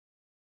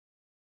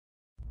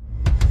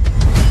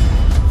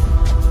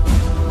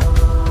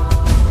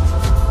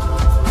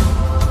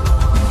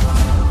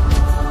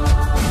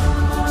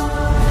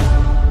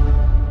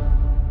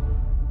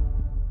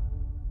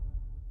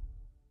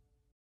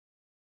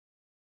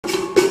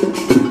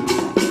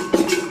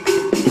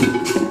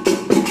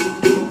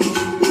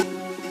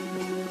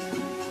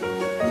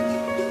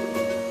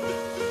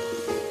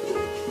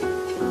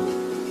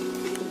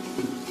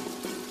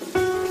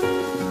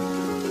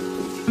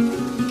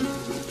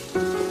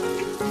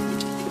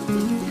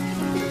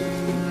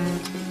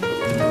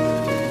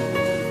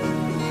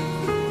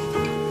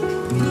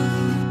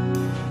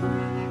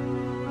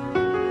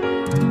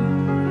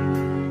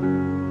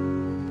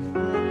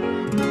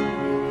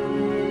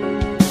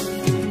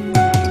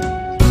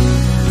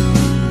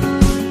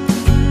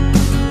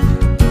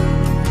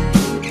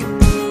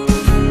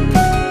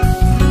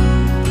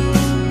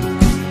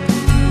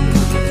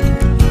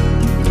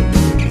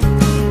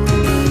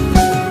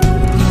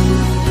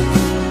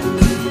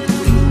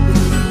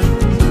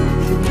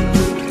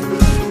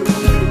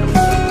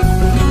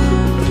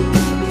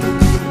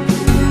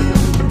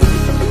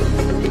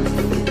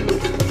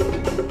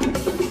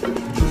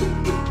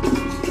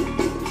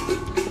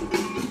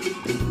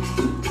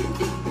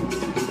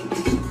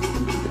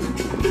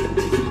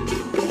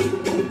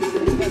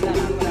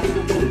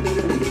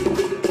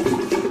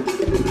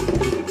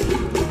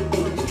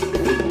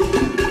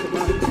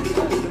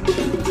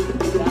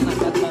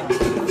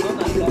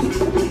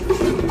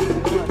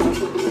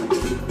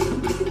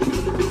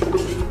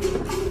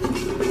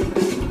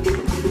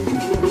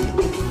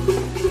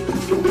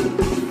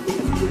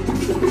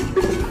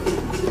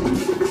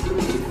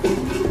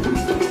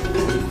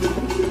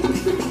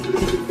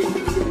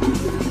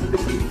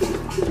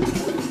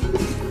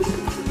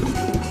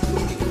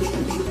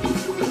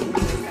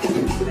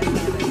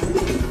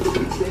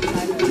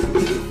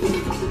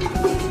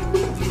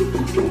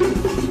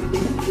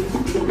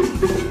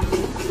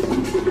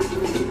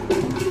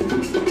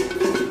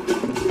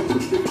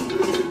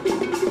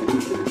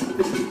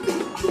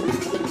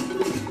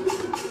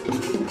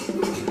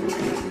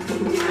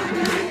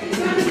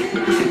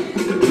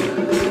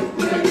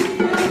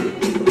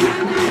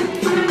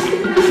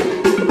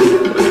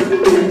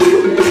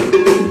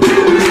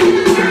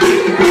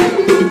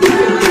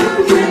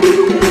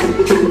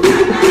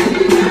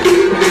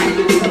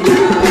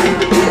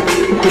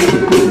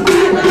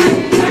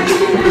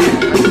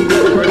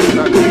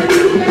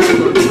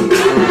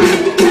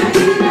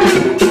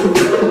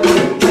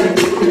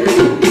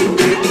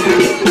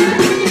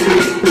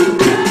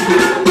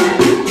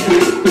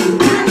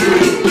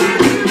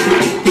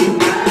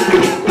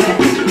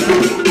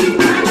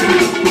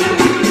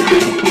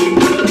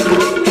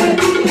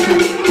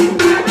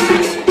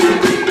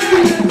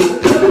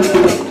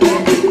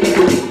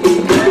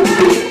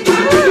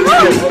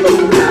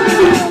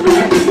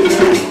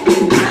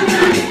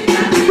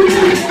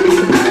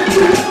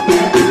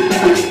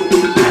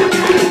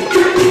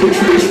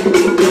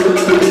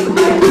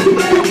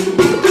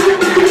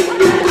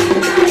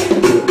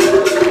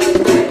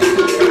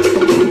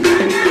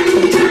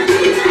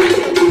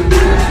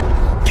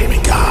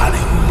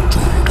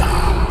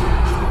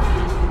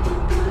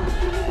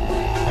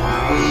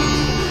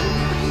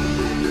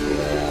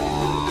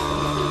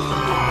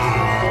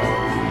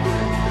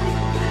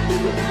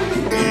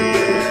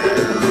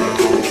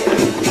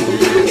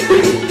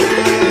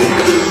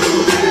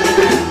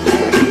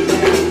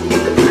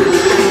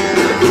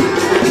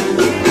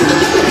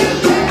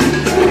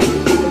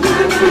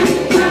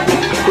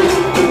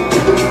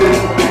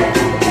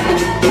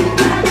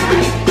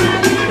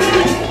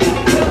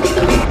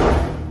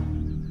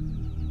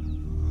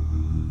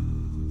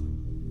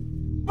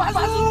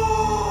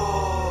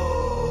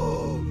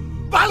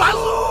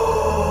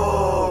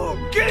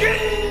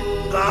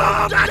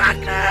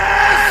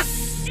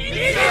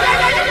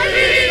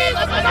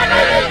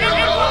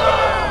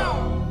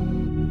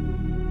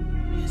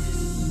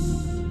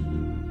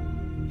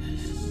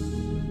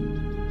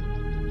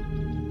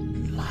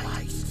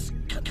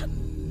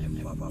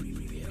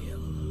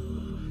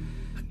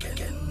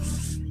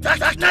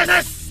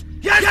Darkness!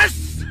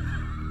 Yes!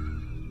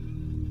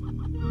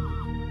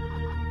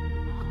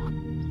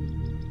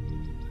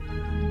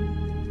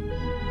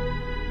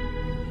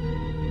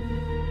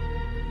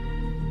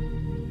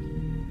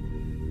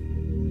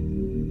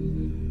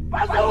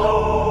 Bazo!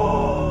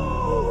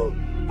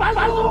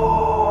 Bazo!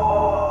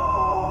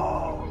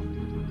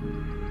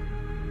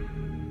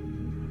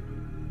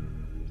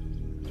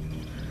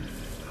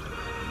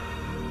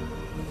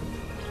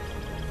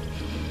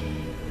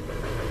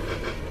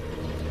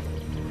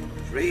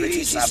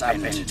 Pretty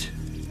serpent,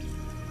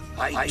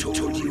 I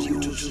told you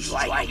to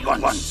strike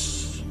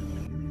once.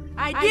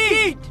 I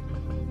did!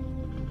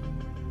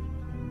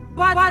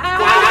 But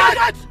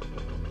Quiet!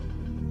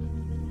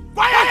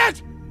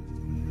 Quiet!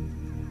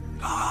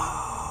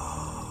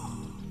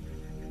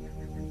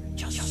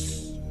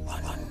 Just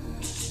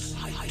once,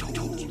 I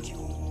told you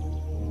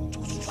to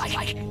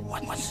strike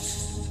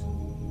once.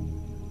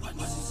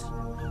 Once.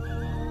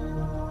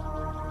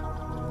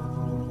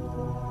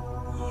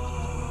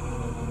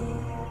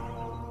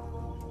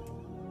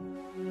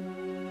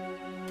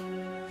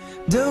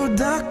 Though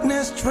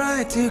darkness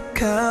tried to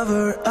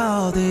cover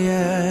all the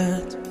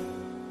earth,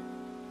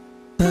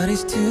 but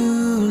it's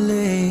too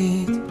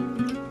late.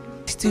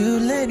 It's too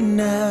late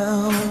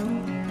now.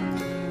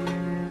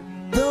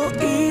 Though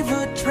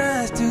evil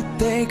tries to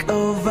take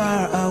over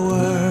our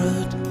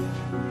world,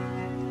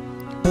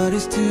 but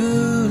it's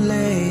too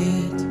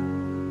late.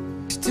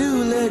 It's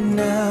too late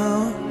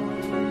now.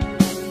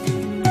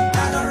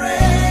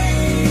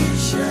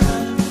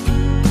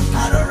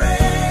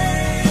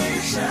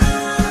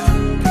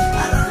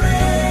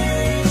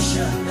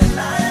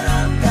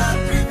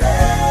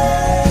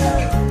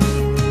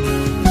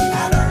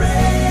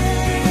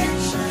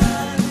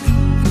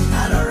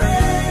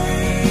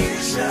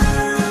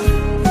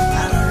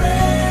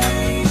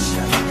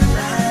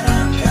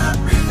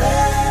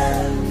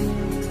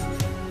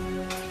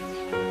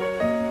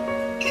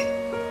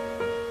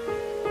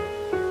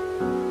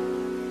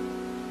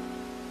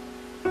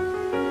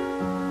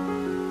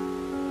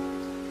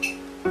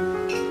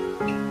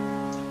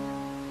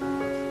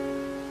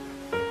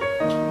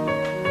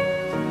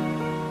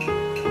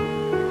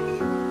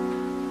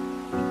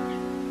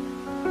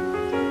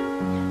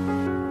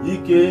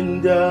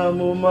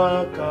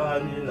 Kingdoml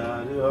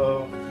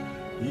kaninario,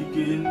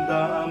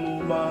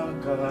 Kingdoml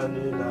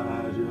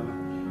kaninario.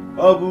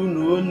 Obu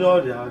no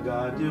nyoria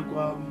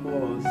gadikwa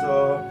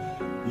mozo,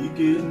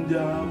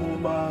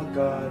 Kingdoml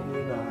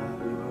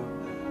kaninario,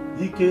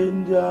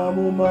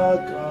 Kingdoml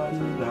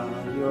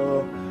kaninario,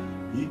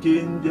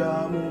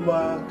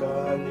 Kingdoml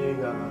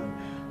kaninario.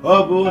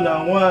 Obu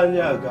na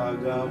nwanya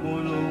gaga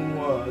munu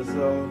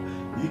mozo,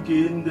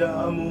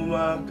 Kingdoml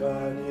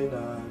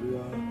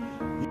kaninario.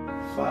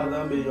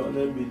 Father, may your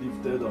name be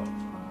lifted up.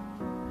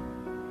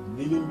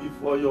 Kneeling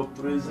before your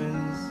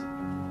presence,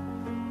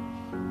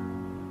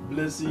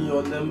 blessing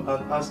your name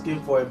and asking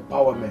for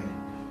empowerment.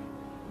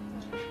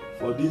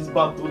 For this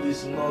battle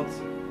is not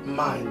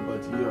mine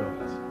but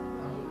yours.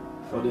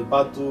 For the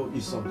battle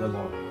is of the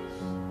Lord.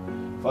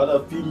 Father,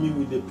 fill me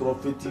with the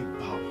prophetic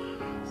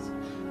powers.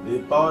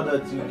 The power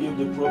that you gave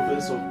the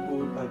prophets of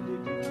old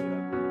and they did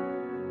not.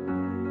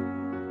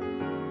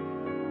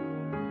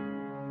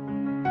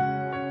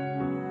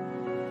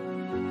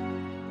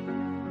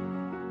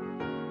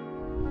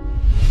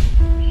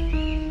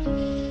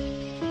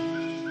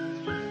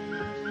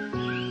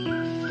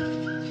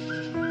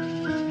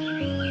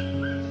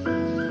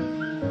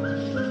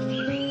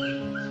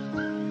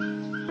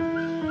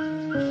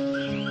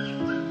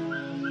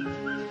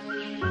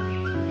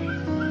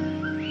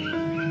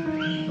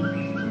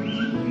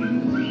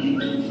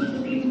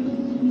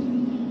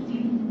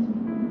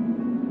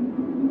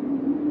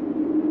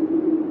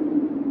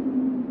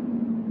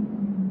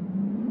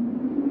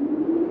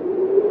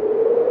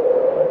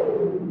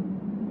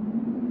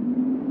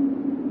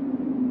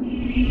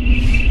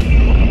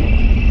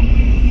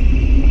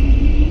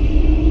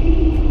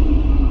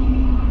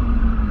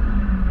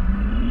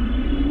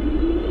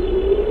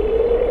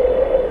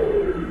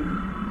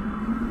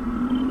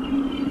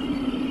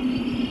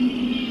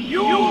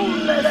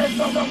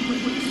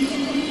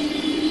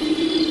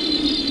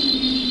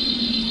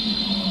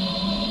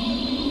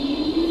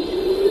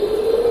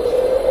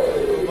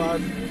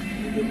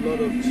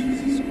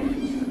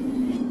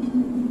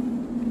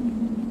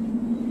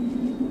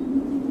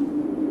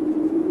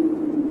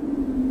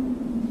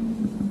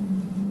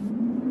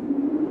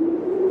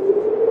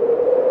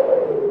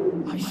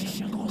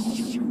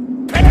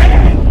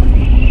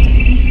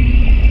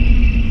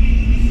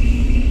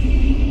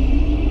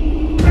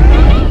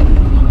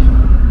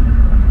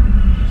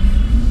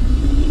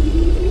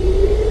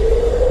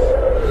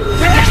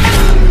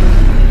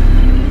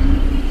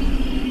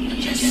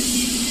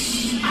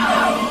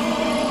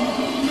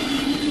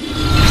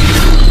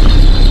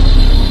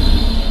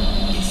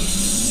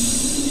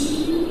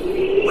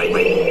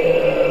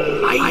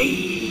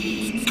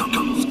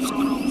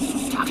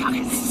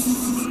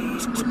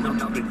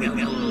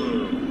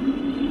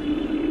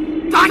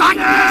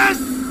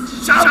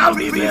 darkness shall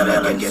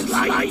prevail against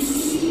light.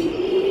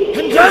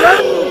 And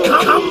then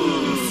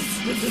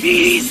comes the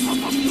feast of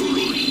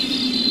fury.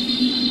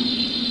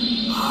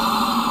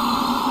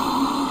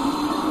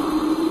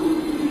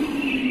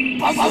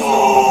 Buffalo!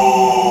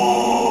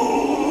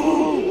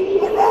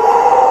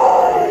 Arise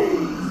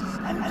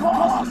and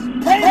cause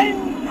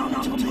pain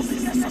unto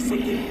this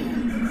necessity.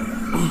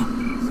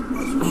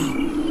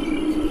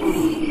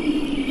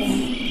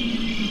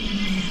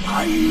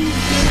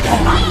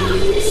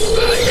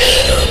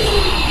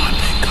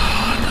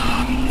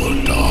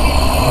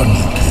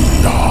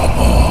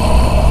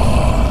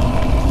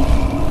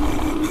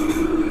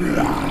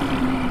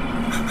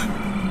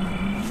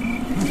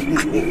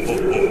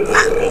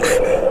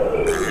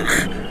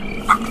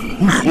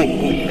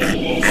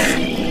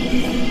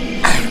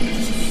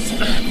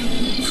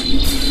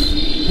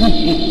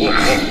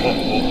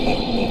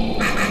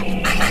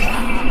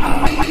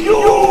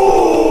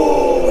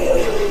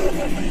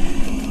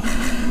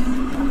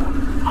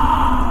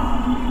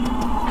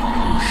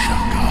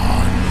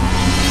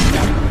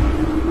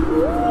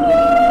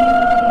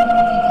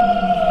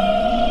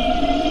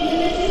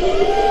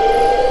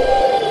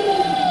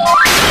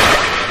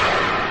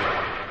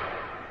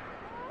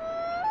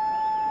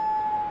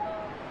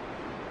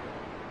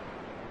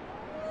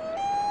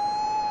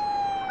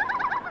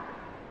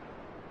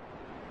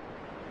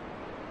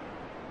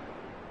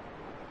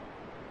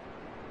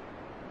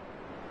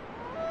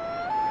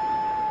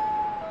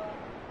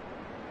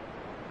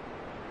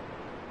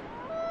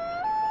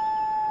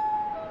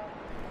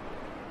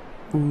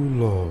 O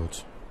Lord,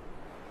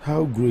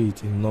 how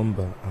great in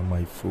number are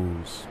my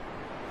foes!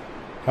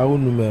 How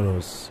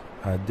numerous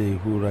are they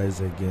who rise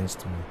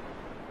against me!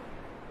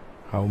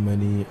 How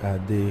many are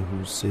they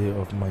who say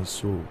of my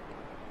soul,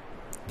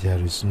 there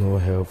is no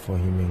help for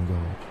him in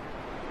God?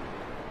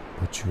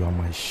 But you are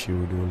my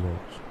shield, O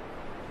Lord,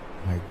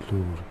 my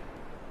glory.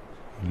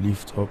 You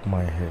lift up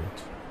my head.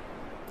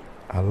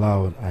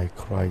 Aloud I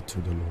cry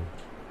to the Lord,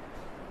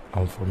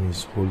 and from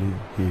his holy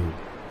hill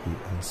he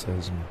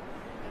answers me.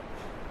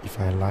 If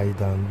I lie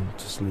down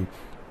to sleep,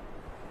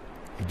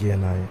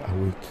 again I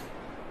awake,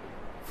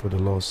 for the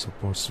Lord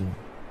supports me.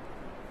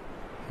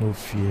 No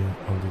fear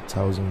of the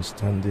thousand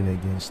standing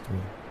against me.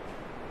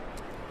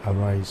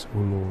 Arise, O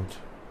Lord,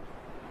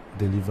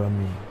 deliver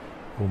me,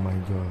 O my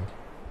God.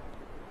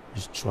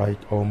 You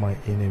strike all my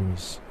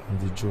enemies on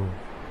the jaw.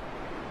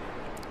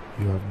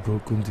 You have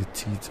broken the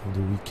teeth of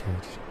the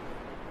wicked.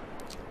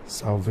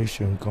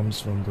 Salvation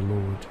comes from the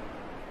Lord.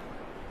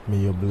 May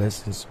your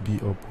blessings be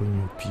upon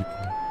your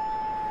people.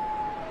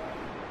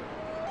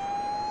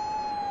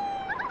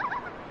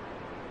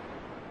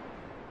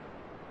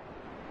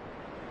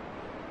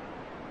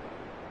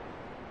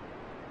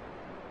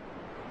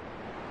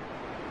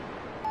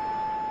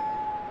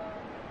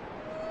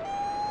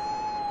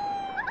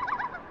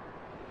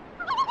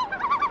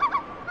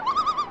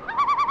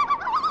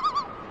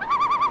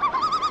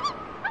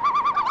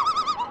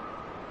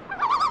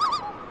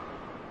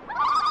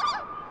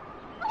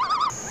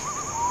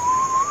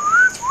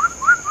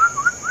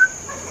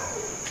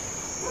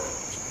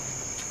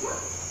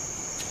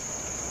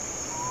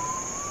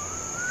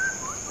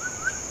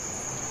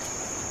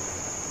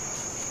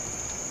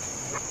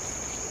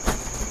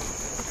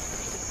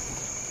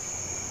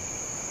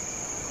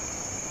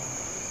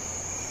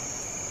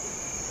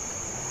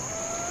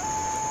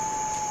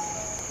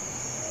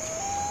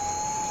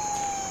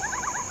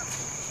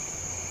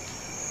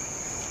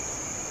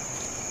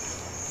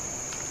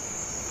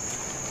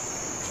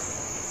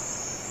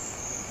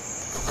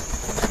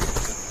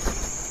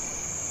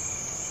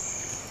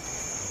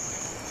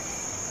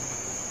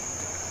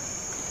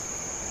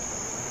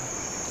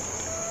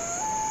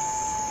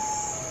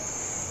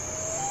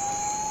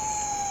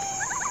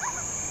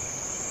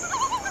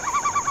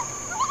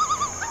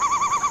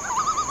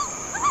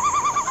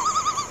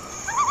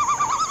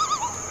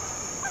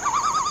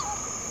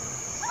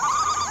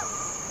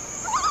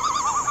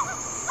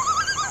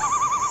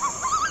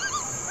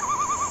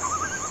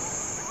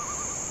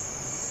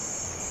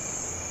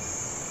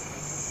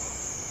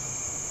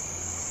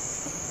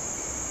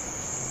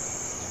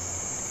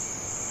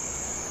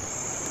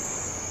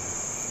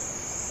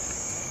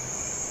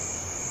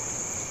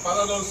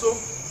 Father Nonso,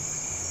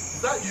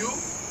 is that you?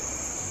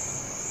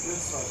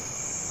 Yes, sir.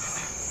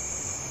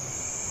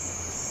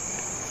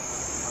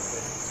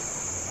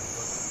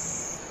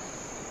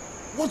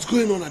 What's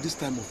going on at this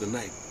time of the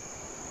night?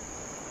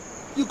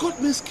 You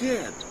got me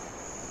scared.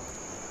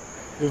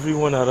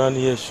 Everyone around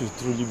here should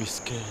truly be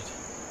scared.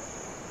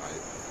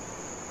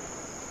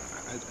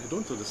 I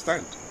don't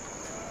understand.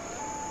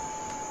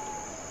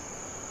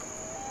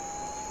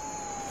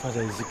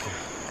 Father Ezekiel,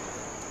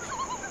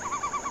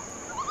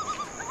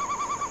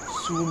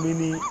 so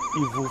many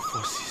evil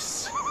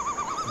forces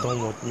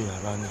don't want me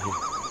around here.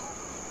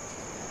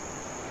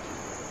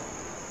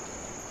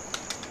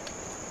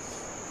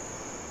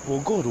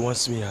 But God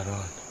wants me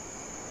around.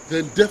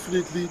 Then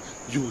definitely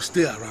you will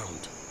stay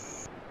around.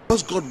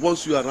 Once God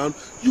wants you around,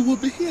 you will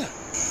be here.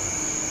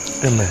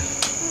 Amen.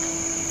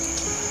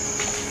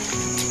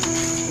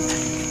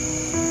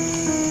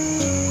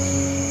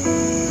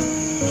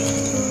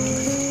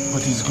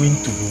 There's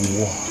going to be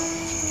war.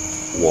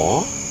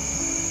 War?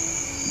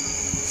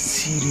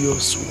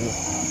 Serious war.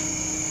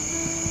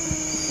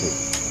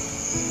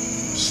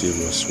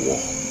 Serious war.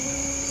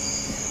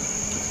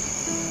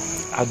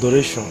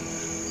 Adoration.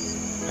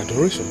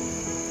 Adoration?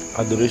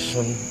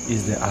 Adoration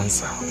is the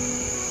answer.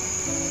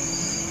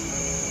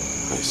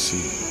 I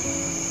see.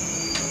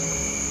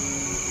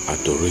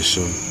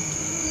 Adoration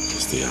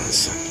is the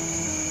answer.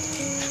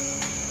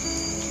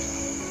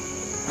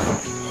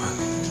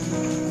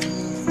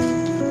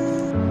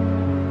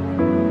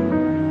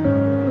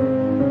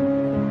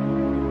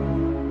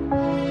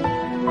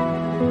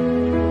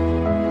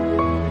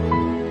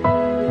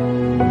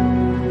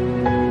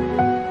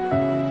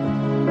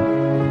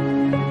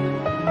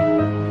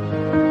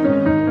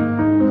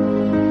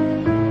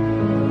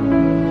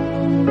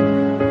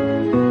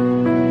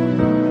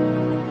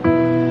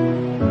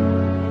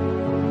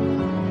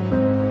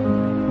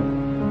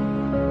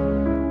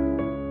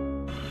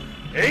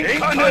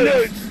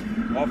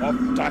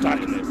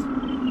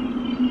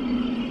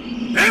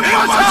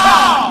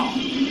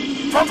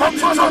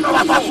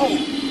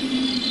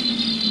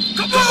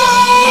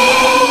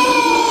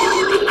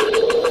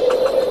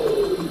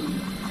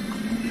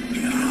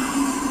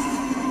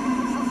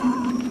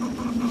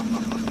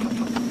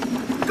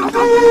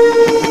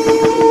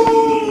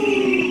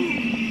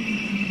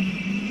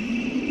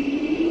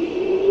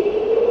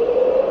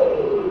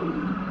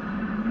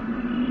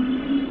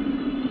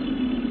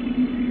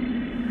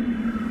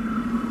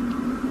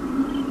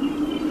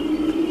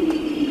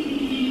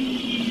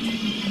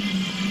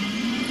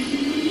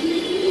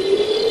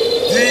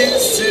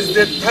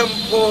 The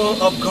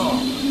temple of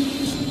God,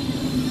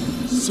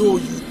 so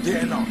you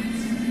dare not.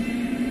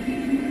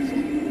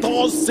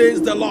 Thus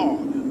says the Lord,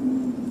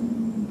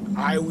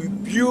 I will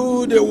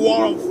build a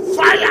wall of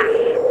fire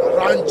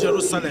around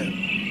Jerusalem,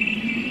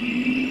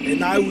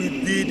 and I will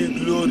be the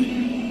glory.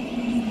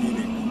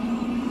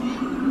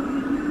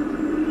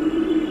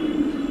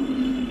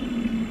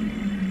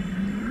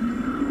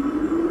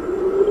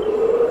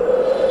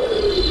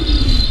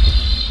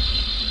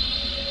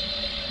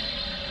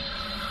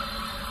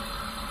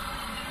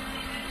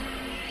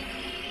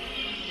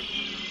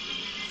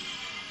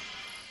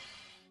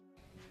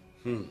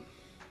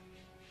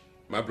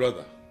 My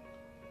brother,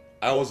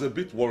 I was a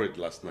bit worried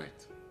last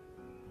night.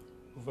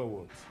 Over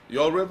what?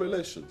 Your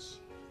revelations.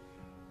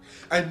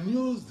 I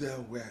knew there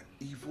were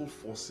evil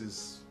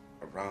forces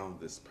around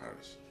this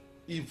parish.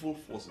 Evil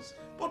forces,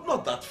 but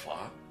not that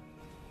far.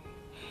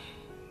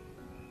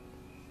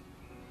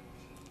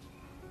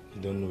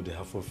 You don't know the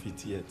half of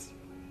it yet.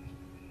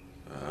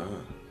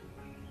 Ah.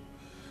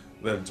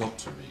 Then talk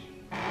to me.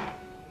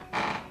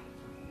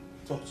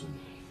 Talk to me.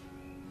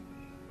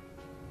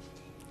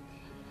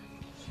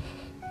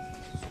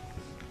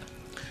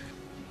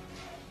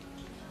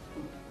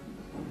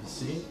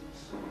 See,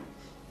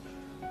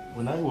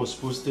 when I was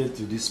posted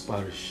to this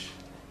parish,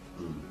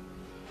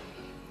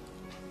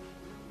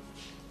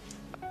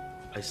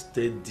 I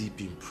stayed deep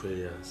in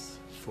prayers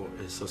for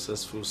a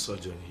successful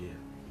sojourn here.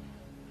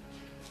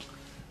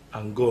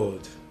 And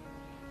God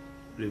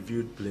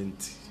revealed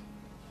plenty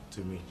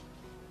to me.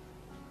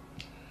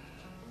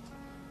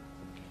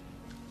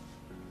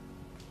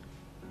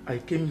 I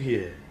came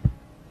here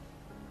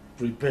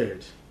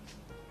prepared,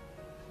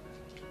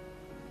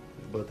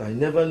 but I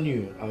never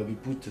knew I would be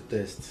put to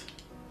test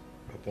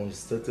upon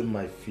setting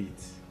my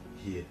feet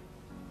here.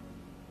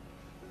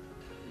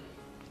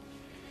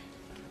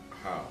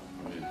 How?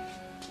 I mean,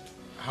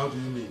 how do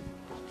you mean?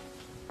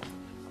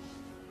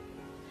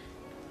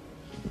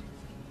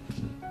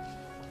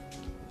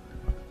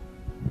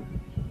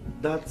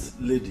 That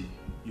lady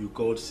you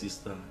called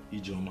Sister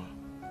Ijoma,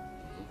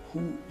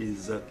 who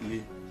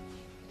exactly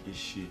is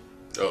she?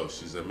 Oh,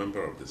 she's a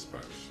member of this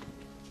parish.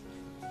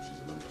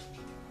 She's a member.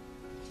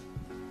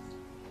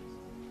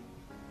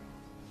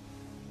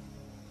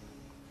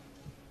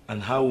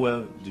 And how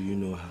well do you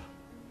know her?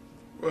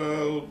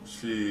 Well,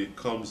 she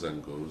comes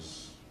and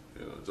goes,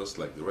 you know, just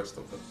like the rest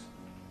of us.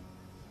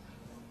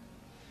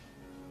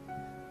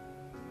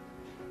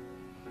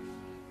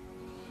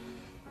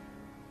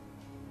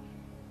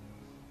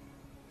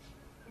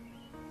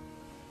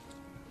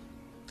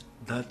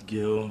 That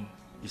girl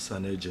is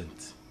an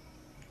agent.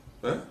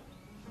 Eh?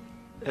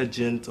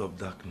 Agent of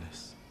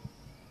darkness.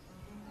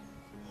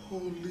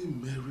 Holy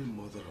Mary,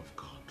 Mother of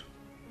God.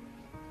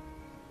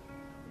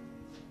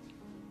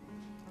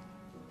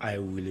 I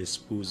will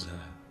expose her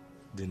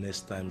the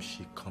next time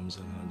she comes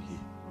around here.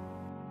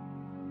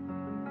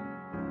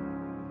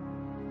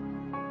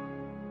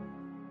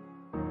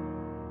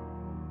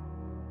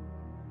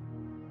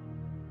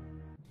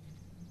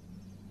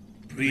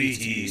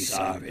 Pretty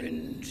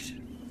serpent.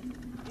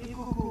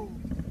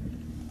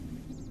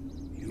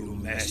 You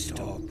messed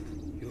up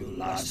your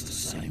last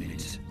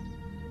assignment.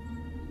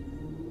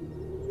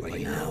 By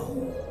now,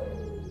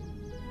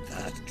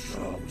 that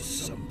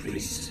troublesome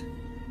priest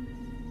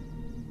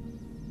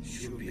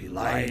should be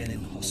lying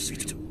in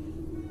hospital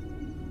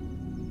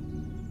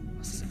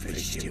as a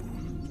vegetable,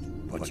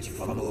 but you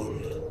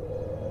fumbled.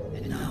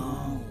 And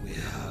now we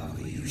have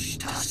a huge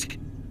task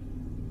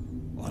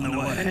on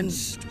our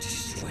hands to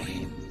destroy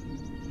him.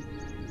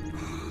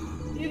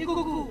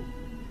 Igugu,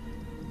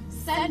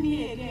 send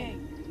me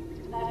again.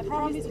 And I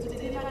promise to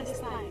deliver this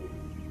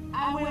time.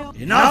 I will.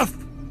 Enough!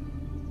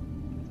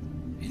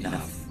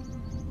 Enough!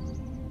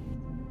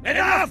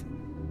 Enough!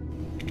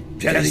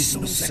 There is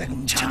no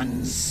second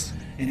chance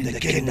in the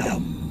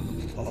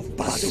kingdom of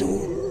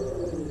Basur.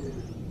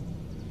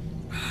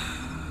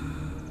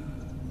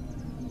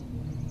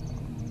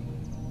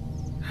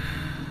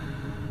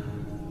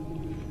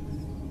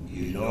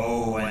 You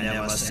know I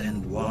never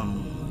send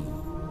one,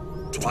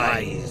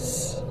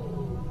 twice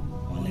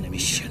on a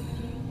mission.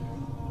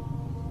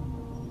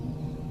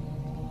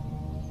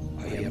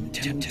 I am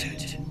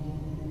tempted.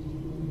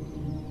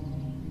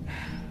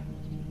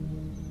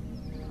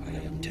 I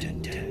am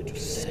tempted to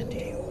send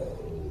you,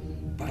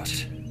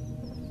 but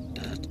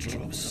that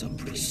troublesome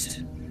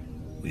priest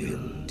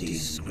will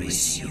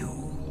disgrace you.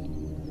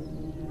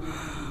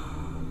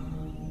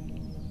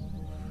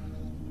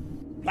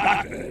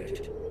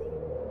 Blackbird,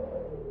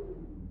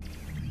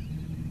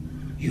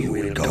 you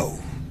will go.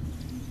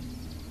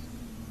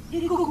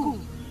 Igugu,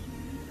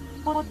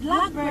 but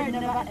Blackbird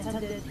never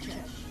attended church.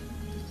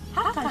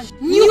 How can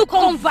new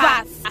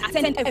converts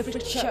attend every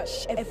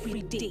church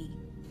every day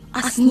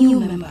as new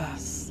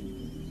members?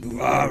 You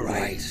are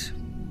right.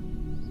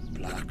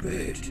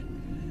 Blackbird,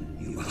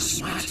 you are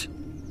smart.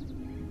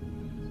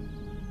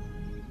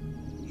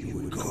 You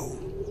will go.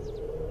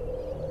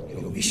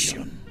 Your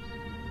mission,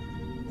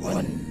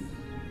 one,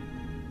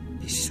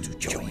 is to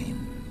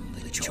join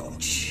the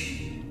church.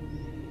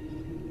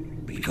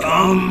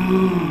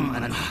 Become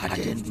an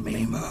ardent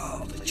member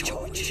of the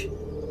church.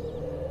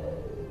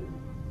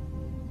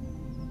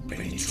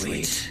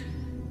 Penetrate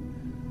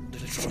the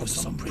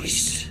troublesome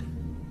priest.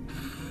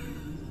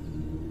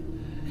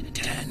 And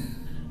then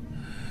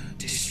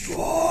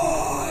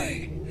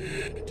destroy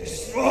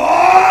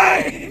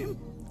him.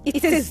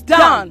 It is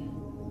done.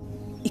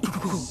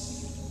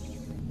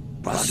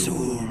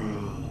 Basur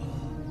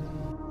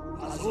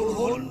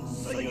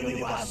owns the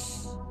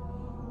universe.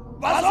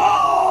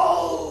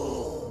 Basur,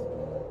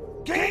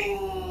 King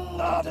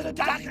of the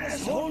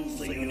darkness, owns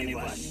the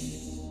universe.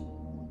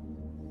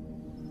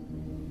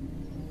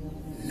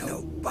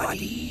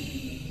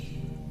 Nobody,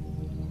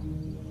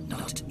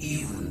 not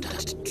even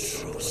that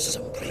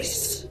troublesome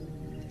priest,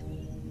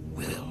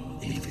 will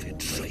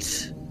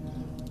infiltrate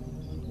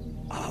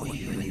our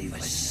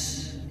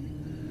universe,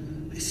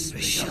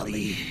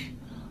 especially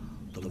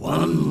the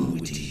one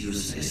with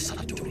useless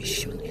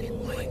adoration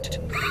in mind.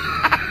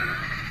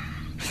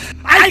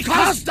 I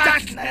cast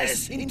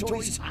darkness into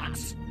his heart.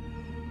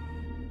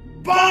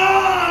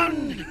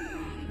 Burn!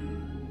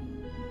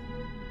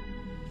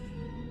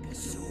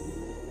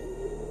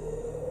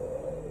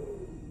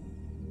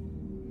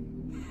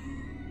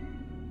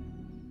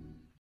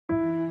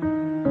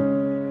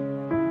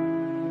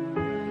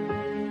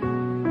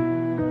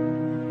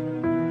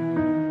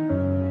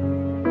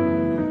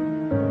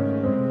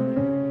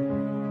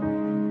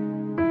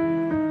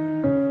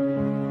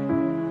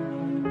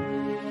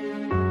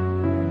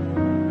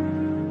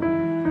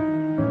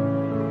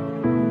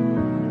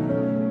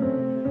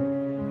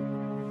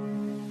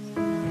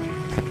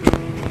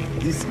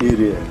 This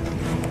area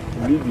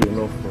will be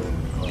enough for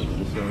our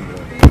division.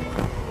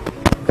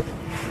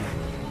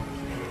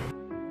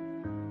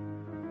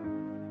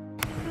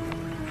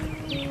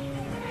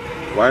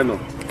 Why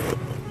not?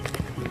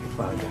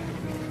 Father,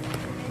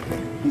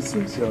 it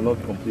seems you are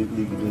not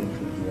completely given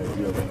to the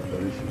idea of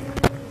operation.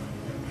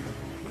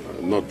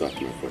 Not that,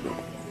 my father.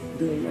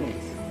 They're not.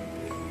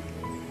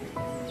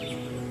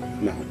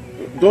 Now,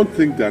 don't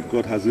think that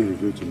God hasn't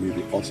revealed to me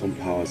the awesome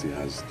powers He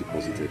has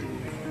deposited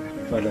in me.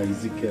 Father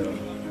Ezekiel,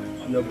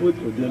 we are both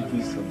ordained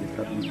priests of the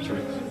Catholic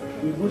Church.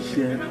 We both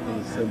share in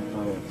the same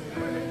power.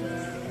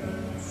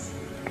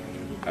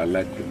 I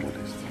like your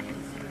modesty.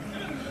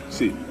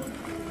 See,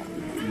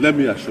 let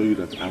me assure you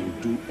that I will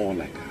do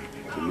all I can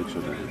to make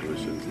sure that the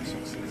operation is a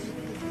success.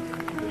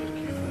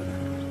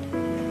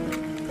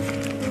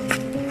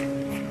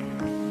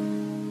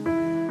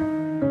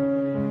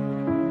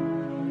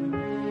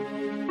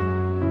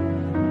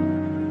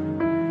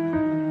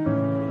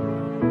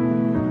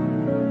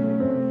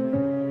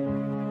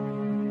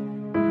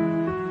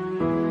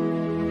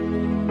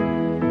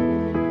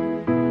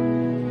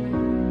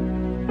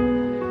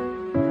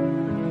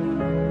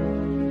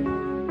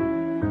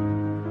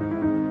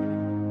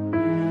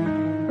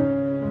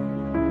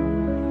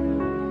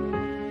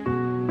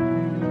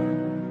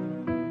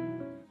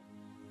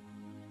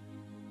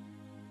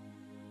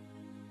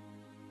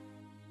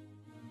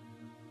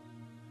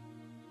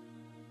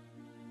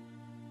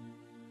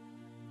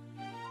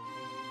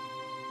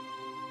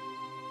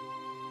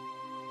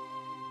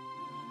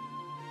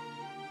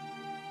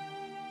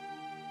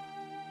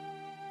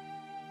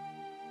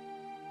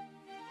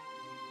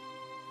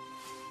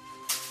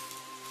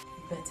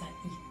 better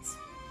eat?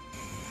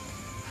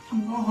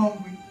 I'm not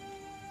hungry.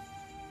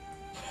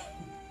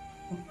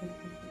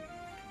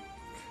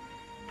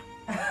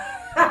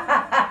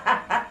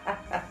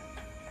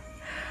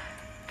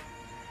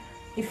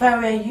 If I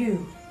were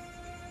you,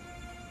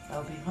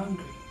 I'll be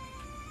hungry.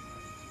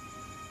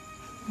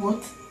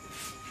 What?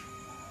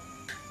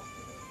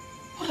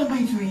 What am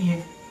I doing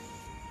here?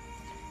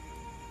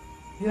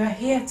 You are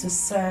here to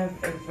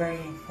serve a very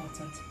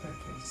important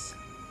purpose.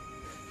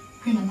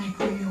 When am I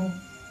going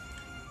home?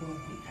 When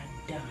we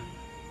are done.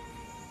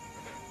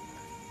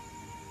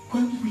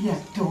 When we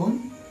are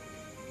done?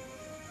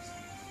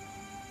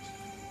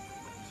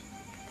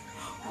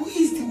 Who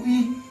is the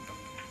we?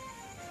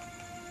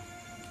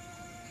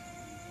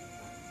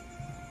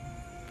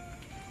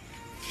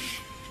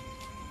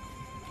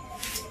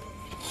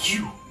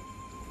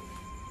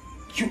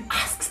 You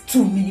ask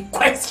too many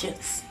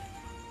questions.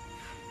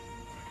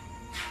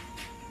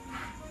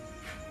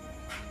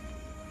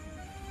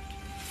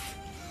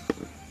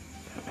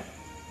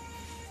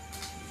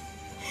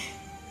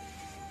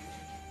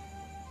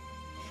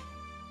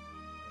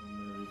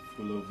 Mary,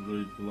 full of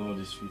grace, the Lord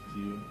is with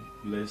you.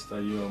 Blessed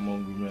are you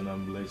among women,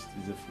 and blessed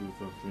is the fruit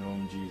of your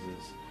womb,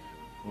 Jesus.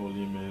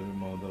 Holy Mary,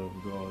 Mother of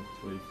God,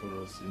 pray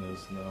for us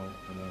sinners now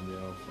and at the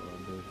hour of our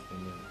death.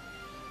 Amen.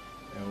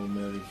 Hail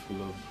Mary,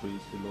 full of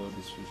grace, the Lord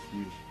is with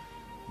you.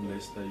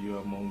 Blessed are you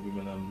among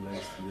women, and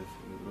blessed is the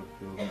fruit of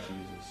your womb,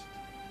 Jesus.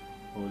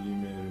 Holy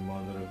Mary,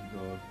 Mother of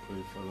God,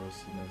 pray for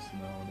us sinners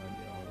now and at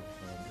the hour of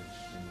our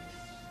death. Amen.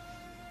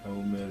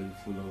 Hail Mary,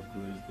 full of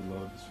grace, the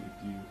Lord is with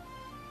you.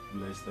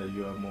 Blessed are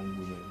you among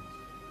women,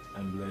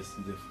 and blessed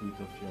is the fruit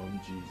of your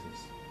womb, Jesus.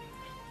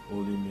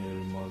 Holy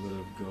Mary,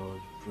 Mother of God,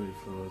 pray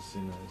for us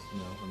sinners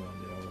now and at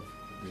the hour of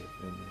our death.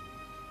 Amen.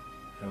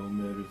 Hail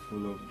Mary,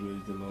 full of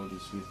grace, the Lord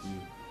is with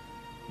you.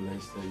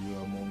 Blessed are you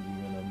among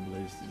women, and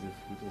blessed is the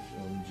fruit of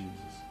your womb,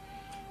 Jesus.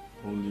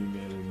 Holy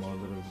Mary,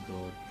 Mother of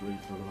God, pray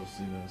for us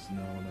sinners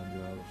now and at the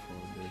hour of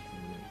our death.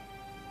 Amen.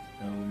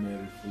 Hail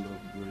Mary, full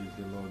of grace,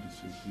 the Lord is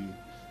with you.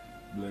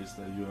 Blessed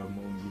are you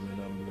among women,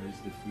 and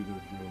blessed the fruit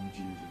of your womb,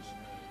 Jesus.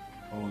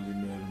 Holy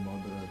Mary,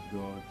 Mother of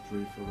God,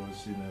 pray for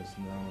us sinners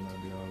now and at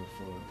the hour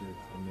of our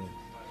death. Amen.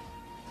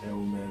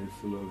 Hail Mary,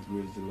 full of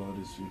grace, the Lord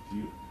is with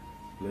you.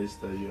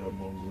 Blessed are you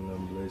among women,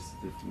 and blessed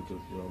is the fruit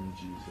of your womb,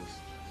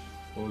 Jesus.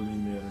 Holy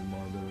Mary,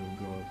 Mother of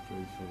God,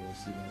 pray for us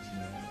sinners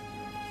now and at the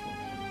hour of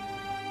our death.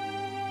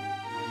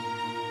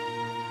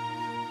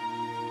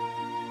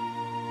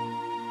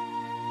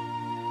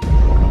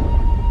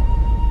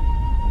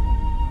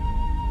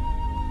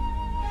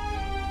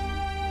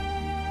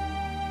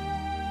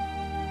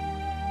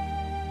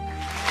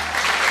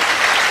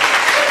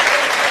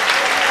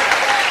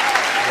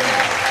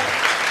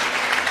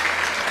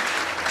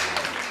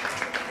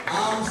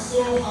 I'm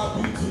so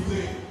happy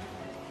today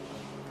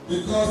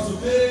because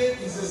today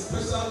is a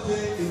special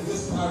day in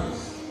this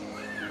parish.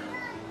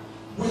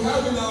 We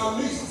have in our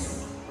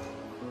midst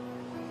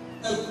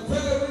a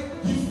very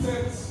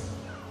gifted,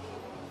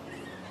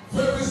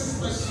 very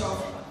special,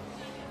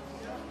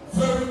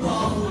 very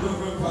powerful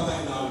Reverend Father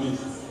in our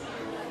midst.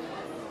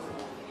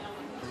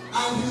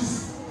 And he's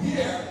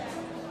here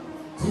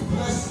to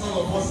bless all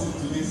of us in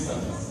today's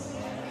service.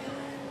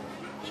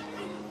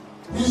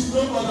 He's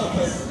no other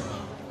person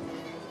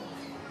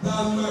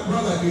than my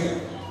brother here,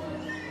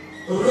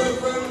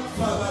 Reverend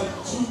Father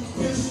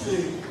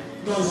Kingdoml,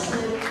 Nonso.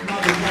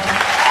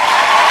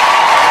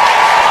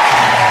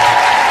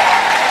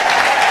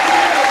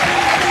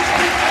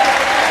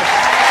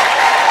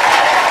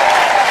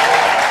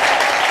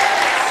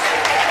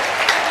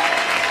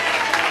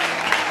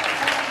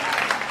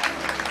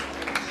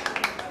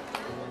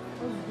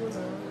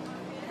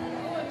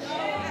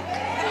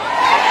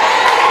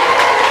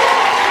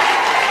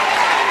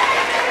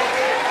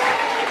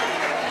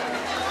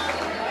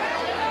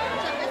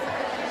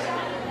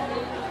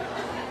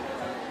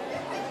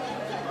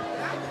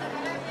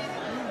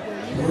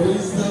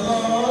 Praise the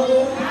Lord.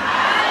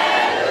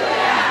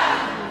 Hallelujah.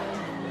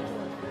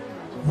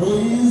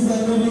 Praise the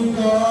living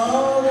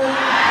God.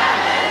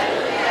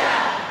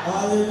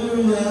 Hallelujah.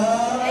 Hallelujah.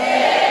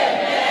 Amen.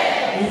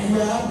 If you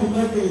are happy,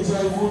 make a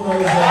joyful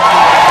noise.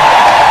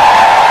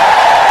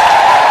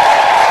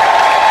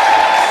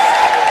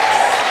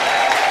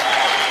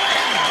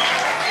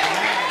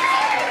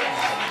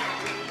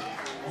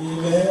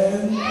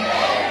 Amen.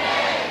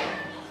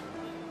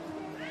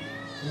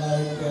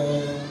 Like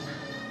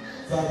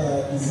Father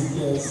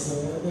Ezekiel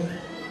said,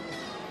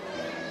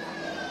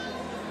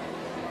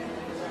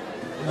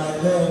 my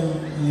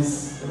name is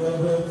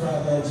Reverend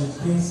Father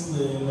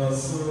Kingdoml,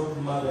 Nonso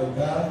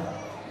Malaga,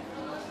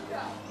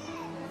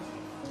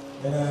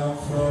 and I am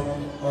from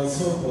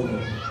Unsettle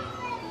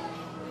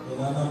in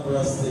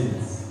Anambra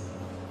State.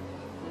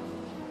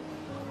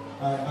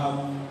 I am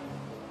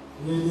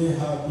really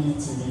happy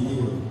to be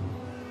here,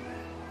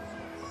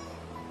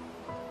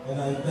 and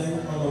I thank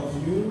all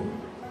of you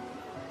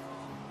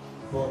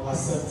for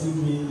accepting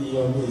me in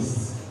your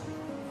midst.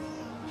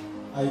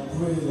 I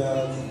pray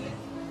that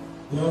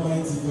the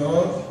Almighty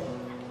God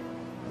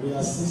will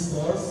assist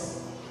us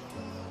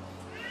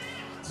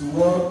to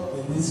work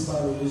in this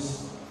parish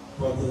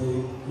for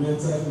the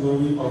greater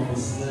glory of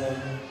His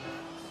name,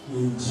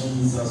 in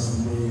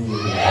Jesus' name.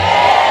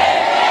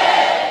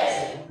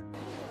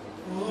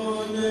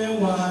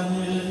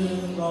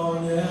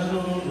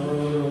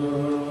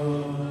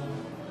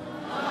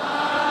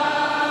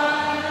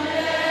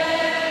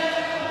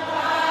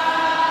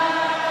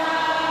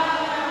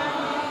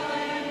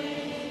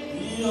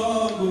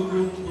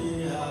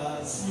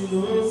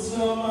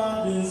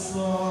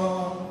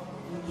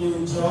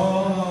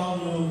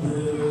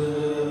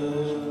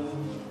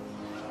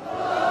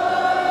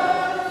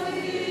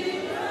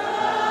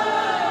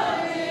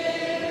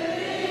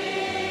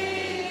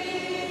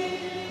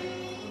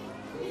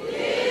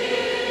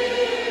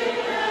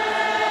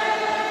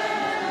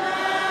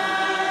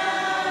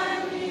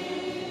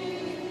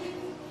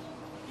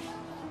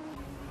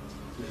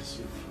 bless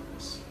you.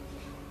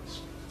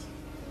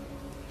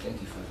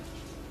 Thank you, Father.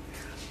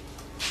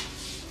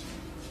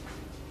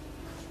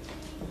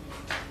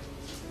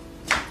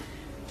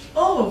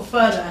 Oh,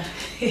 Father.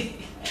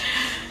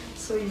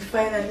 So you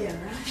finally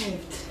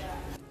arrived.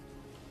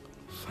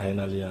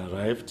 Finally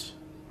arrived?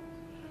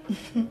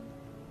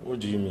 What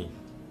do you mean?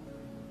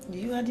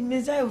 You are the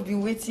Messiah we've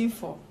been waiting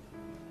for.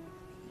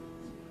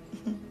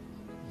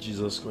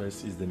 Jesus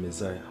Christ is the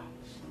Messiah.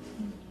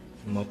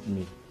 Not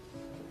me,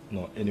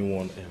 nor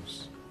anyone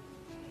else.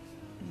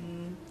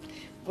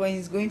 But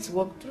he's going to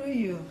walk through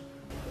you.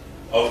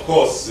 Of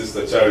course,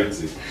 Sister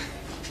Charity.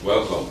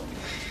 Welcome.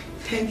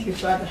 Thank you,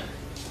 Father.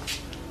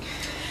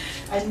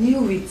 I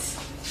knew it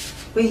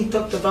when he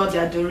talked about the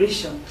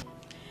adoration.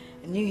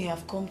 I knew you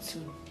have come to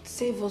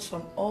save us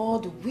from all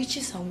the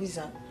witches and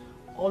wizards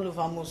all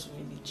over Most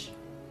Village.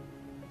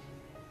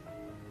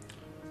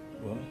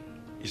 Well,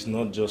 it's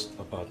not just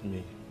about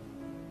me.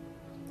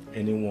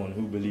 Anyone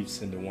who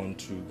believes in the one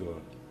true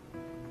God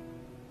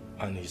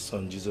and his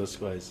son Jesus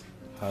Christ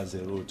has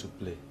a role to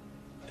play,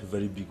 a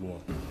very big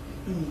one.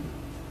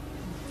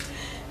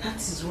 That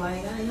is why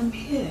I am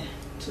here,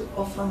 to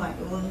offer my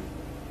own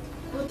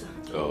quota.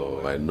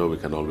 Oh, I know we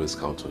can always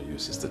count on you,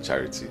 Sister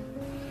Charity.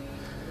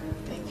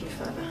 Thank you,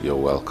 Father. You're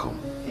welcome.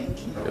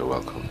 Thank you. You're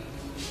welcome.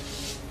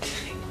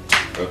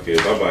 Okay,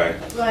 bye-bye.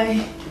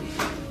 Bye.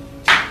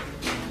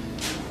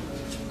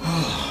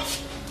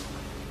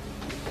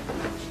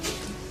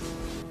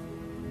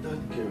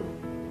 That girl,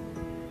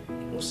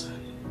 what's her name?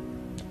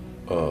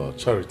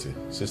 Charity.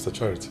 Sister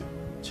Charity.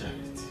 Charity.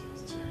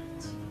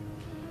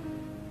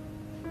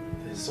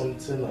 There's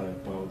something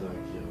about that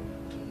girl.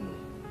 I don't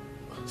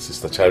know.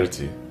 Sister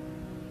Charity?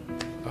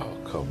 Oh,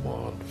 come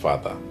on,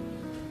 Father.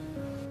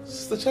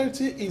 Sister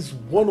Charity is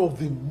one of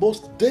the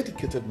most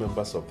dedicated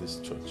members of this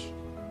church.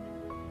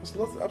 It's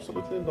not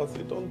absolutely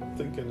nothing. Don't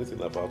think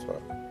anything about her.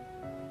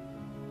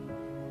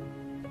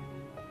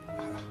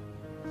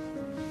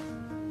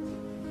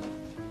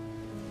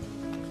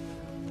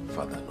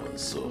 Father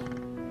Nonso,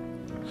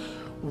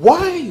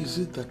 why is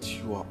it that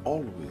you are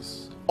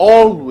always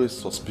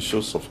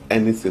suspicious of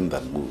anything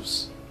that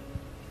moves?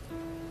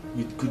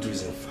 With good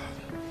reason,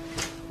 Father.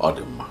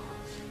 Odema.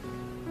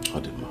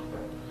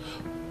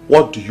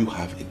 What do you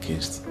have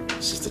against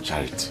Sister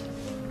Charity?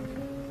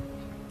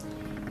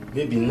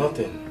 Maybe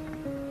nothing,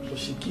 but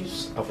she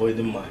keeps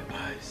avoiding my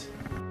eyes.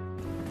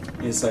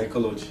 In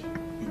psychology,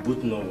 you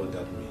both know what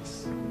that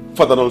means.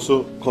 Father,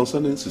 also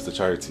concerning Sister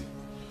Charity,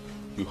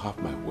 you have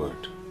my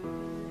word.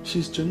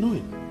 She's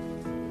genuine.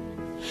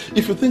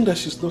 If you think that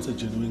she's not a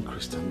genuine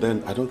Christian,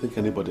 then I don't think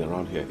anybody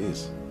around here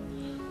is.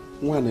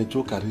 Nwane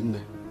jokarinne.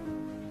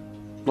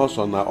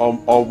 Nonso na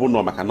obu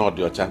no maka na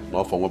odi ocha na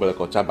ofo nwebele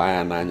ka ocha ba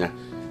ya n'anya.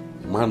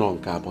 Man on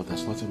car, but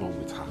there's nothing wrong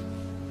with her.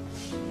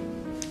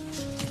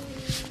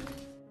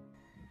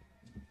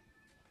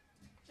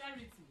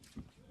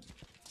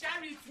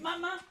 Charity,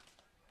 Mama.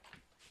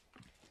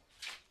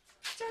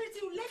 Charity,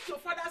 you left your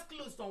father's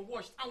clothes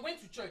unwashed and went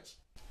to church.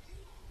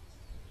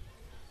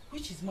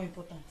 Which is more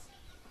important?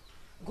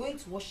 Going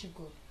to worship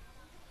God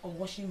or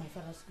washing my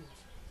father's clothes?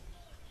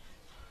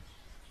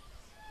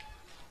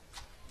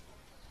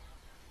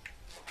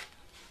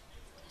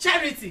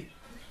 Charity!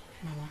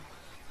 Mama,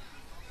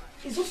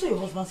 it's also your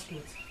husband's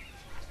clothes.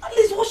 At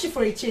least wash it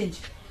for a change.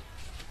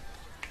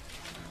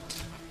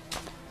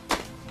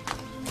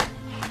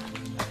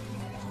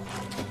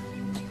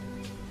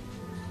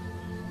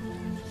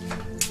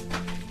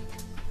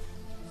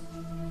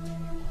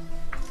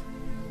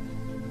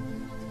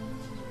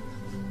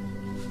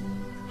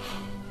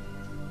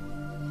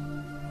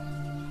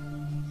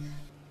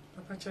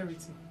 Papa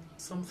Charity,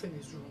 something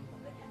is wrong.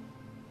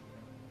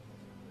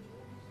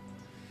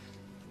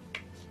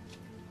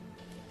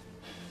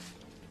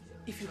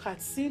 If you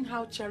had seen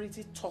how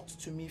Charity talked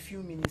to me a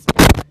few minutes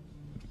back,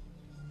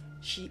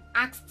 she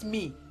asked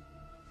me,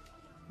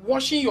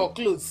 washing your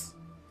clothes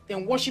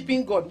and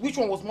worshipping God, which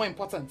one was more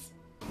important?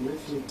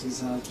 If it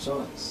is her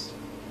choice,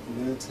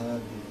 let her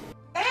be.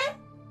 Eh?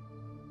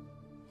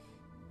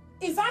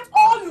 Is that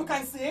all you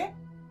can say?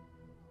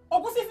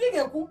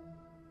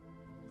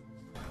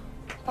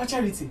 Papa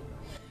Charity,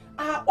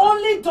 our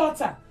only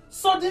daughter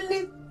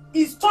suddenly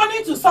is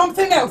turning to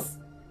something else.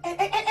 And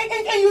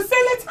you say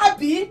let her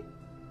be?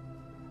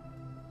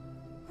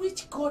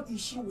 Which God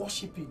is she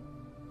worshipping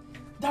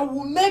that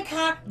will make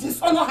her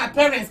dishonor her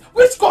parents?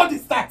 Which God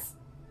is that?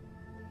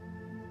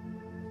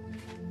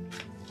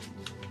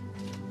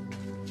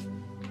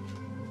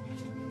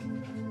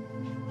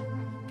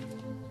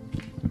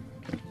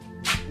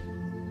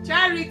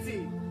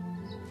 Charity!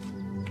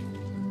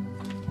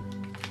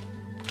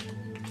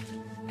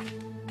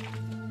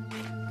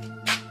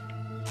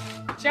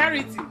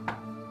 Charity!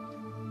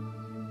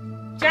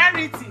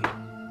 Charity!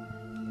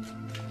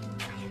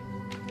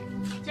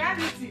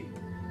 Charity!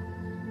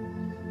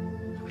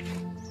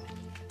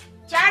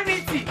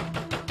 Charity!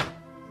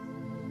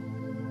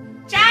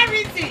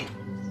 Charity!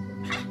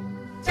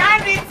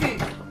 Charity!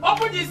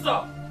 Open this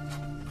door!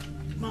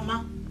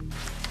 Mama.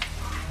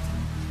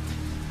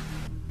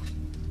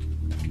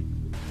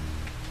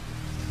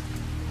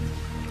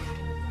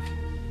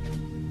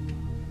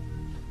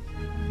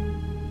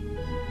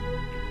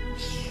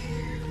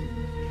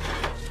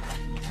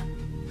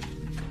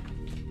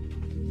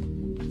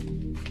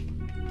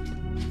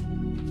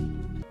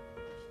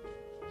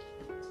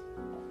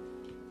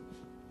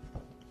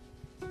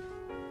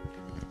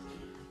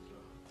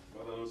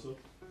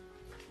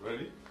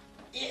 Ready?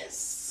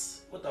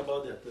 Yes. What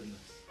about the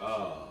attendance?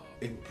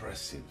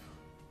 Impressive.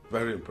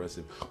 Very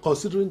impressive.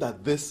 Considering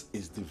that this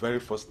is the very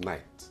first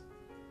night.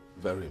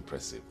 Very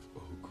impressive.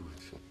 Oh,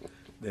 good.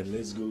 Then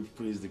let's go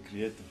praise the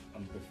Creator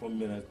and perform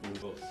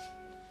miracles.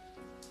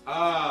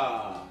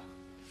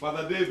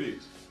 Father David.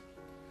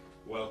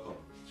 Welcome.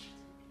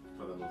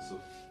 Father Nonso.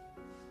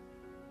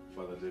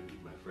 Father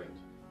David, my friend.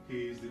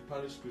 He is the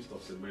parish priest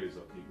of St. Mary's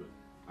of Kingdoml.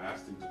 I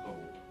asked him to come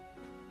over.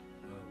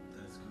 Oh,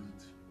 that's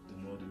good. The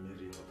more the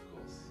merrier, of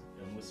course.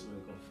 You're most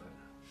welcome,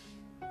 Father.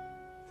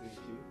 Thank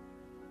you.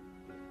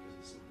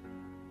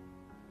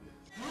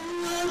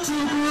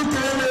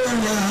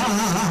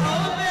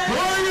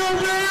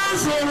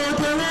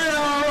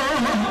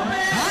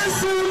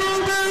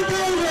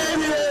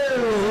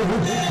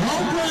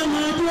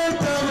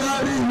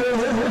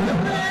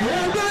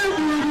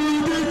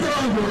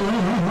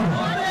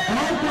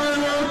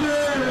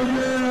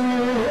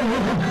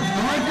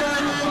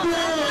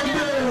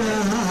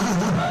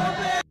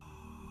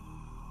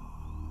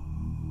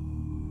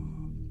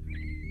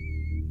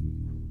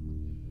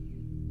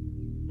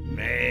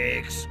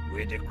 Mix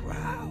with the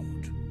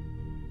crowd.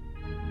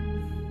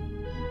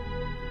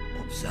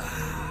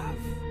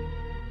 Observe.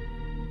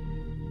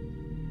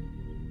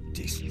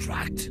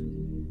 Distract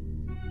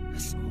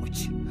as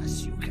much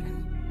as you can.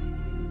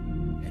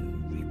 And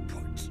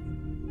report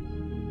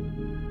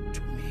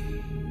to me.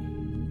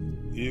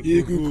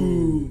 Ikuku.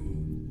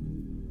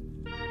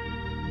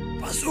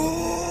 Bazo!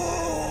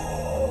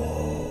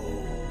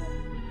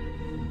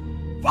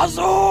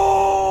 Bazo!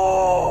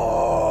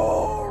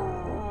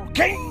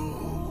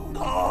 King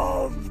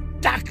of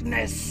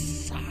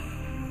darkness.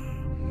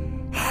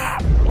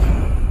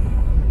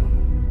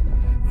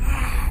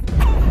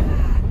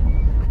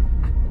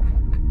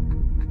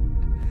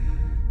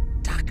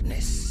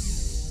 Darkness.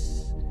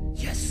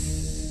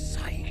 Yes,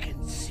 I can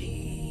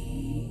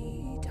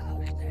see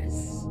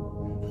darkness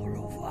all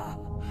over.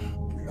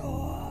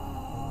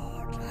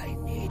 Blood. I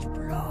need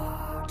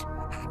blood.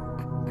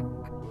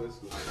 Let's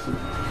go.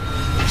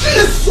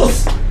 Jesus!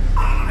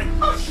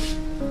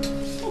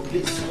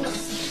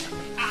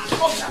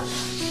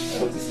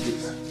 What is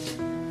this?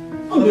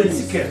 Oh,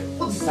 Ezekiel,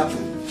 what is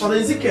happening? Father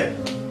Ezekiel,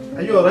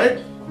 are you alright?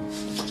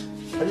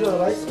 Are you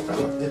alright?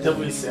 The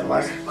devil is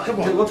alive. Come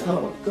on, what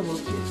happened? Come on,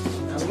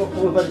 I'm not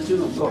over the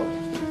throne of God.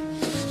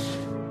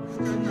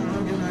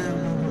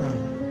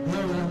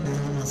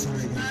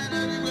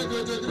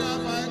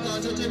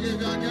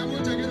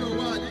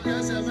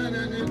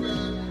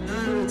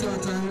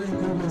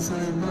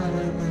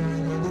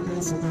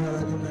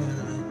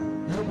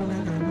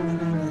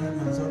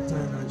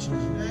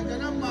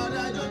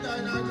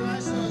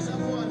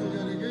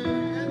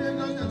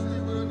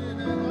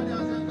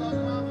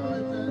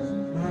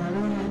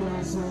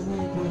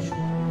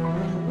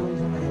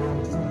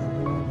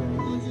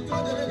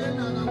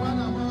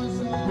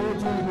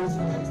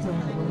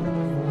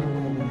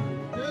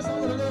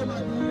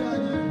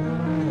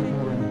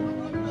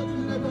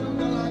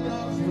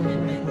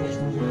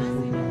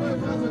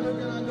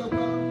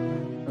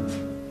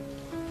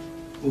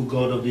 O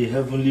God of the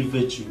heavenly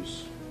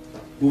virtues,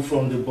 who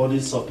from the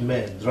bodies of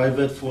men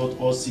driveth forth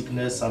all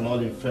sickness and all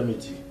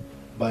infirmity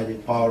by the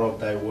power of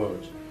thy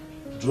word,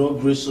 draw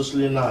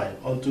graciously nigh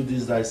unto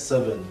this thy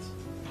servant,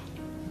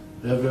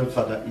 Reverend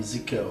Father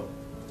Ezekiel,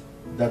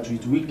 that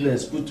with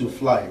weakness put to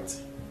flight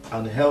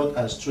and health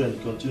and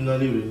strength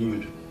continually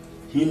renewed,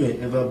 he may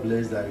ever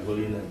bless thy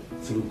holy name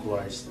through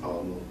Christ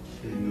our Lord.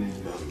 Amen.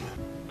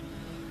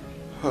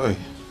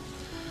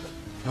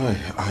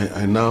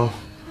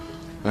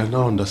 I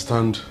now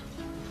understand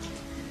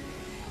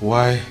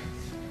why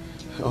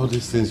all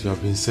these things you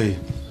have been saying.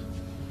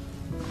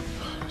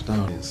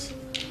 Now,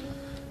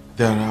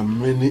 there are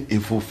many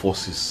evil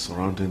forces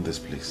surrounding this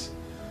place.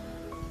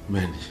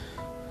 Many.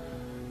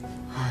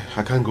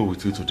 I can't go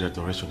with you to the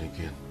adoration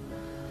again.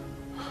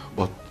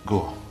 But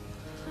go.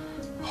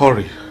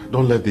 Hurry.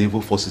 Don't let the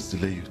evil forces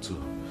delay you too.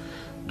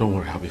 Don't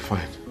worry, I'll be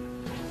fine.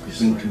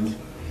 Thank you,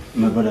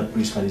 my brother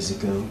priest Father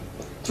Ezekiel.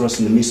 Trust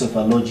in the midst of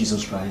our Lord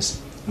Jesus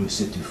Christ, and we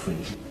set you free.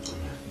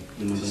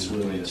 This is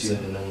where we are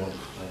saying the name of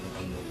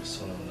the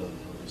Son of the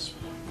Holy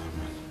Spirit.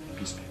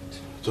 Peace be with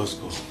you. Just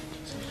go.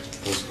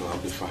 Just go, I'll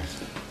be fine.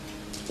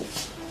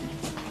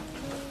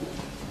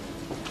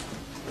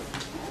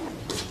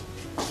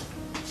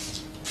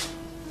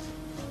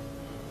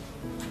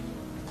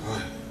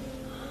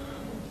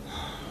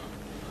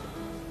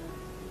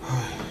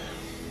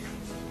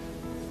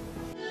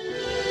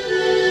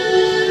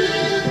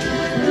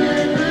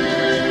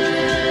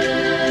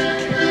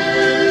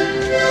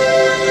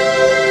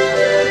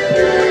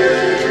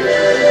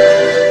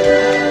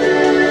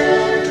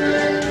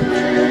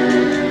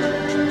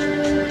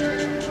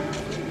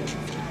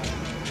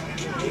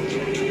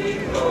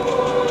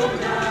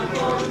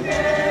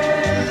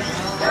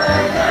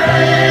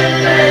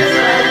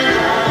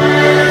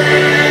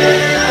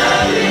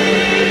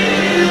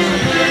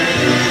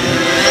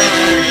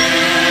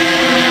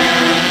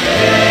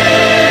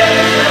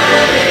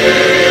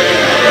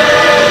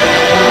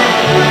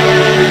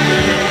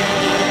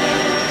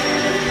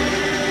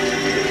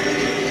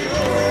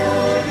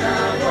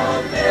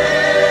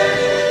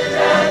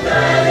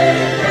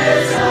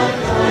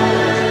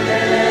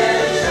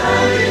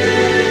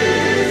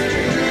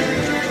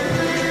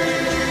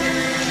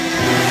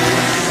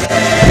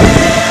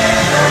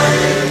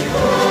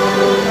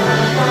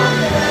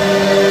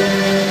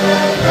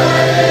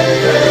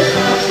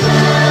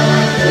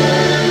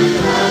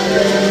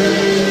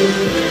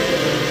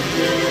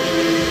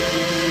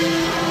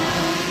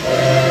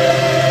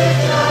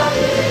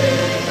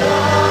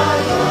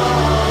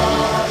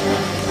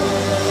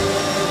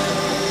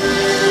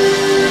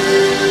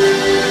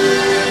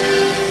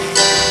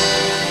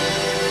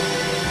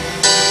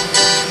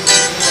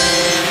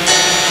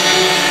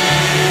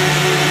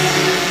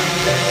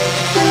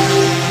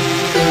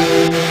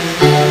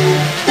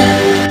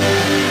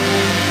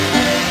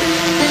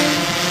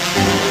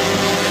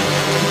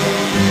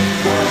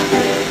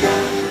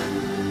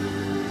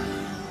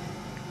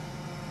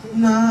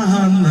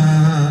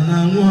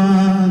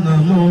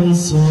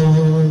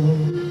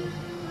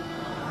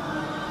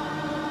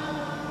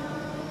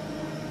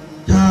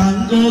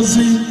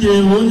 ngozi nke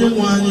onye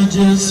nwe anyị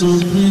Jesu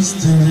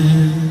Kristi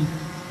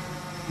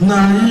na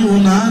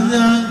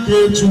ịhụnanya nke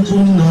Chukwu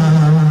Nna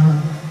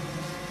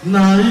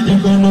na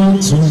ịdịkọ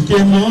n'otu nke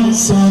Mmụọ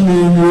Nsọ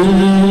na-enye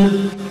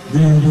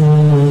dị ndụ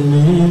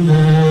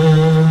niile.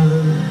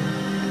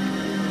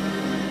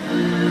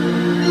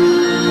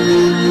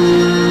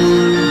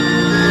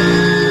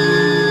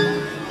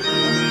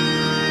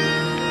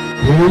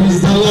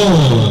 Praise the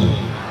Lord.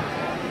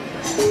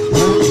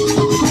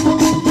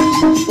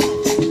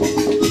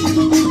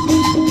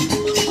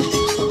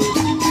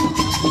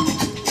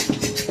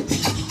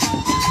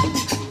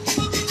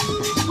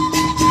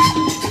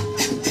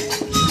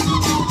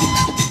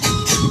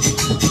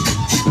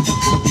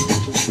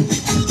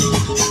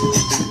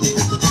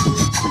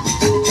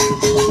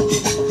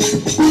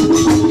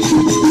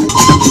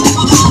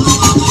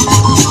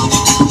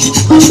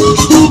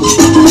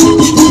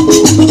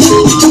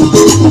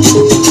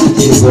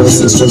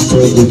 Jesus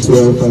instructed the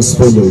 12 as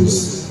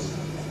follows.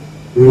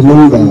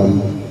 Remember,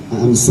 I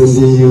am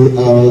sending you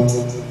out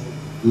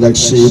like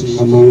sheep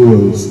among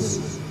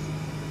wolves.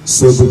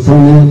 So be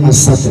cunning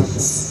as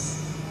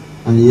serpents,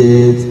 and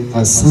yet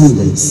as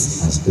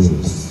harmless as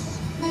doves.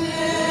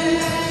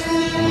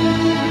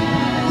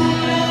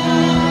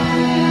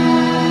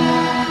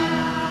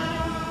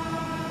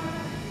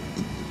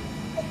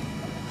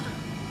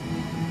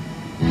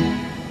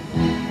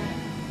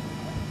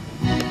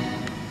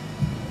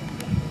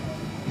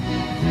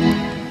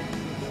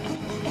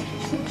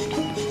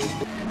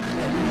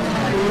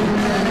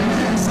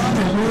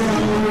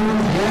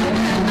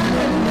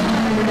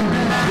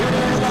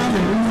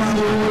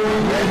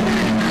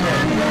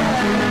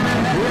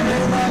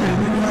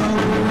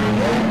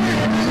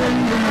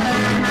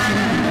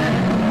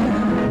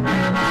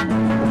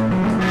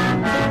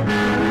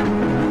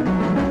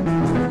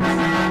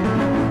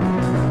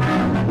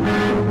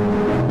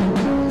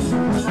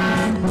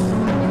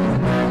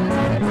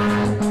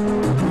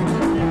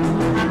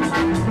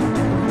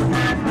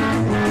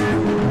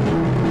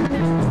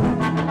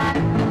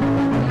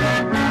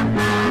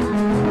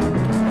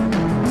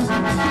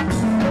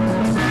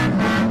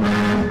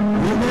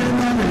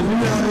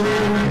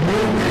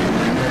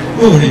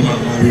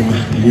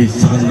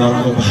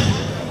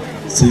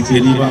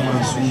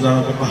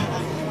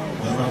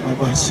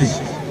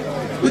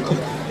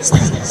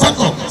 Stand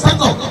up.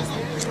 Stand up.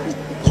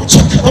 Don't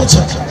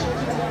check.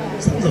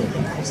 Stand up.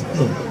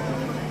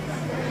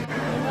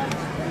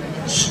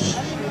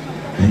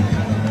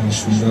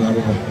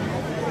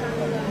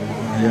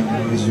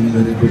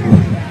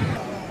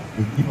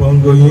 We keep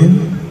on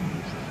going.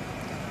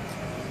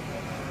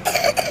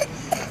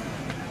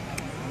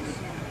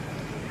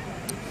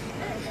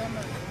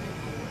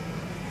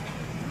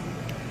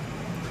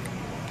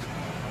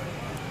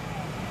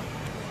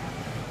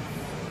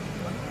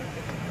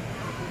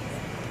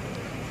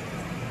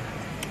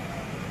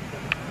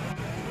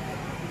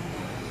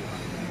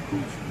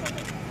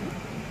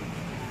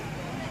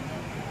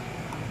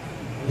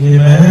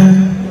 Amen.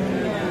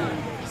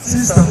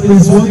 Sister,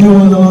 please, what do you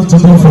want the Lord to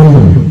do for you?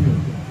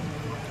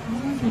 I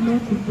want the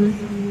Lord to bless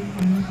me.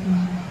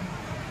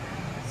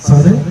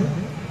 Sorry? I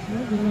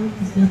want the Lord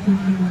to set you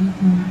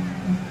maritime.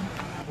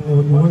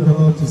 Oh, you want the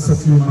Lord to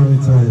set you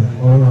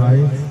maritime. All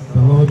right.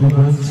 The Lord will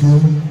grant you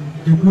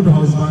a good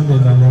husband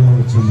in the name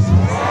of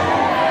Jesus.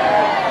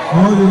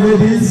 All the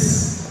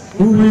ladies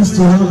who wish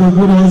to have a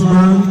good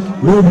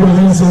husband, wave your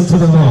hands unto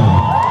the Lord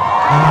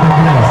and be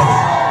blessed.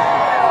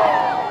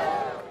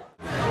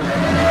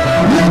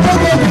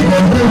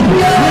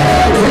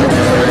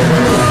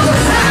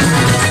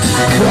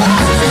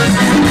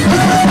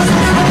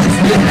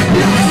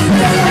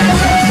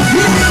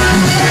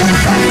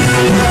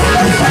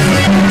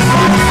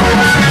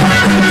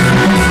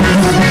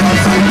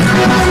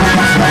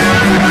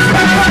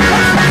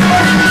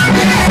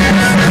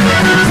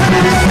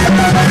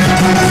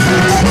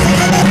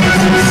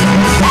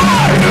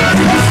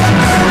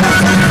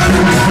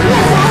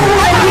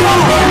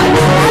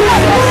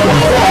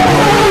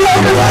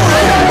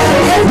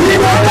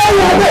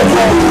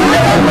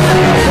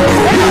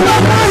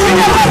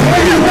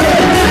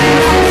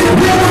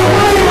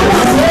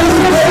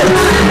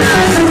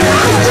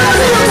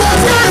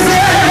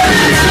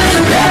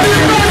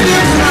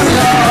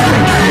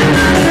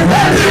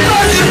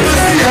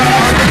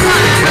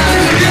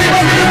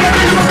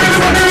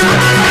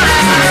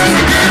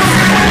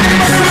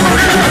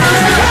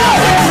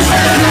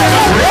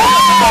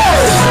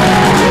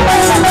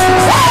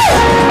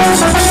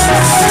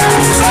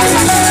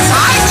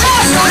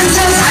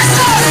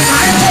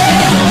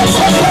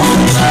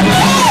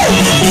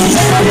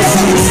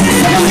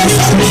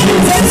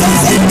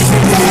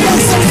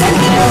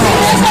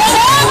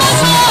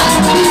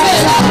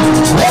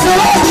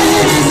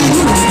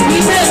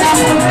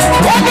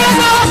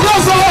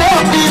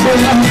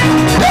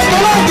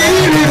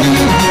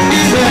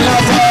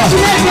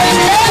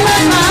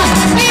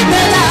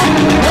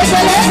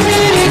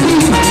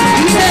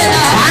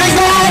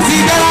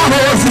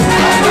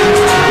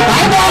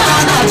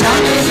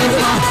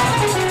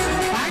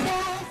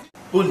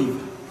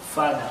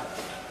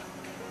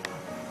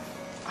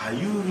 Are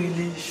you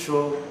really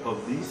sure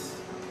of this?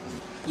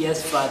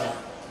 Yes, Father.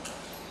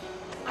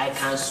 I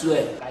can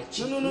swear.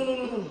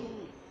 No.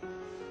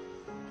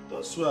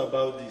 Don't swear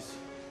about this.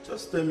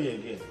 Just tell me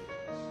again.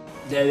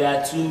 There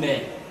were two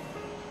men.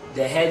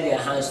 They held their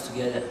hands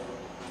together.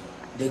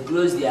 They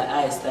closed their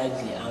eyes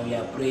tightly and we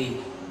are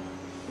praying.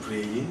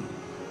 Praying?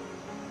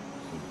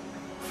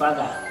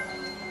 Father,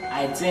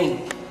 I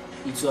think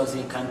it was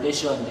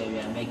incantation they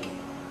were making.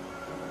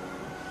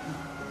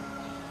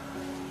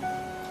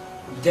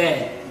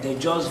 Then they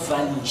just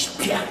vanished,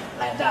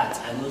 like that.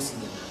 I know see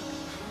them.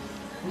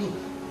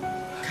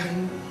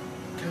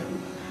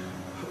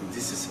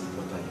 This is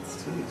important.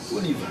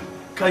 Oliver,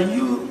 can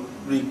you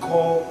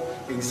recall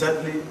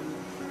exactly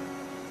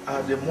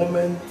at the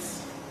moment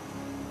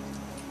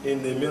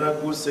in the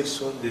miracle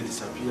section they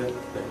disappeared?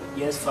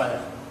 Yes,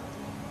 Father.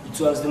 It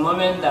was the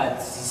moment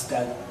that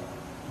Sister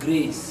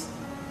Grace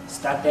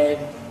started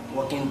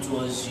walking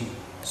towards you,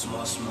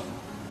 small.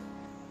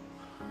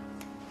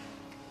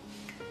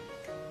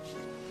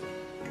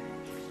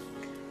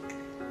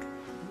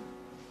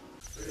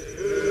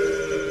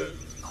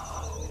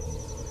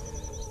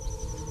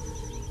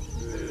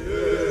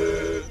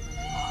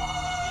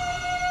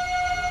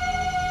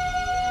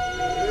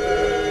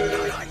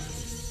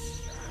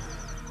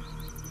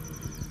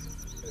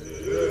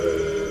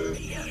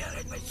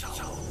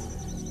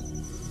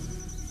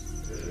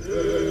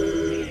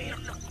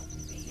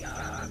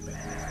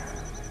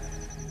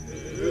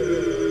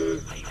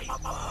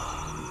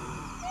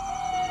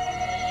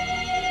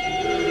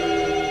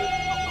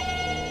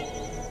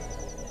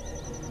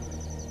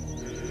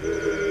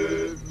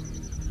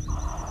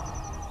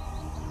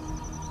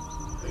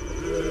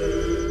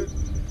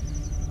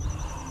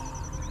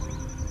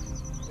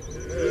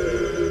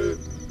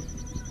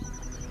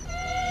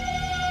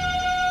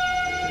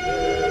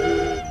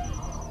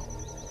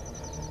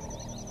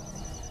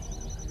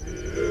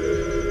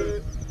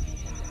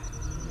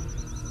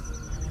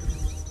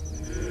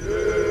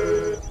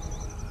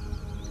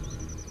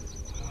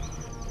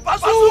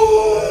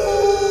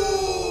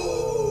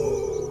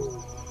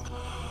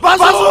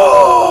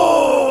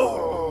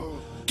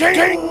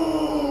 King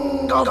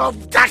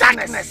of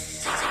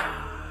darkness!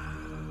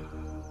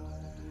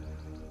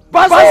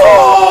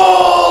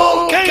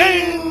 Basil!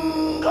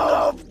 King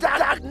of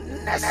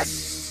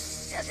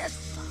darkness! Yes.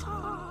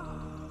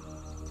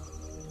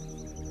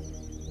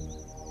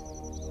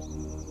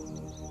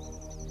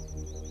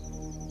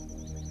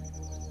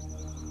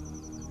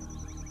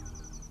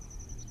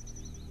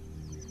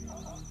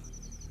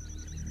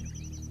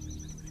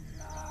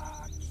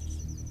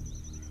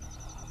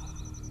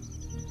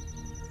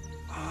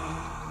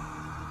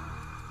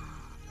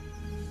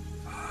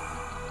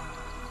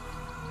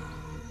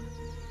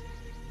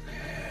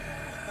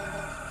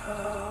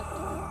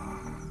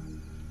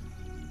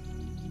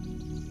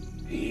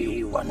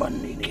 He won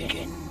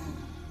again.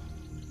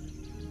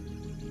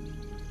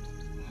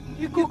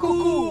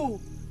 Cuckoo!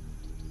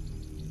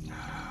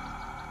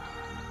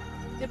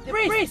 The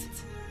priest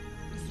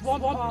is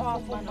one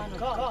powerful man of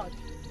God.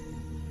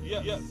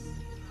 Yes.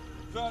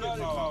 Very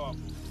powerful.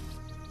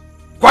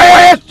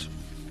 Quiet!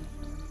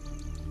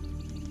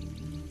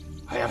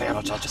 I have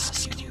not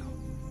asked you.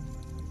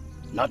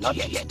 Not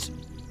yet.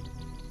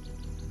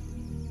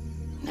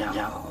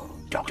 Now,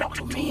 talk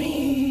to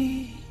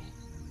me.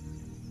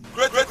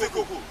 Great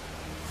Cuckoo.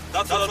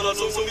 That's what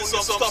also means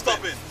some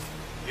stopping.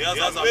 He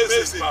has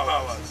amazing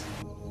powers.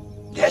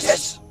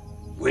 Yes,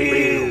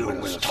 we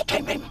will stop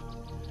him.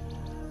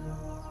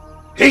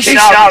 He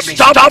shall be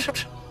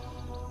stopped.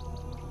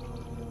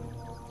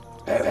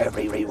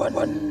 Everyone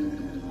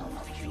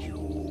of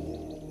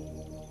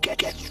you,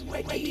 get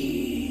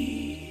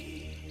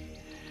ready.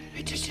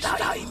 It is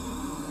time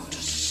to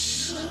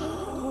serve.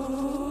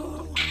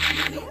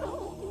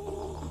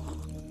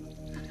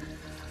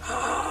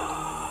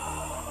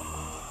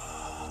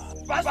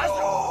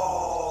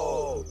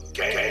 Basil,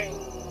 King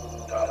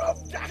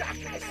of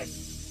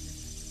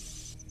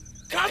darkness.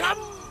 Come.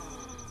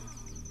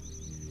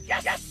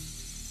 Yes.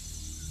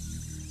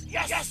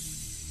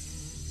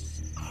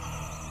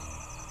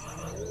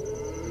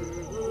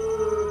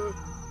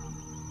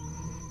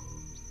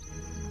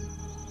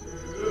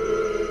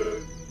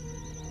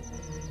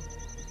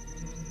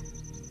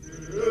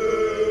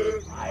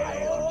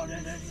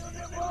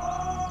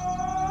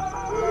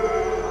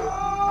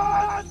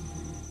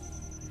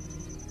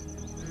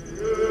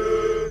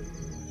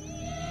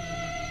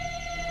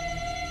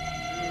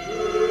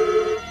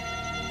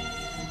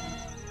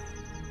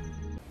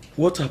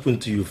 What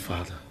happened to you,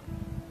 Father?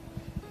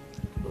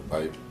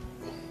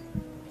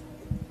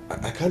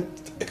 I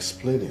can't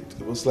explain it.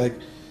 It was like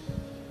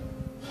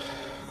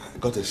I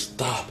got a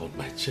stab on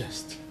my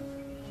chest.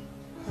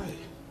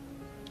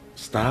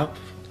 Stab?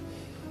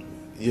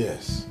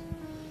 Yes.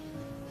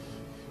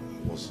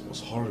 It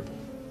was horrible.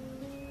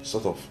 It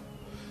sort of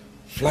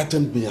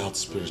flattened me out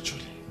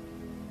spiritually.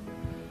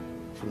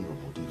 From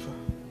Ramodiva.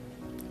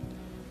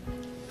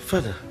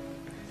 Father,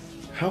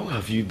 how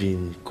have you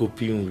been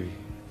coping with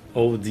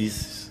all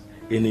these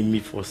enemy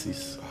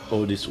forces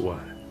all this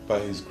while? By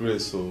His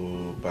grace,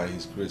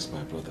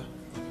 my brother.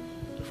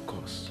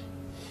 course.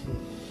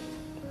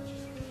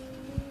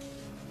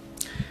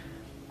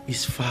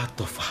 It's far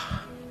tougher.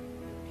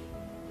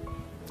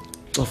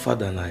 Tougher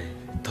than I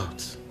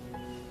thought.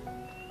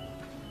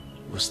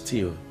 But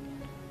still,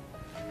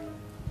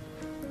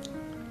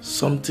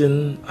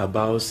 something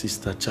about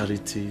Sister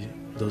Charity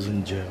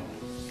doesn't gel.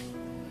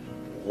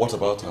 What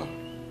about her?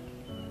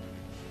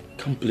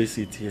 Can't place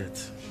it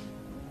yet,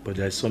 but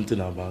there's something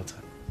about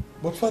her.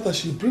 But Father,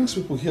 she brings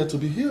people here to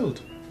be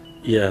healed.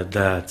 Yeah,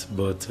 that,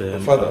 but...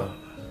 Father,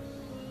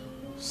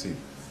 see,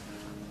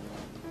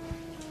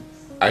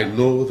 I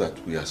know that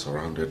we are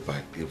surrounded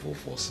by evil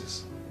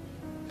forces.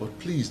 But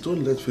please,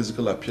 don't let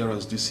physical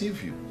appearance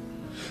deceive you.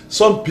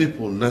 Some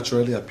people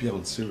naturally appear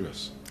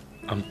unserious.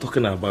 I'm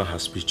talking about her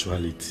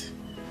spirituality.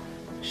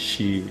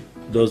 She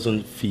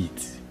doesn't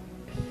fit.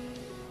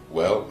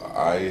 Well,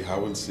 I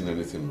haven't seen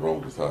anything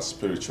wrong with her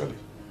spiritually.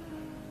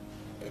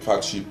 In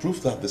fact, she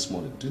proved that this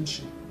morning, didn't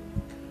she?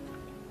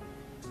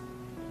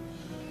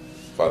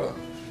 Father,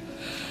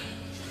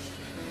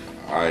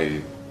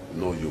 I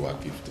know you are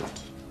gifted.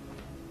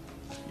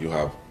 You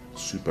have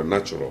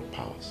supernatural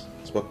powers.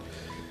 But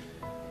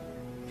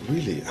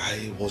really,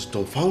 I was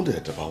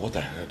dumbfounded about what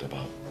I heard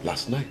about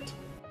last night.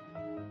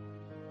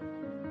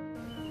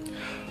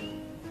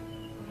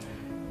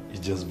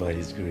 It's just by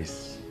His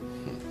grace.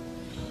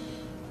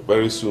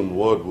 Very soon,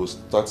 word will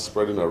start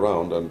spreading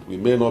around and we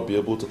may not be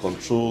able to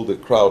control the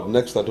crowd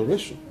next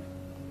adoration.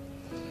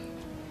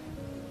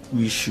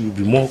 We should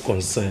be more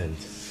concerned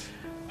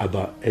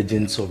about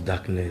agents of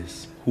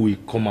darkness who will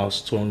come out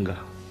stronger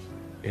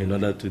in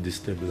order to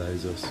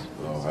destabilize us.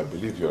 Oh, I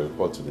believe you are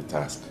equal to the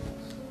task.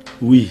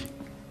 We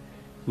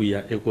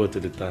are equal to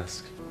the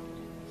task.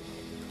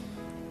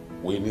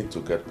 We need to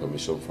get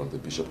permission from the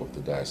Bishop of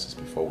the Diocese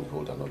before we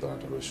hold another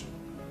adoration.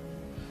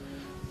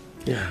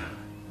 Yeah,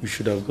 we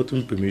should have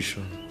gotten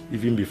permission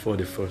even before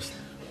the first.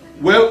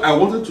 Well, I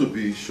wanted to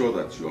be sure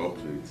that you're up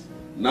to it.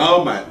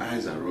 Now my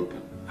eyes are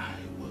open. I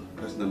will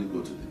personally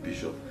go to the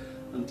Bishop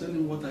and tell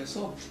him what I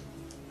saw.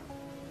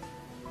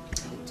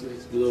 To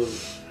His glory.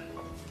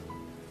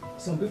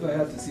 Some people are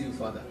here to see you,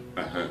 Father.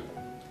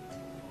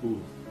 Who?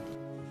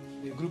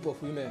 A group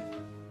of women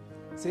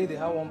say they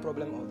have one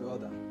problem or the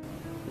other.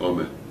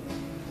 Amen.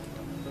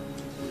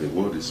 The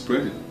word is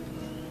spreading.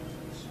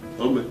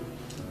 Amen.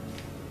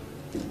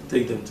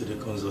 Take them to the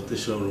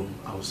consultation room.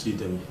 I'll see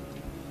them.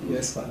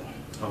 Yes, Father.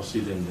 I'll see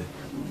them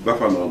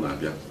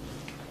there.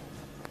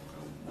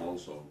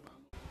 Also.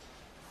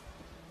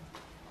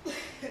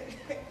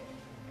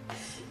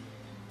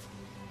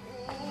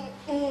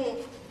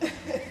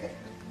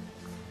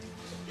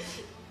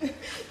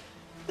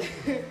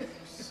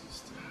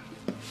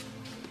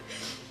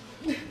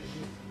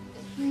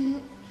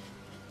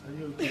 Are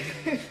you okay?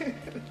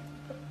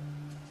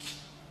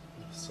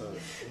 Sorry.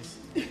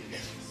 Sorry.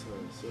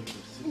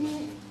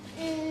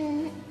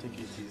 Take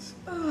it easy.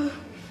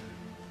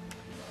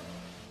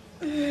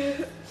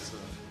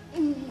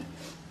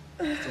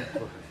 Stop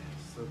crying.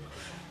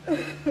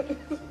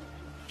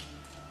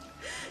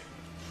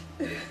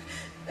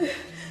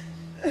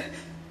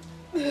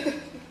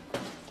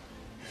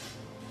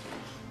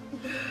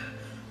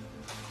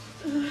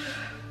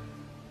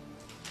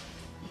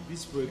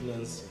 This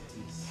pregnancy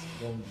is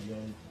gone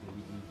beyond the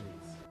legal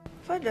dates.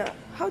 Father,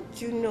 how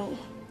do you know?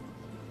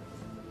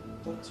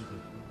 What do you know?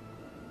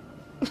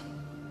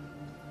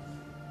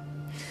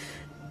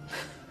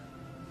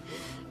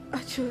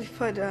 Actually,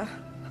 Father,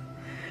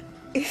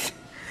 it's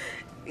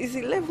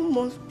 11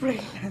 months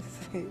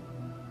pregnancy.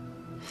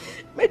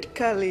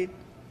 Medically,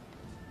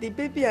 the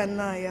baby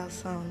and I are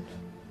sound.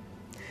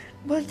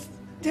 But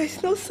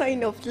there's no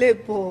sign of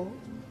labor.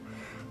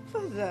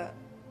 Father,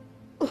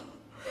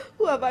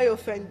 who have I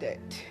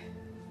offended?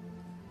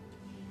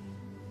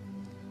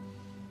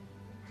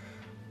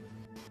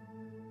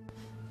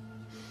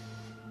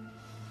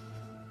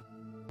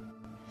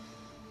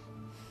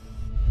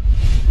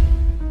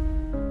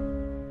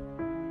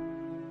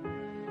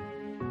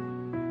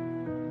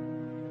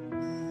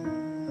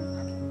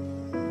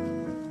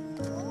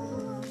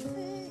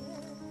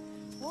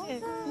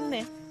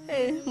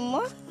 Hey,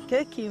 Ma.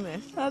 Thank you, ma.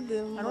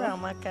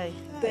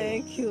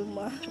 Thank you,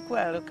 Ma. Oh,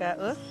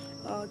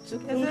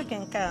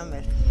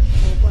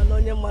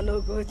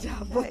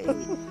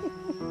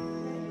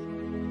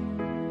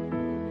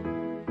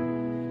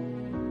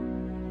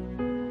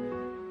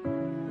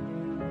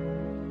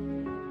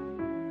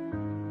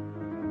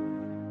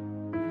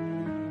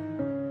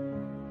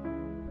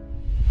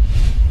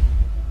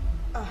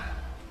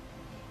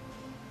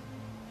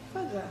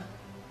 Father,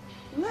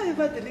 will I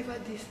ever deliver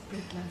this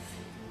pregnancy?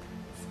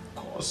 Of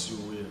course you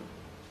will.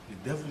 The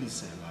devil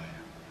is a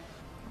liar.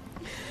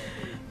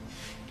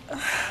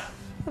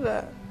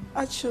 Father,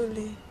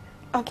 actually,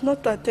 I've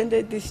not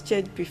attended this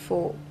church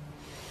before,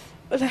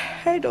 but I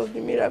heard of the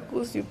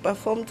miracles you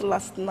performed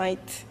last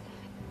night.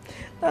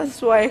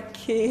 That's why I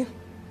came.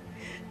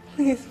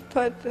 Please,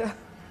 Father,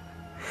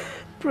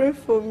 pray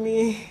for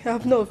me.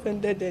 I've not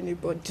offended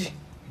anybody.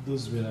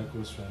 Those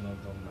miracles were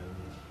not done by me,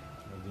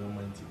 but the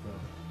Almighty God.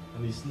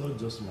 And it's not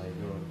just my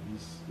God,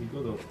 it's the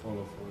God of all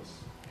of us.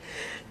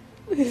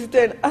 Please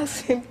then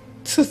ask him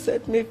to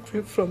set me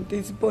free from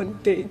this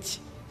bondage.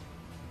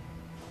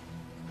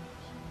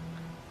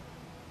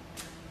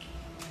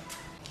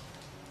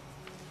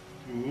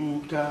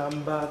 Who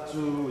can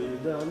battle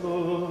with the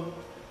Lord?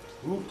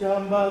 Who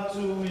can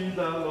battle with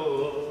the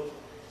Lord?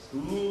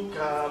 Who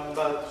can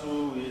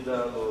battle with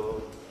the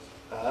Lord?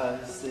 I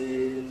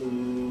say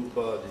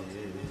nobody.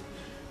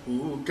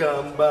 Who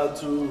can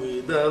battle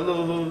with the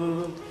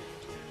Lord?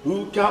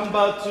 Who can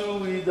battle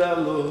with the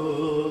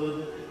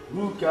Lord?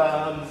 Who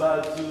can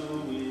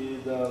battle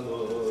with the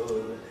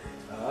Lord?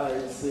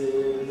 I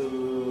say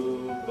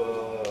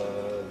nobody.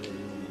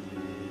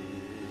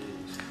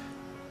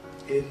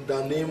 In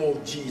the name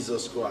of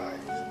Jesus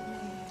Christ.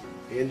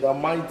 In the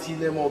mighty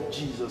name of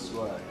Jesus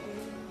Christ.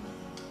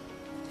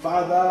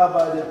 Father,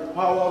 by the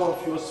power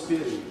of your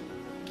Spirit,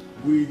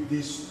 we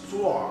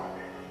destroy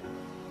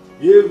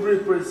every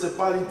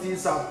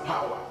principalities and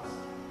powers,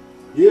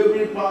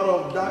 every power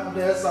of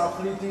darkness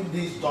afflicting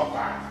this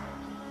daughter.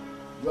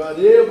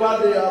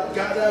 Wherever they have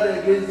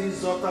gathered against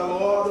this daughter,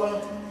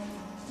 Lord,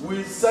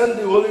 we send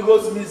the Holy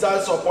Ghost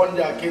missiles upon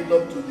their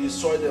kingdom to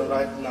destroy them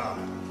right now.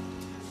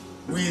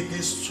 We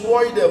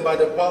destroy them by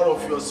the power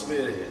of your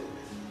Spirit.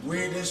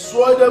 We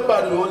destroy them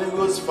by the Holy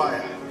Ghost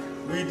fire.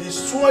 We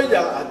destroy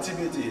their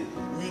activity.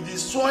 We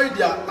destroy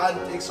their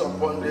antics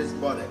upon this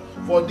body.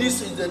 For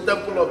this is the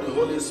temple of the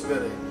Holy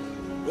Spirit.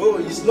 Oh,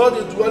 it's not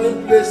the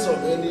dwelling place of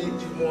any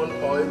demon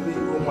or any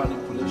evil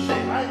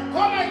manipulation. I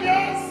come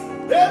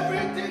against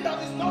everything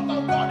that is not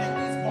of God in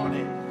this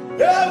body.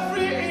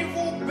 Every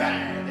evil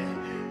bed,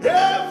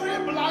 every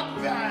black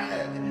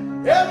bed,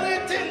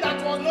 everything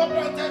that was not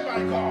planted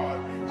by God.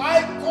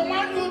 I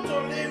command you to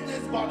leave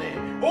this body.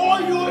 Oh,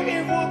 you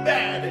evil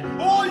bed.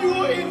 Oh, you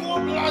evil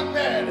black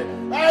bed.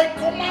 I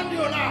command you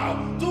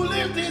now to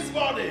leave this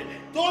body.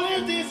 To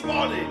leave this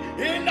body.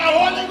 In the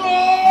Holy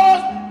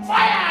Ghost,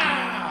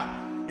 fire!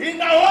 In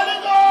the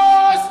Holy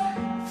Ghost,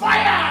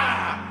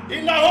 fire!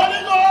 In the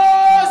Holy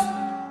Ghost,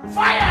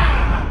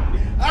 fire!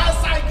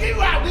 As I give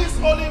her this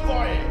olive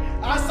oil,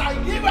 as I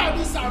give her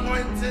this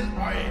anointing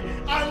oil,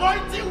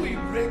 anointing will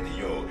break the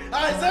yoke.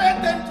 Isaiah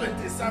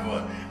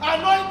 10:27,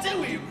 anointing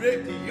will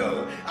break the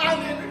yoke.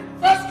 And in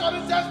 1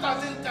 Corinthians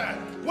 13:10,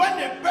 when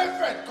the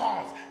perfect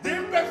comes, the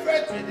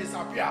imperfect will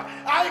disappear.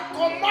 I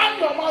command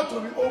your mouth to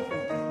be open.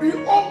 Be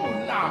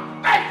open now.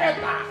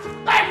 Epheta,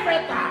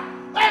 Epheta,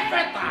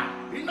 Epheta.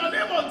 In the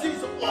name of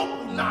Jesus,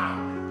 open now.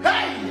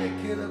 Hey,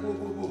 you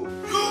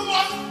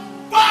must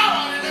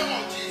bow in the name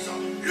of Jesus.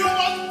 You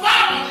must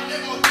bow in the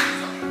name of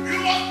Jesus. You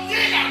must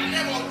kneel in the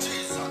name of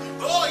Jesus.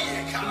 Oh,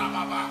 yeah,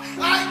 Karababa.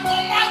 I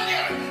command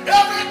you,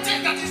 everything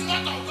that is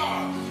not of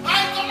God, I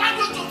command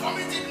you to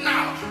vomit it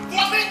now.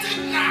 Vomit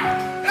it now.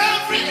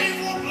 Every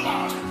evil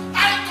blood,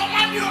 I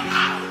command you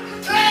out.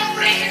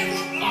 Every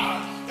evil blood,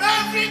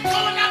 every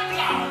covenant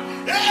blood,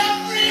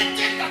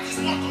 everything that is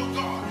not of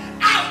God,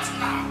 out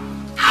now.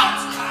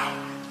 Out now.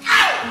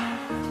 Out.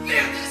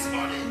 Leave this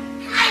body.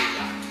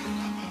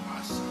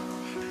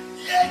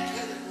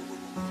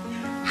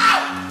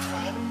 Out.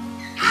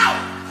 Out.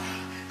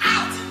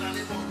 Out in the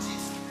name of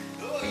Jesus.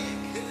 Oh,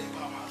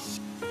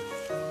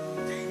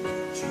 thank you,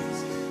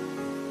 Jesus.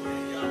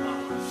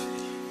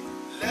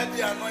 Let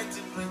the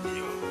anointing bring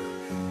you.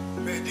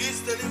 May this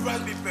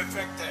deliverance be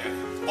perfected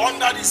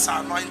under this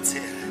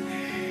anointing.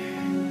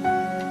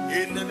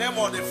 In the name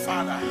of the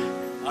Father,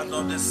 and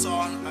of the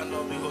Son, and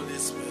of the Holy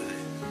Spirit.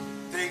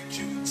 Thank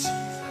you, Jesus.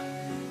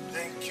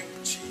 Thank you,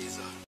 Jesus.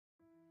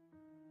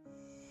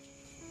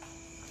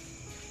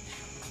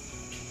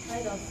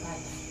 Right on,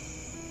 Father.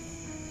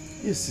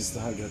 Yes, Sister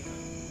Havoc.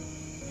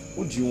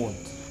 What do you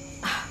want?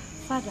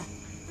 Father,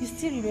 you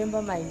still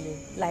remember my name,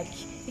 like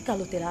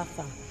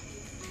Ikaloterafa.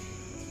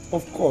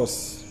 Of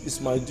course, it's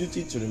my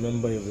duty to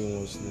remember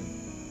everyone's name.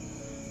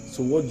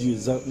 So what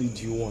exactly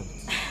do you want?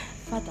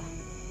 Father,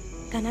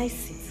 can I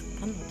sit?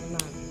 Can I do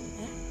now?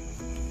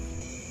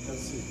 Can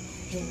sit.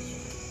 Thank you.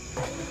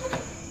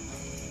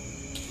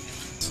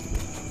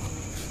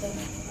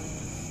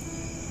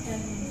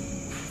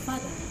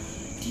 Father,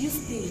 do you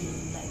stay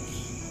in, like,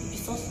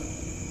 Ibisoso?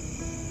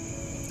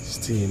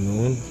 Stay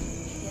alone?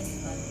 Yes,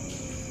 Father.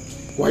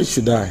 Why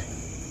should I?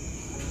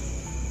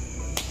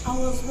 I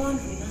was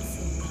wondering,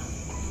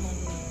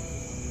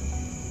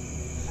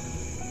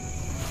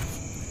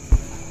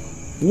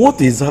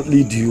 What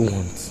exactly do you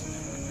want?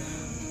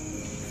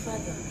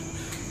 Father,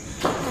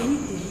 I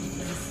need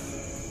deliverance.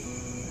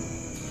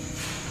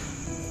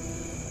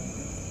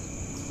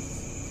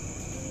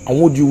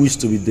 And what do you wish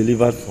to be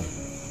delivered from?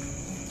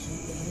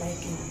 Like,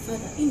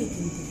 Father,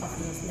 anything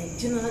deliverance, like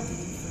general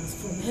deliverance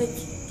from head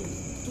to toe,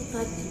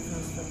 total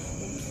deliverance from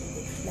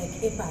like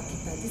Epa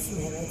Akita. This is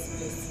my right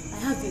place. I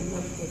have a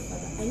lump there,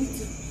 Father. I need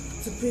to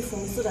pray for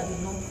me so that the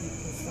lump will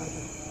go,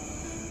 Father.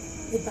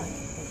 Epa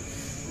Akita.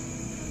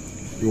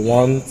 You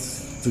want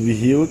to be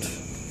healed?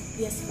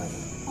 Yes, Father.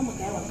 Oh my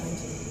God,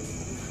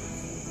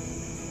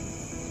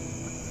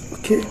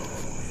 okay.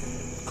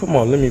 Come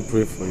on, let me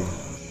pray for you.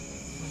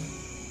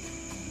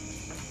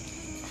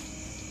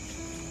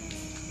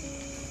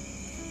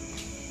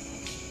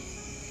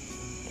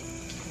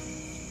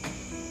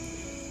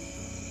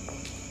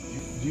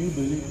 you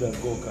believe that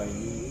God can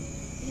heal you?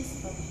 Yes,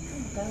 Father.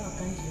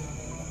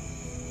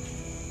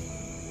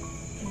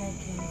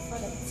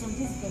 Father, it's on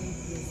this very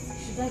place.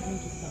 Should I bring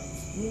it out?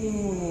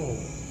 No.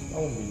 That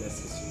won't be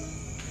necessary.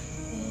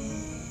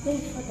 Then,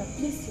 Father,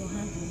 place your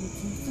hand on it.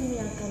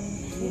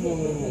 No.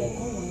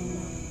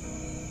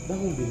 That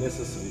won't be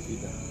necessary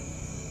either.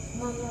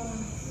 Mama,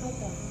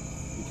 Father.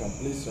 You can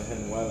place your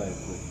hand while I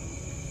pray.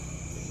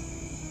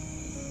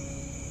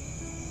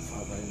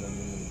 Father, in the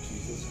name of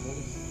Jesus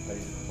Christ, I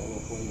call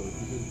upon your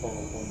healing power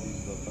upon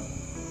this daughter.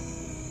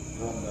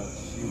 Grant that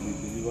she will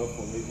deliver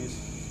from every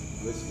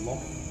breast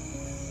lump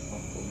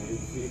and from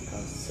every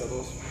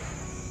cancerous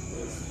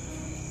breast.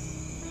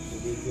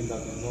 Everything that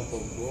is not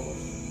of God,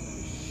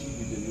 she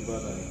be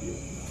delivered and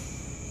healed now.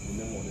 In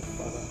the name of the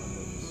Father and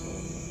of the Son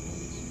and of the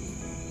Holy Spirit.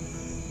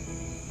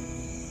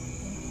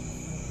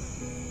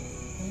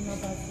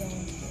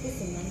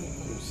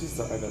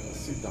 Sister Agatha,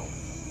 sit down.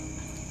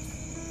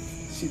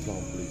 Sit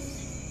down, please.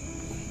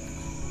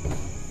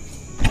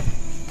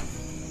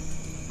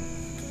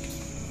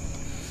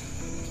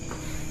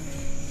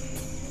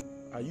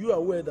 Are you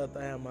aware that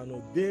I am an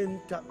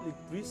ordained Catholic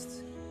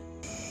priest?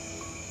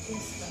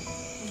 Yes, Father.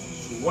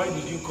 So why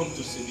did you come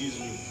to seduce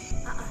me?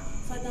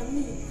 Father,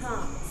 me,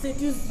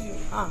 seduce you.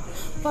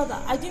 Father,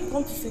 I didn't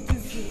come to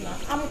seduce you now.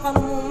 I'm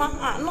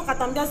Mama. Look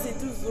at I'm just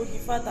seduce you,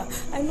 Father.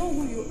 I know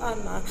who you are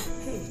now.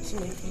 Hey,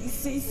 you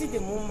see the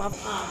Mama.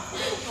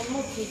 I'm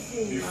not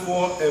kidding.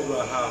 Before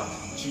Abraham,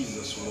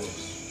 Jesus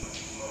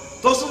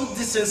was. Doesn't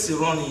decency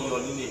run in your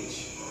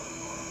lineage?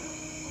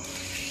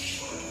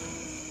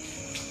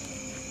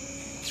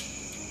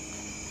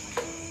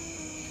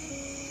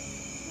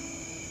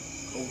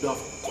 I would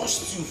have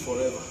cost you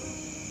forever.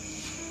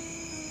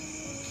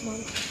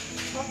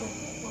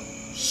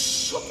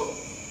 Shut up.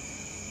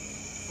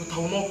 But I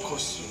will not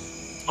curse you.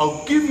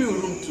 I'll give you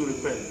room to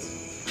repent.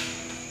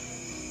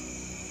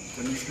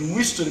 And if you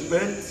wish to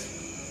repent,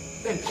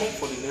 then come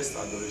for the next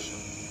adoration.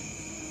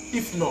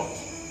 If not,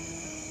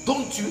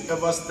 don't you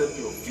ever step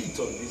your feet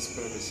on these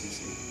premises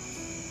here.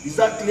 Is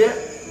that clear?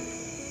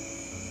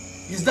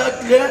 Is that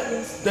clear?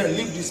 Yes. Then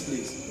leave this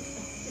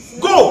place.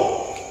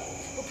 Go!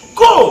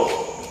 Go!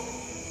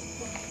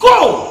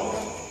 Go!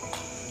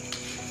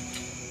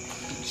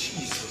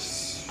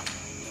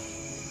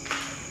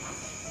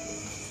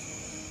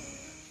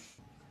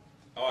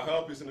 Our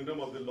help is in the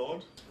name of the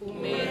Lord. Who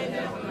made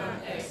heaven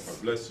and earth.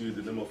 I bless you in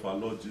the name of our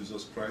Lord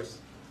Jesus Christ,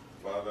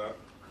 Father,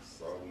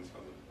 Son, and the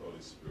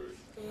Holy Spirit.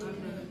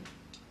 Amen.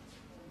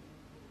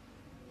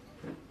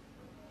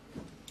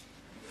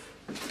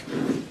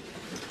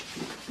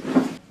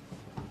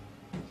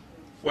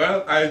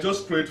 Well, I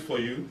just prayed for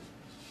you.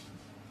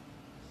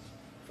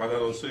 Father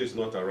Nonso is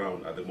not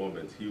around at the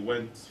moment. He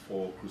went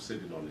for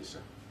crusade in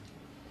Onisha.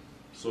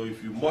 So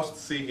if you must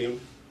see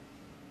him,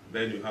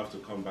 then you have to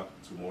come back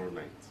tomorrow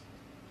night.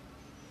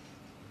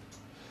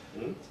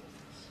 Dear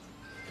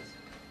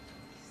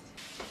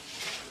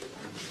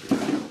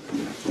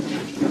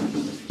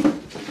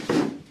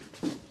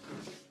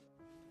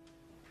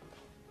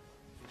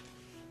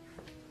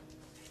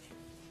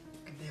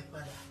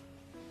Father.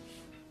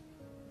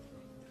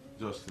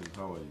 Justin,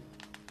 how are you?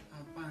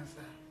 I'm fine,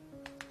 sir.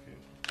 Okay.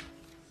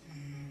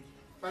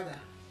 Father,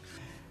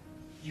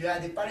 you are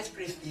the parish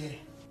priest here.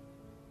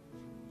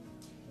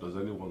 Does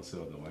anyone say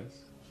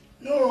otherwise?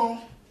 No.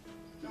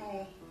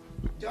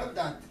 Just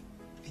that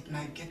it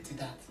might get to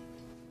that.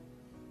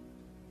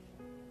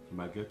 It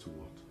might get to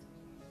what?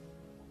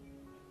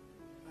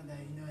 Father,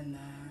 you know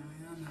now.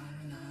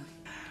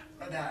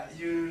 Father,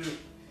 you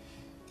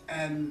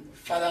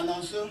Father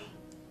Nonso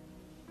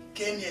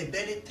came here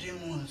barely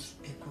 3 months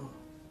ago.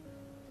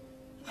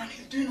 And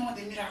he's doing all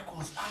the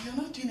miracles, and you're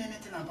not doing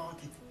anything about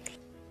it.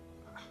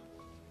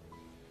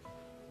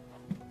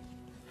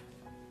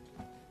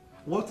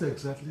 What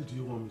exactly do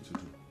you want me to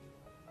do?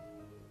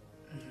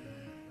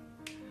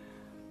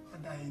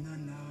 Father, you know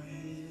now,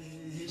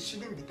 he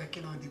shouldn't be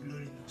taking all the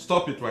glory now.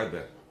 Stop it right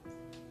there.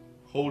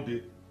 Hold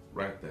it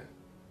right there.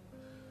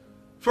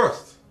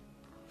 First,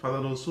 Father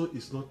Nonso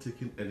is not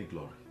taking any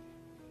glory.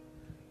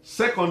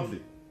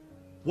 Secondly,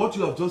 what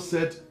you have just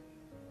said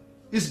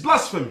is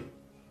blasphemy.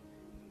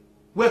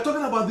 We're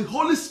talking about the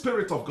Holy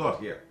Spirit of God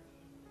here.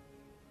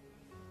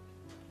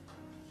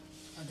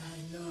 Father,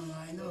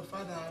 I know,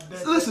 Father.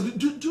 But listen,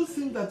 do you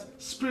think that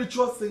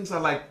spiritual things are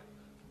like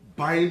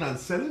buying and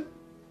selling?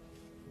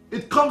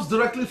 It comes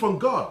directly from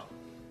God.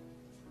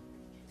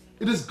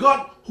 It is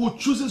God who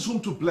chooses whom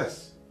to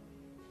bless.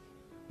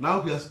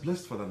 Now he has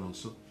blessed Father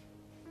Nonso.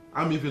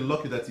 I'm even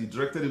lucky that he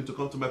directed him to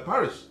come to my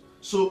parish.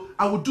 So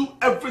I will do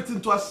everything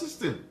to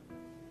assist him.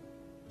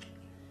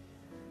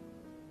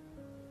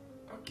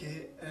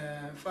 Okay,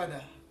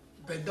 Father,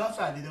 but don't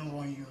say I didn't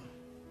warn you.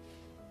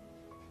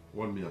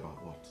 Warn me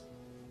about what?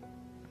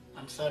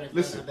 I'm sorry,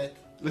 Listen, Father,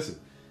 listen.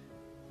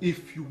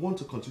 If you want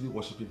to continue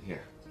worshiping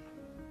here,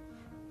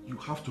 you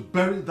have to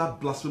bury that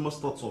blasphemous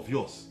thoughts of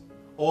yours.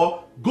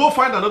 Or go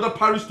find another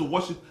parish to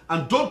worship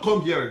and don't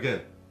come here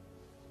again.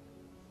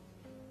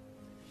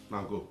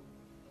 Now go.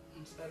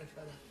 I'm sorry,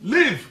 Father.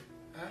 Leave!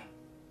 Huh?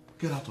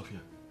 Get out of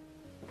here.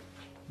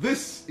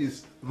 This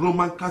is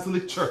Roman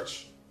Catholic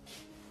Church.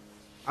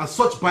 And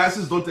such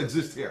biases don't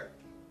exist here.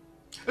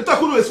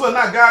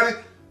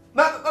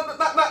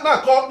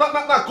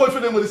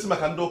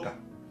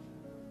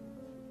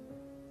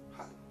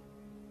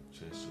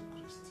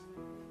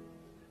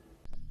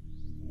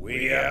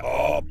 We are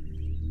up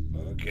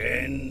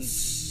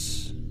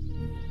against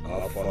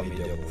a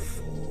formidable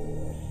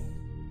foe.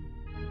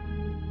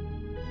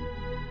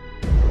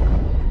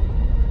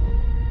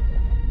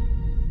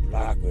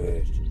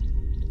 Blackbird,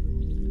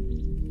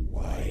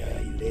 why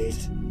are you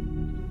late?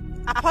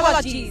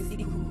 Apologies,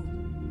 Iku.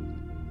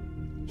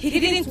 He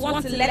didn't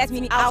want to let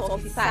me out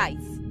of his sight.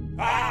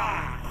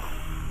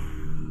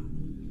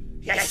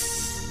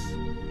 Yes,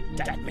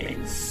 that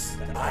means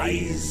the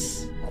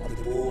eyes of the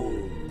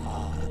bull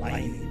are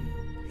aligning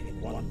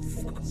in one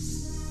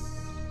focus.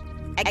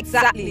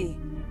 Exactly,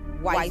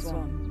 wise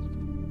one.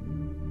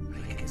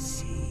 I can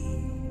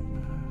see.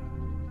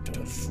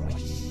 Don't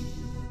rush.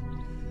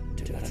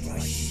 Do not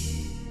rush.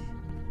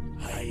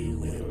 I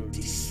will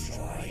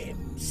destroy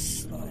him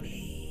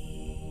slowly.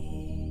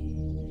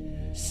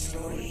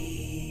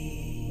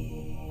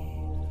 Slowly.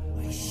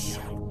 I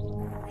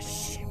shall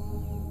crush him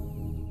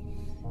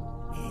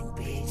in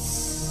bits.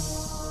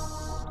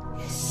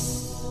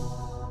 Yes.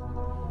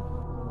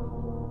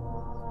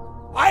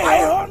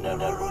 I own the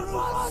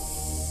universe.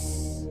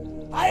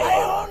 I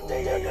own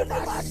the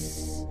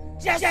universe.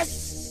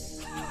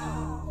 Yes.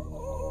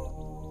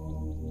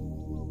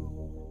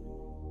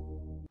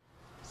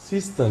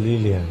 Sister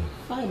Lillian.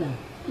 Father,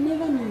 I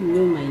never knew you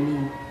know my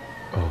name.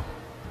 Oh,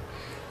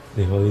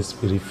 the Holy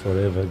Spirit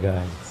forever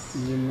guides.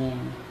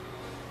 Amen.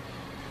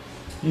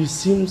 You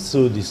seem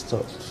so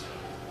disturbed.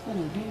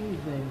 Father,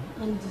 very.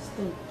 I'm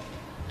disturbed.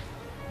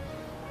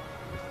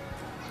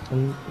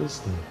 I'm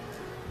listening.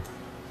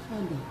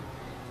 Father,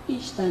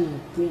 each time I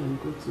pray and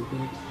go to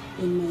bed,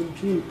 in my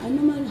dream, I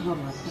normally have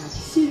attacks.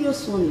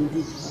 Serious one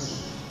indeed, Father.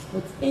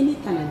 But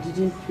anytime I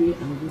didn't pray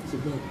and go to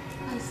bed,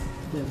 I sleep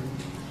very well.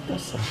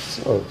 That's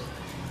absurd.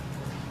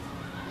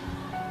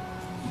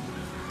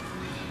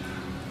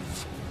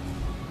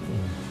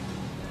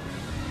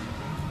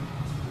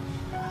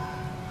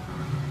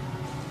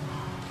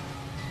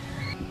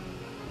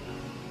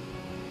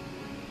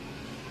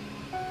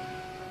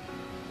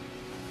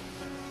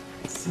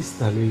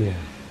 Sister Lillian,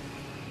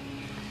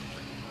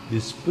 the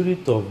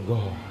Spirit of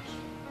God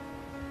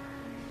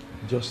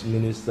just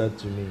ministered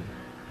to me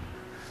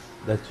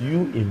that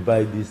you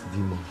invite these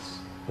demons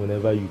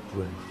whenever you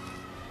pray.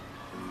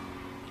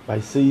 By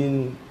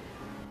saying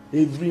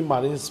every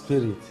marine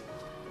spirit,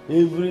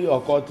 every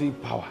occultic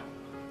power,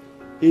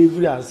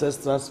 every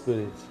ancestral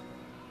spirit,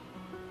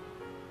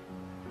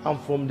 and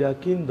from their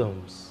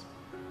kingdoms,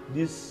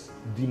 these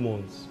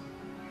demons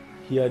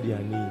hear their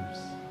names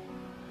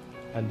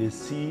and they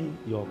see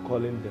you're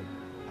calling them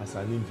as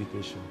an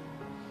invitation.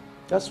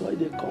 That's why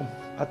they come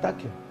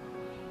attacking.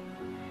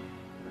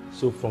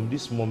 So from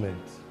this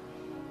moment,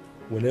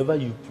 whenever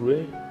you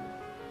pray,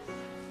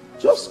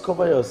 just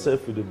cover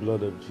yourself with the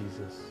blood of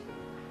Jesus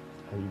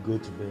and you go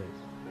to bed.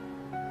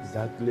 Is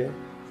that clear?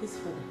 Yes,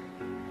 Father.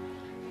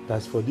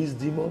 That's for this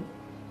demon.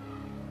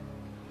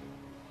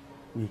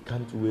 We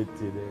can't wait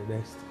till the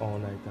next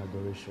all-night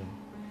adoration.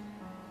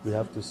 We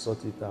have to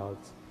sort it out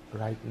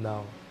right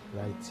now,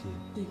 right here.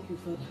 Thank you,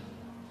 Father.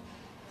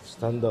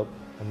 Stand up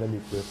and let me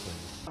pray for you.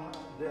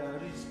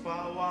 There is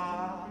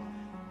power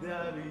in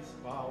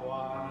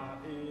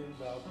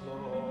the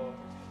blood.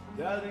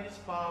 There is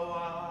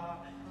power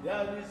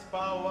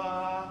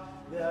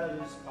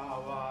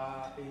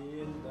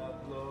in the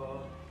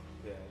blood.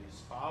 There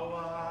is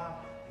power in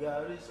the blood.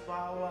 There is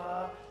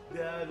power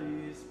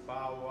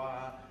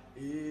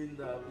in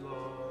the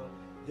blood.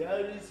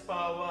 There is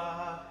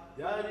power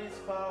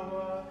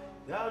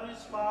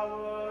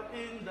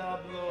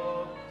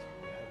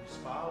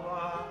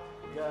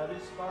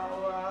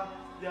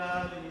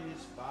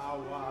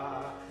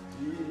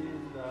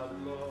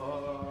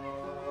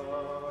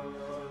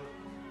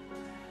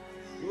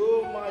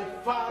Oh, my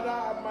Father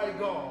and my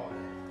God,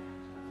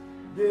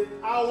 the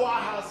hour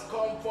has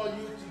come for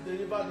you to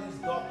deliver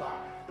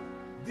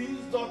this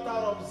daughter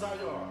of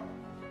Zion.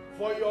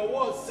 For your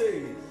word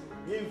says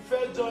in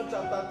 1 John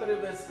chapter 3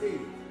 verse 8,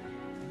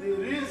 the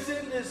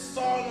reason the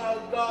Son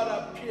of God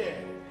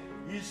appeared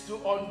is to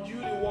undo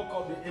the work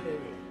of the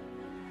enemy.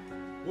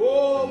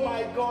 Oh,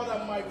 my God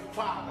and my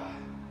Father,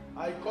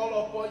 I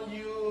call upon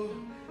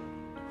you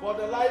for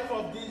the life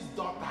of this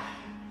daughter,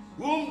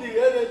 whom the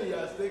enemy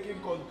has taken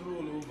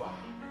control over.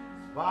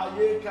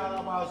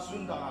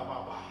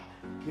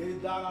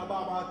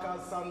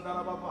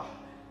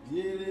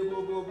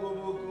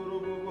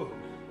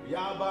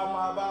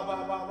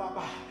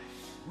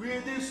 We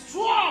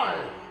destroy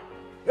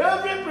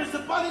every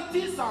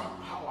principalities and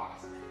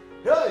powers.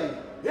 Hey,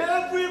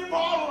 every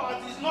power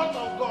that is not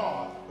of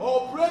God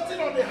operating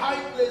on the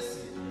high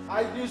places.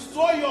 I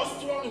destroy your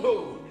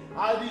stronghold.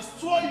 I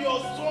destroy your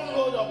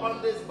stronghold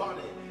upon this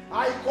body.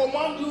 I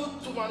command you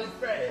to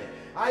manifest.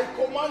 I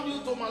command you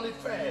to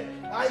manifest.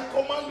 I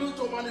command you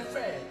to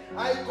manifest.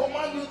 I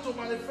command you to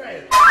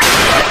manifest.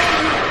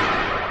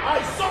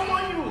 I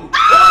summon you.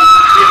 There is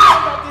a demon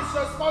that is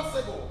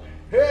responsible.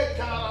 Hey,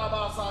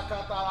 Karabasa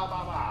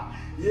Katarababa.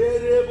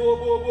 Yere bo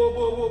bo bo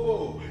bo bo bo.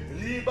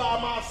 Riba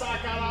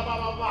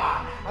Masakarababa.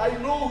 I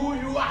know who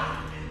you are.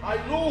 I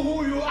know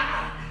who you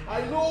are.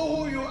 I know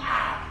who you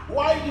are.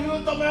 Why do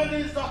you torment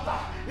this daughter?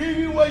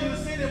 Even when you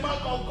see the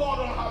mark of God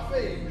on her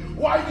face.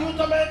 Why do you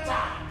torment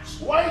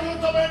her? Why do you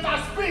torment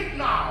her? Speak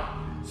now.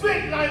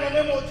 Speak now in the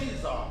name of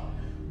Jesus.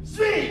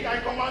 Speak, I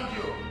command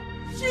you.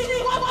 She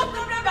got a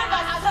problem by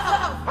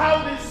herself.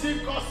 How did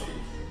she cause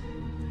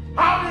it?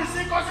 How did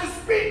she cause it?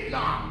 Speak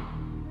now.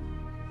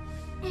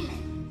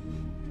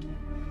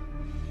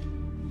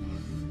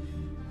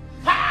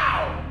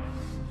 How?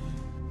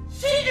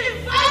 She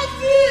invites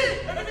me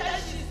every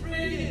time she's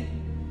praying.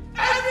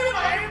 Every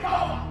marine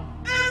power,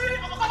 every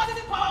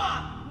occultic power.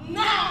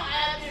 Now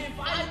I am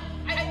invited.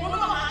 I honor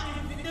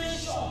her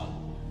invitation.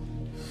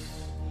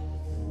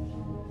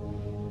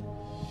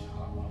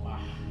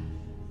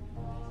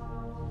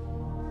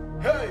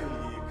 Hey,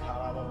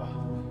 Karababa.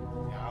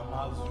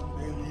 Yamazu,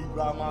 Beli,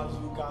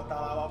 Bramazu,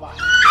 Katarababa.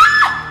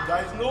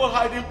 There is no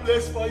hiding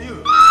place for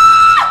you.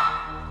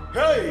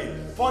 Hey,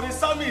 for the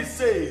psalmist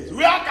says,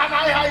 where can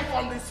I hide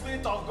from the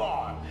Spirit of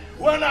God?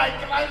 When I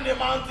climb the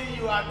mountain,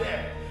 you are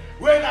there.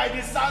 When I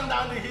descend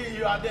down the hill,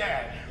 you are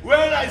there. When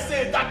I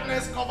say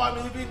darkness cover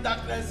me, even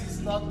darkness is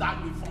not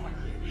dark before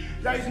you.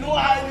 There is no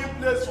hiding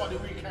place for the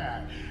wicked.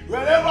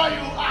 Wherever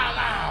you are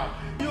now,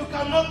 you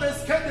cannot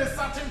escape the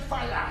searching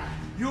fire.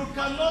 You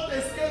cannot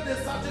escape the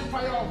searching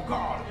fire of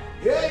God.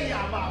 Hey,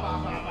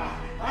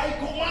 I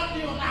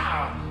command you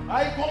now.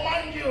 I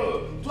command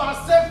you to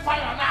accept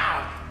fire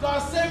now. To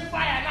accept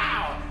fire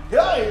now.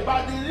 Hey,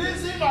 by the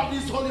reason of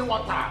this holy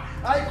water,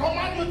 I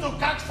command you to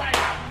catch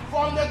fire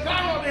from the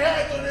crown of the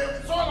head to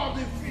the sole of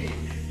the feet.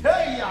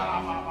 Hey,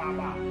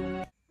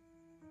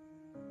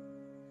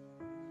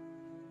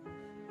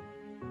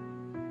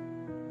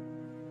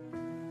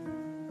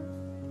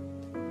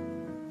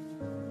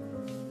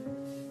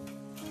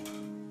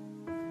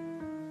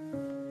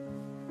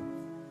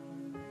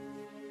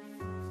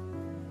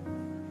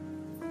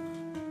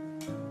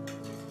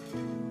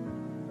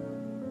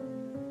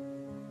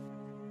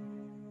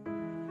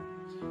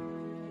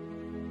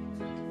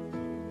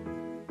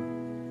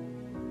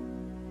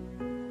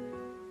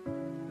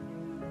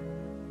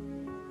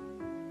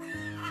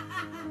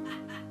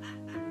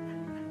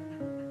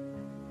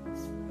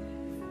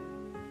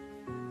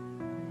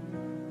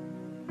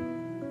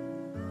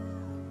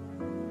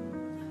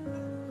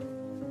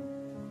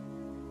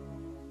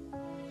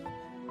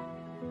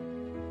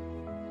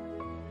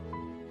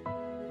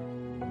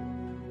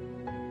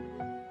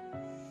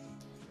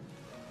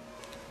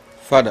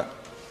 Father,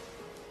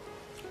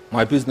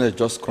 my business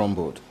just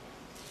crumbled.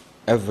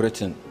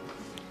 Everything,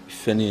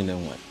 penny in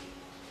and way.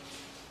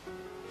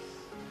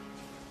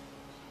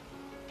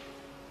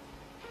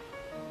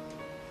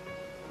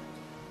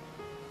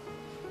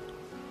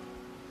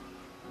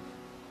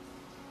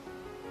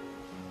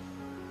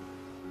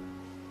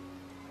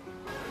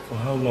 For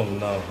how long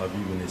now have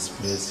you been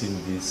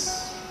experiencing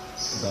this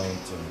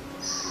downturn?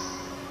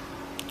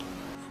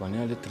 For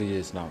nearly 3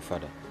 years now,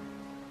 Father.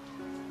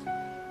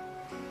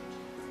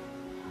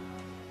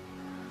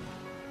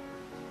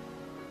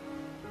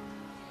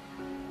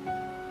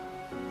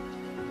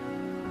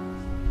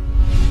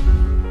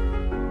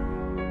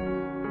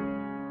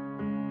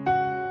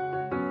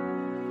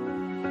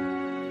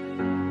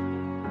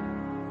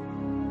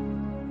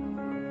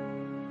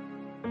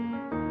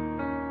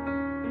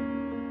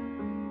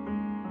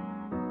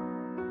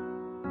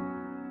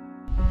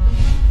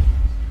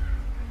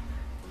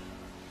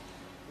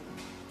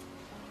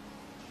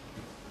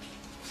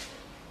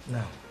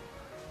 Now,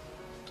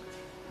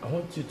 I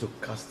want you to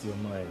cast your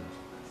mind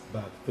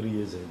back 3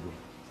 years ago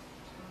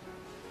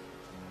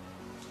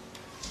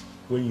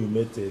when you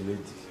met a lady,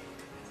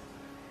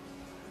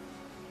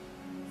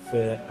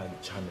 fair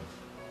and charming,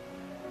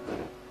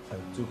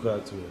 and took her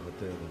to a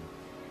hotel room.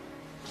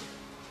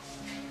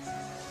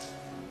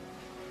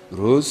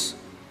 Rose?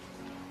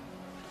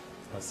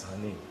 That's her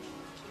name.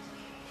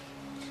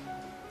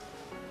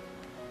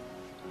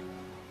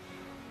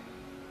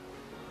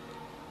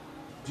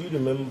 Do you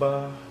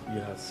remember you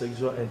had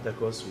sexual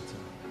intercourse with her?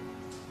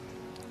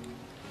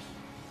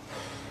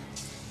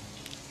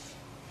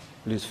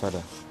 Please,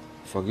 Father,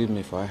 forgive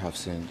me for I have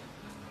sinned.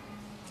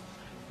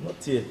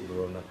 Not yet,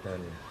 bro,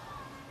 Nathaniel.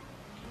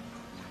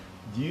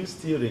 Do you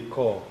still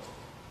recall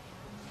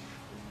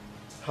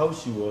how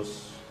she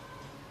was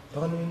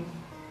turning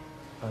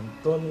and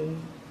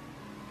turning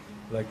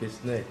like a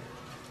snake?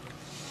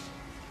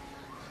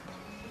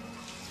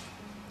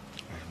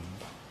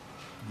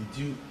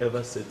 Did you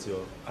ever set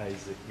your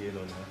eyes again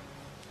on her?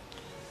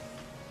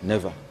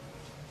 Never.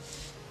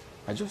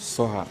 I just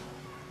saw her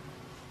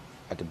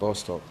at the bus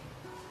stop.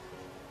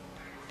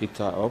 Picked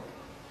her up.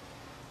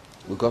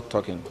 We got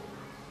talking.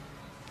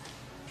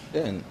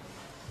 Then...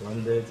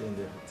 Landed in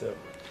the hotel?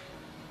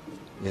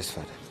 Yes,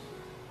 Father.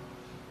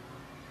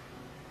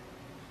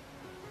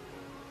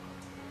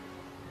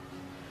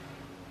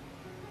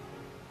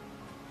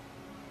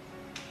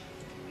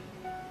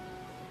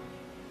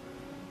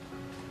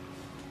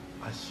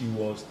 As she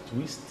was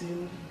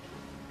twisting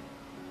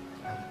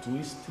and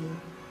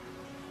twisting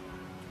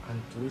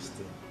and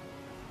twisting,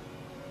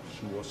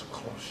 she was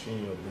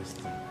crushing your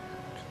destiny.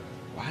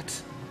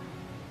 What?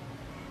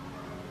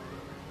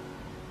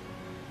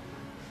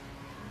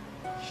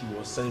 She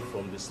was sent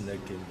from the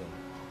snake kingdom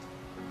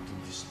to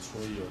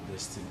destroy your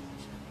destiny,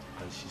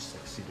 and she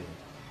succeeded.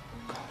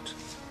 God.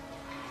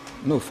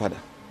 No, Father.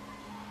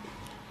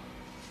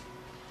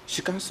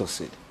 She can't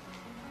succeed.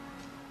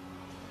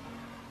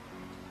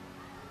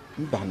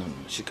 No,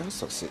 she can't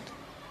succeed.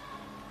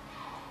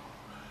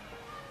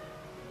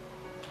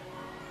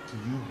 Do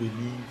you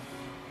believe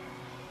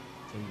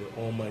in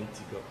the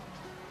Almighty God,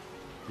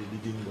 the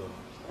living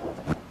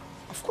God?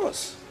 Of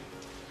course.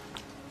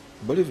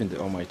 I believe in the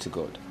Almighty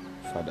God,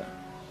 Father.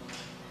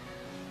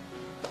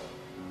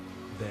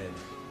 Then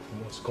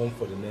you must come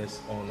for the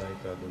next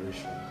all-night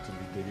adoration to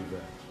be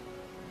delivered.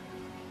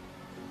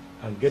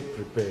 And get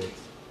prepared.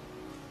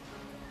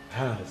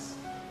 Hers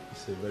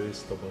is a very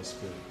stubborn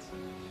spirit.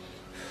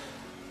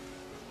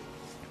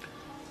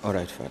 All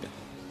right, Father.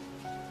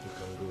 You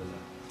can go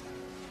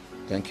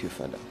now. Thank you,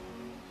 Father.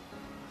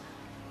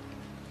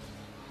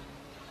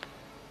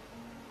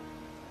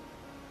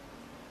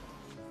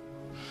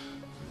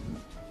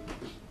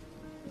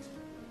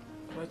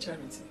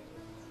 Charity,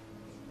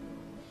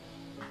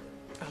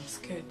 I'm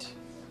scared.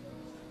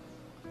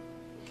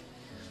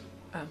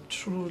 I'm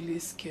truly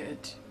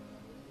scared.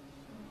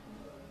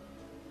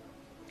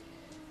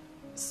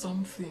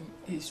 Something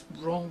is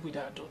wrong with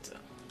our daughter.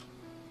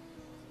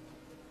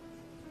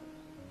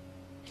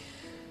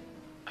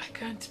 I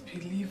can't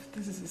believe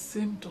this is the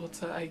same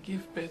daughter I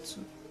gave birth to.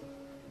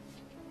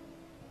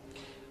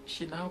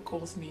 She now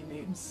calls me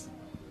names.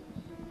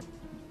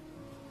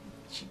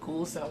 She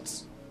goes out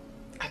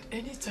at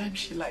any time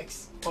she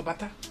likes,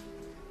 Obata.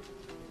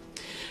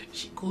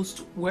 She goes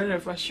to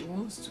wherever she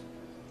wants to.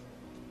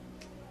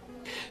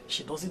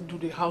 She doesn't do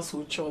the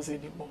household chores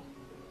anymore.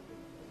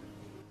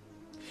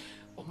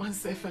 Oman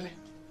Sefele.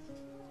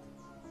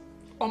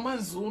 Oman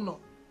Zono.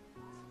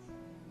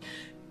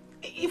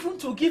 Even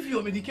to give you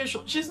a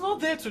medication, she's not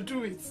there to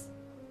do it.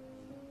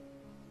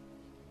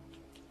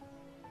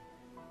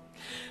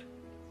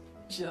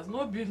 She has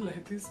not been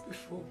like this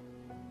before.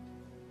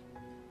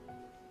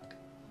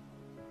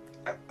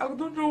 I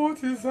don't know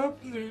what is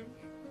happening.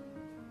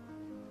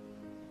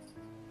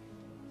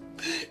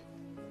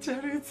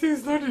 Charity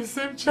is not the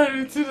same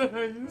Charity that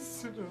I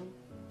used to know.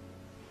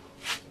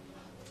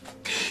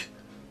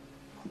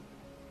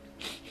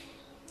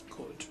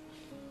 Good.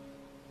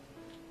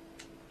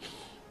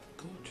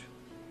 Good.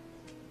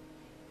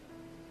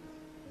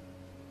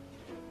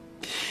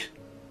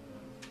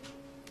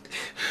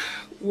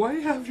 Why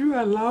have you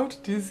allowed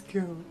this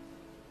girl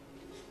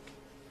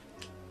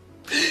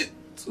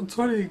to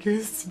turn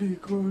against me,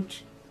 God?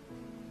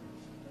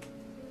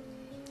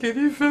 Can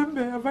you feel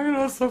me? Have I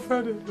not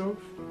suffered enough?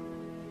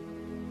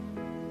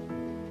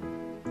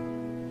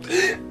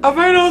 Have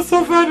I not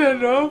suffered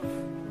enough?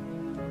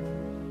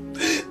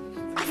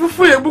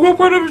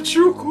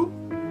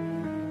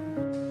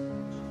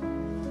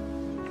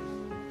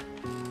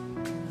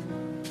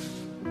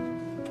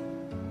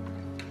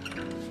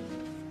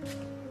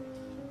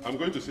 I'm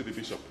going to see the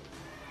bishop.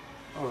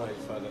 All right,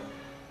 Father.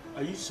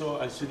 Are you sure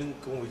I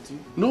shouldn't come with you?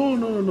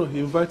 No. He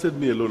invited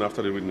me alone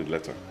after reading the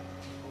letter.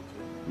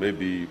 Okay.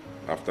 Maybe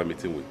after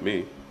meeting with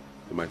me,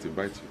 he might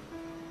invite you.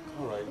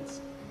 All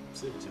right.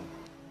 Save him.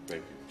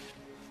 Thank you.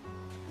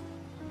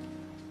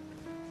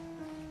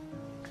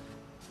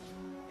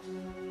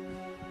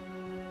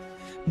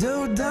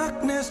 Though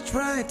darkness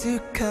tried to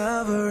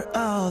cover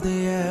all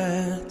the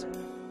earth,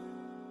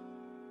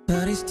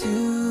 but it's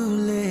too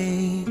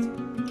late.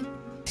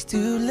 It's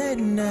too late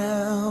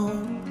now.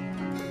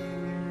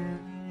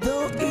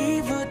 Though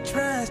evil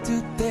tries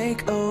to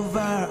take over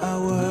our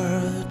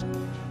world,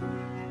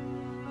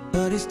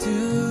 but it's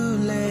too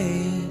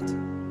late.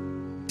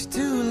 It's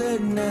too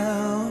late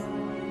now.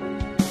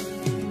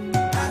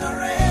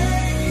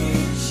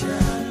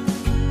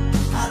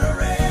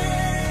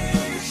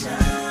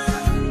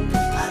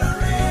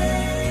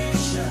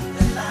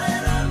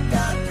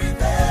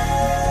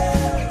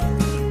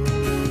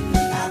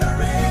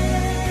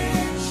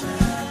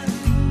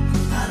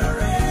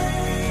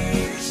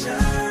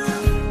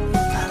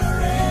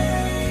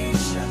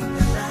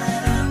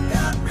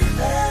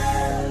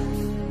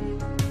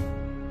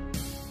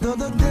 Though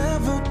the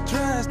devil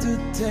tries to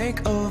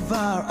take over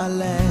our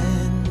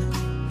land,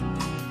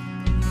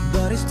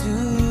 but it's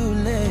too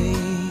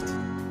late.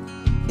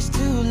 It's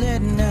too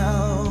late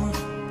now.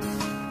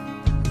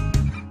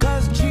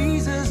 'Cause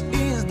Jesus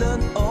is the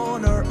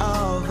owner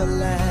of the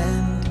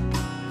land.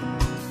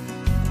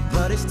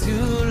 But it's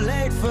too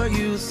late for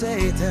you,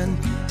 Satan.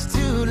 It's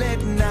too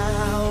late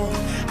now.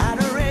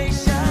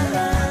 Adoration.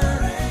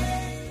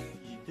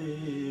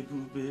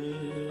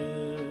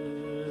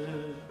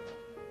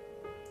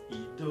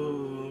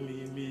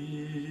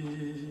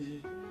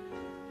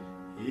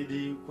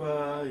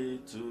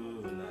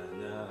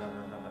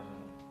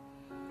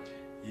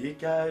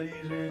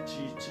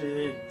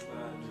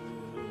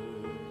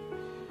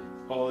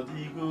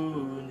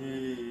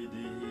 Odigonye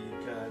de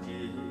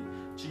kage,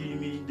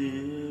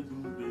 chimide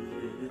bube,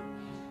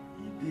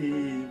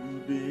 ide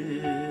bube,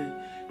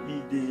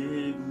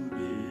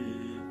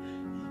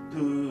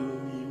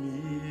 idomimi,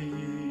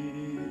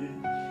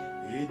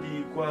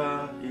 edikwa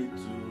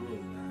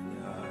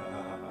etunanya,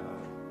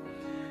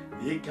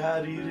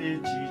 ekarire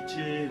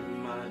chiche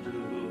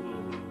mado,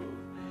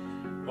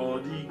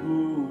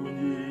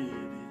 odigonye.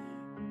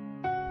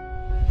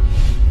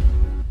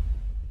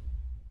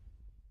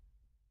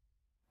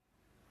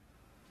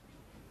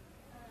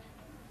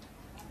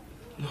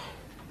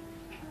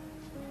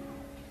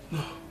 No.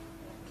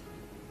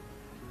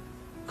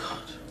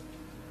 God.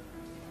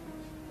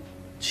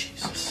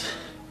 Jesus.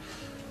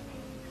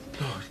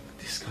 No,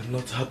 this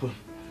cannot happen.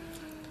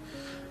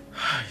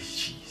 Ay,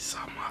 Jesus.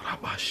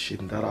 Amaraba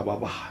shindara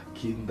baba.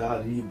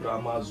 Kindari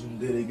brahma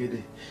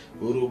zunderegede.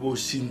 Orobo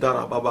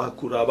shindara baba.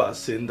 Kuraba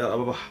sendara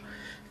baba.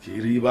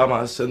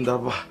 Kiribama sendara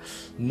baba.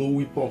 No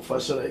weapon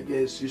fashioned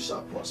against you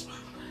shall prosper.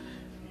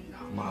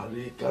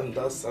 Yamari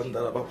kanda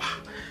sandara baba.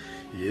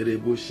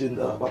 Yerebo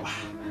shindara baba.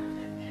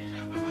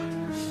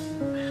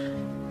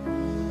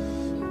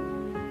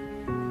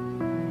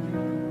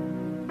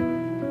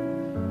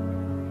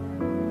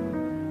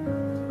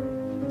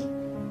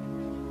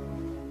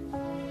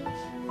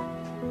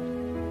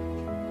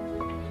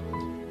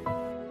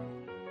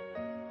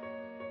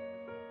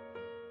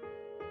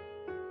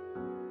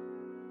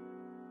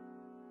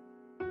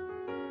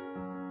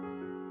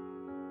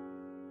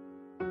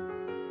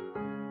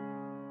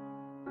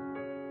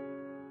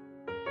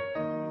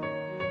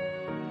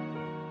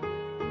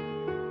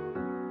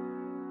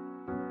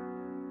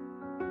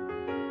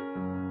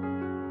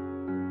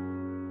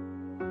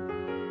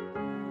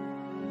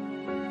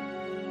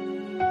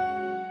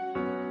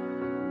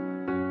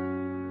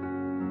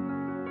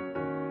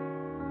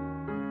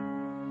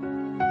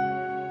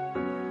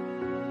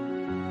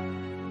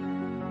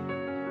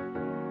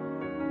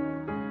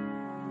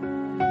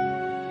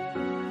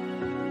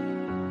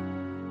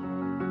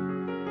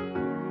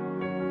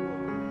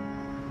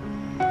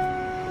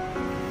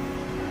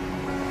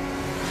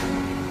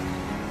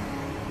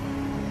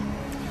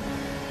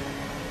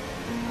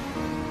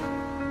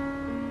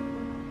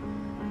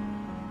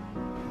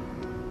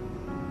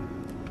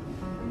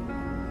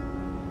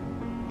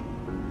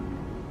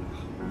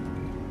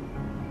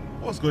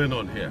 What's going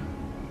on here?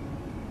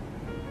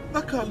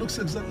 That car looks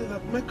exactly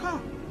like my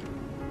car.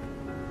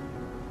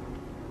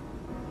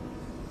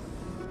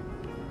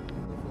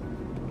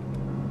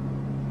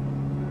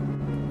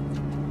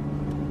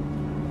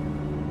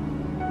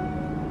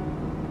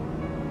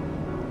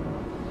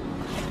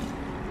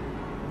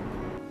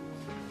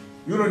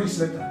 You wrote this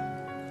letter?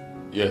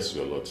 Yes,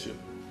 Your Lordship.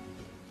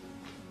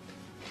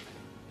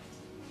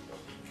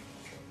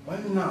 Why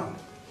now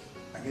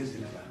against the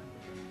letter?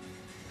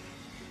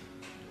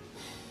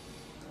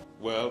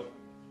 Well,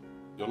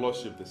 Your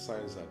Lordship, the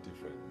signs are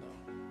different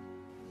now.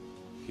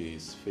 He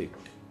is fake.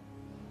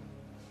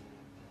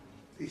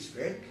 He's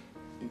fake?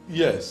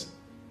 Yes.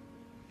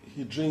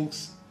 He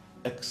drinks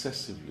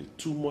excessively,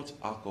 too much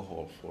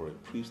alcohol for a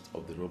priest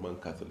of the Roman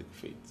Catholic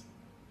faith.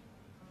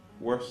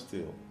 Worse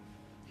still,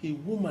 he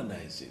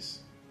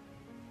womanizes.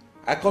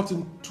 I caught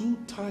him 2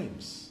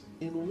 times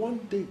in one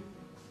day.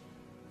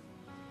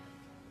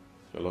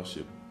 Your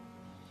Lordship,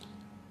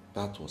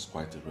 that was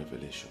quite a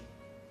revelation.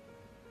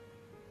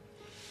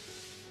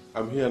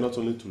 I'm here not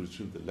only to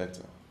retrieve the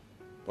letter,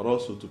 but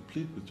also to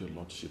plead with Your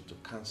Lordship to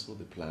cancel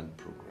the planned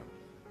program.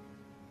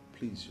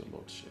 Please, Your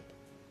Lordship.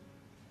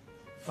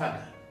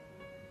 Father.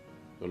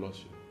 Your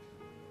Lordship.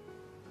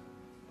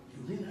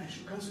 You mean I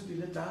should cancel the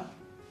letter?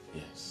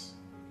 Yes.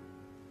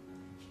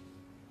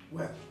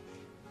 Well,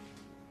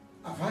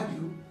 I've had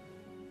you.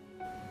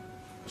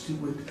 I'll still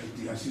wait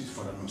until I see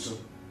Father Nonso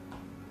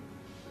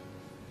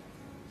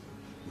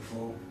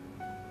before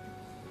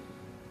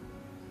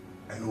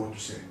I know what to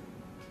say.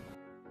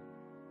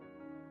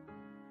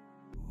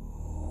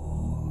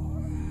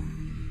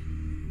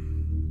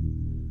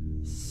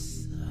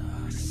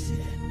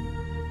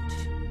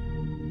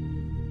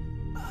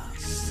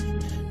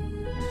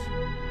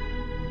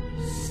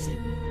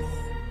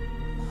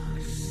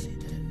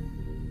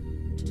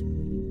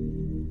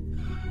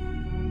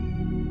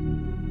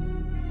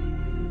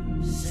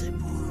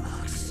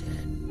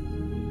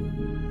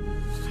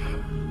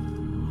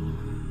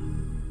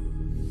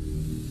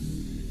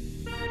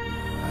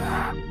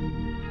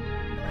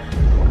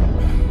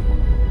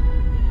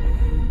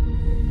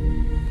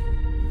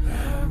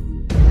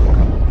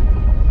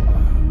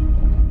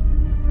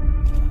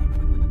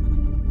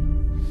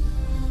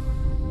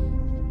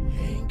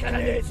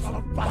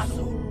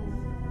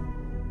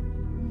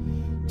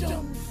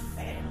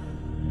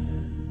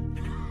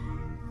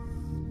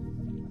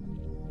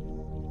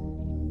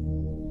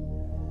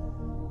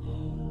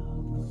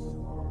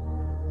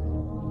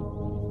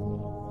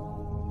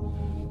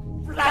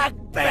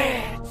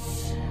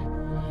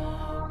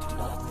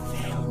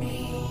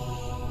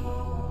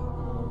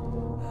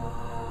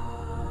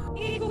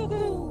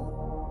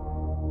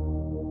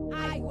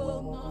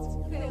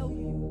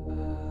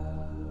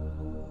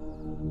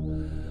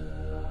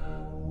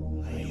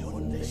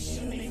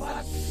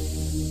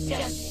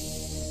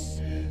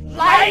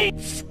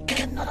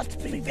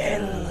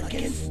 rebel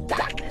against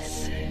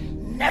darkness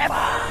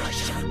never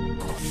shall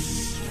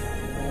cause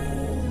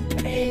you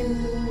pain.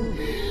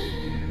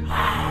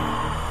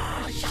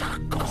 Shall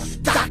cause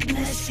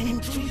darkness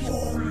into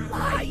your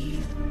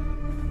life.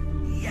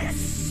 Yes,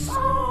 sir.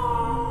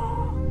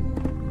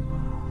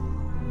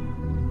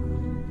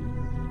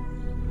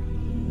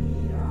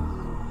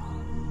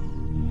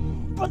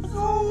 But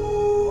no,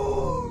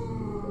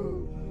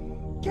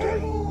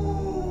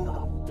 King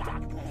of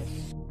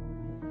Darkness.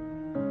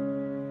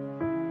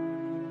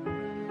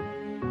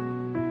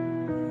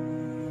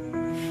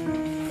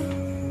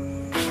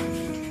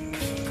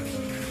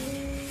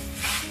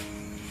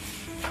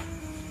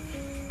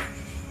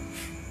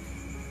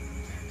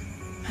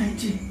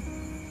 Auntie,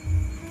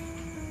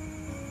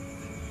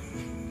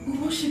 we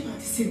worship at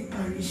the same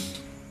parish.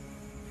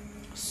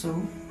 So?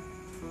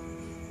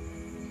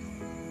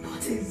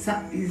 What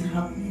exactly is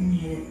happening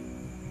here?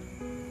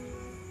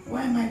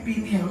 Why am I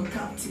being held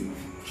captive?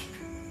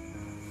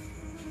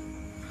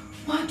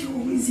 Why do you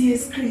always hear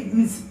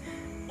screams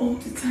all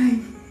the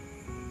time?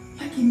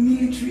 Like a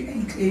military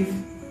enclave?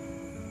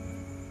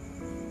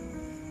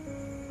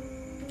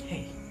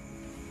 Hey,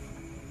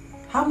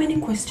 how many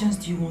questions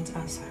do you want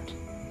answered?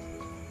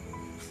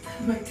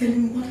 Start by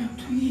telling me what I'm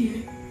doing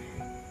here.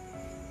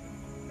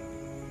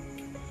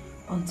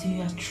 Until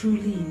you are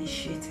truly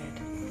initiated,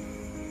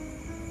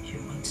 you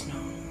won't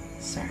know.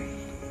 Sorry.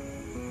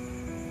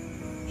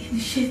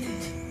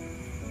 Initiated?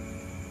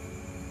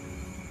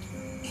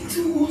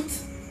 Into what?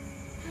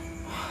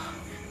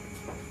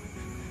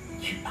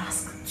 You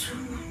ask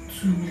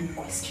too many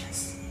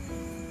questions.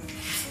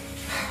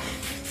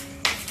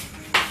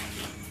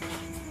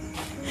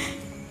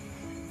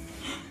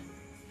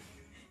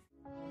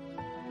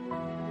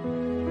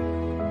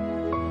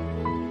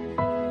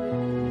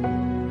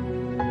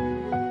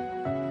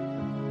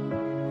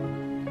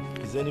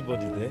 Is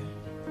anybody there?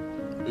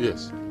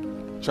 Yes.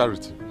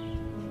 Charity.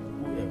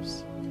 Who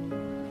else?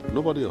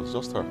 Nobody else,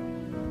 just her.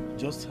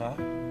 Just her?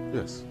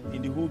 Yes.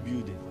 In the whole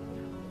building?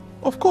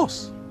 Of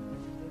course.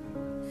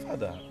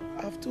 Father,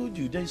 I've told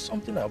you there is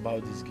something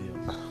about this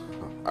girl.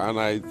 And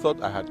I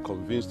thought I had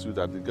convinced you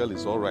that the girl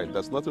is all right.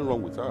 There's nothing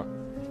wrong with her.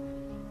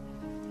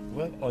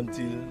 Well,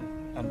 until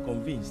I'm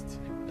convinced,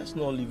 let's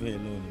not leave her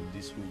alone in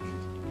this whole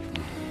building.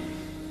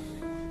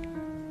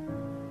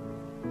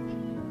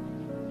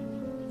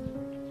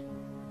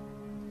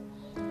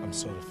 I'm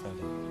sorry,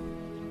 Father.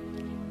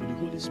 But the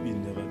Holy Spirit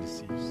never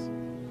deceives.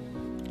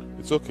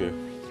 It's okay.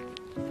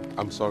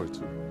 I'm sorry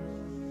too.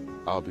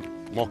 I'll be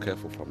more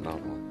careful from now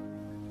on.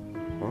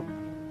 Huh?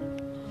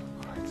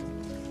 All right.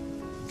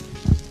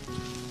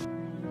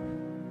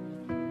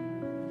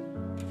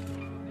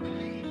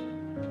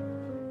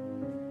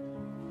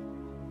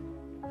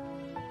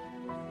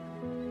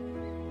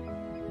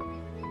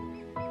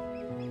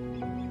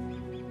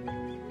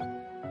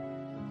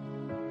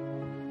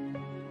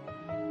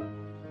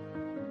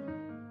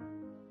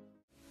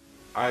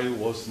 I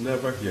was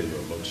never here,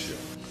 Your Lordship.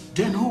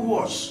 Then who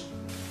was?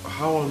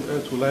 How on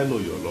earth will I know,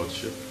 Your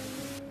Lordship?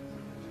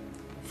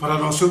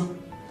 Father Nonso?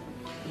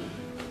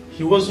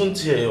 He wasn't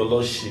here, Your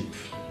Lordship.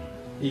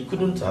 He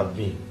couldn't have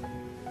been.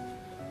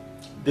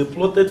 They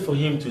plotted for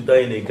him to die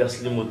in a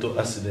ghastly motor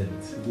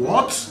accident.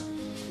 What?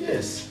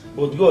 Yes,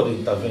 but God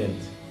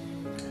intervened.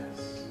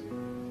 Yes.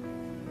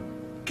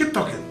 Keep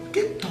talking,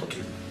 keep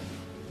talking.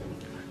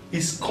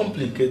 It's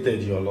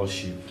complicated, Your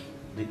Lordship.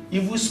 The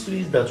evil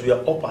spirits that we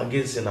are up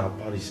against in our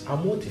parish are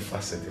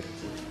multifaceted.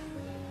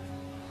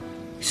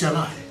 It's a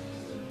lie.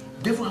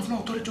 Devil have no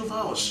authority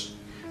over us.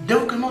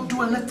 Devil cannot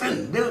do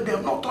anything. They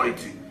have no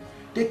authority.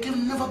 They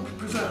can never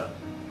prevail.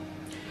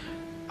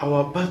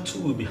 Our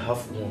battle will be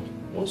half won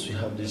once we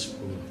have this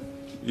proof.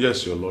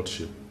 Yes, Your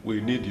Lordship. We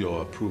need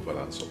your approval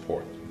and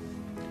support.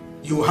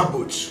 You will have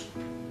both.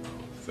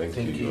 Thank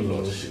you, Your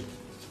Lordship.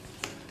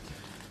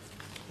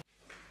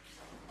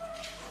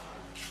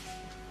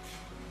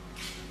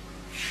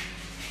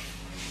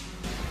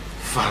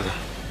 Father,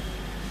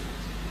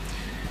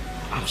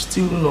 I'm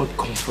still not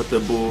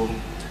comfortable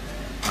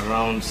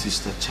around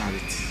Sister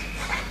Charity.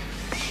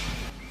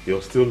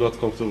 You're still not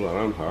comfortable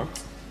around her?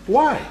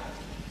 Why?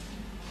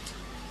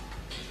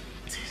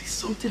 There is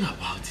something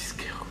about this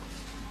girl.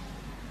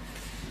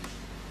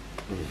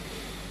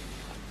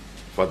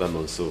 Father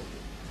Nonso,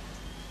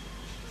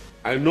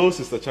 I know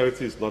Sister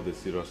Charity is not the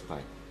serious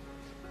type.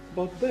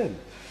 But then,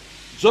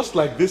 just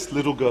like this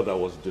little girl that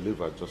was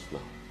delivered just now,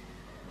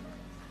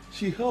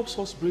 she helps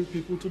us bring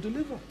people to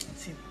deliver.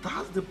 See,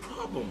 that's the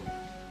problem.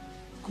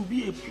 Could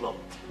be a plot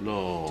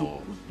No. to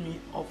put me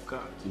off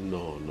guard.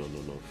 No,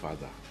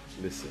 Father.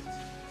 Listen.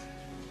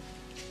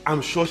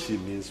 I'm sure she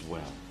means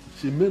well.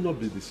 She may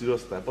not be the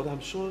serious type, but I'm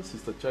sure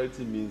Sister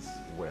Charity means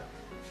well.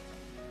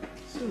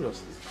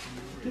 Seriously.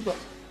 Give her.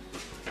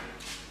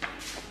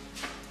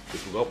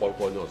 If you go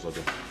up on your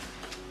other.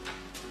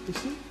 You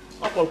see?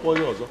 Up on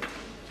your other.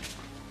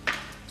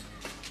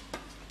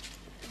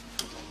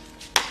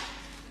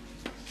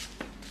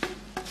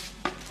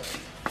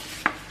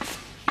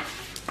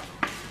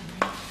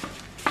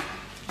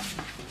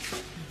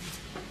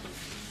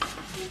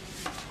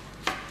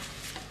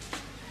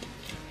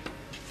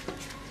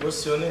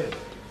 What's your name?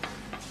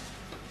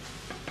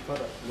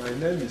 Father, my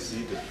name is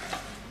Ide.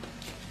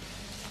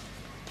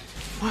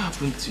 What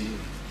happened to you?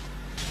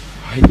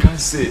 I can't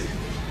say.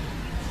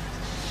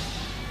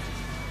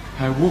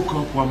 I woke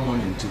up one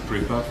morning to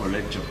prepare for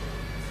lecture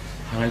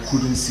and I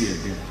couldn't see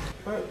again.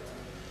 Right.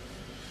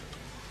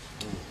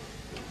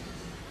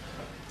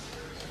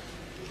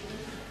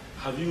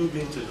 Have you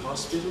been to the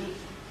hospital?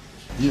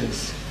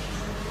 Yes.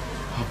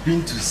 I've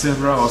been to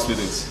several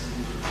hospitals,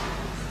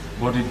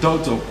 but the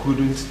doctor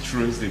couldn't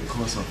trace the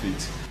cause of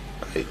it.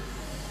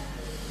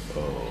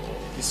 Oh,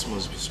 this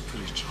must be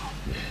spiritual.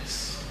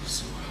 Yes.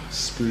 So,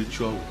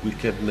 spiritual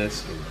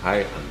wickedness in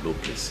high and low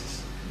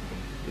places.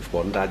 If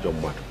one died, your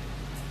mother.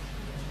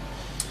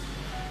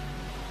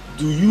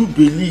 Do you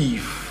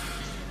believe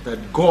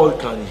that God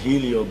can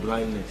heal your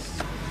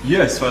blindness?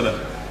 Yes, Father.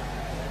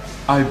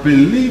 I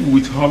believe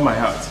with all my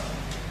heart.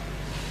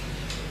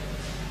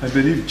 I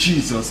believe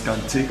Jesus can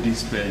take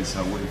these pains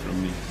away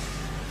from me.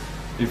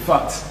 In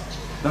fact,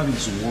 that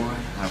is why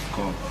I've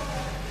come.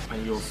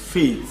 And your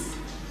faith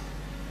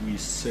will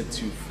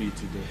set you free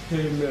today.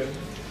 Amen.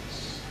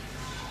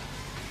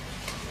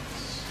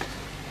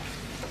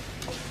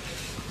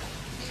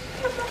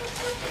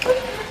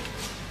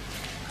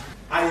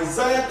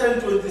 Isaiah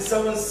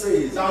 10:27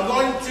 says,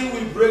 anointing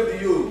will break the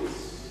yoke.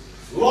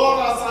 Lord,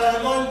 as I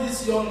anoint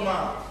this young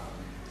man,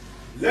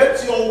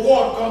 let your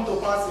word come to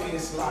pass in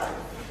his life.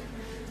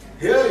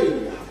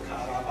 Hey,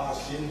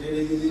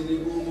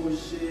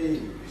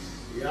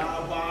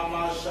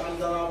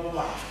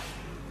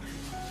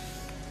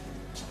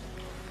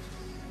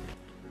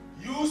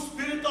 you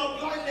spirit of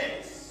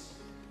blindness,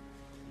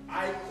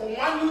 I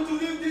command you to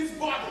leave this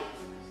body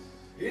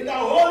in the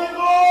Holy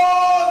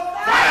Ghost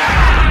fire!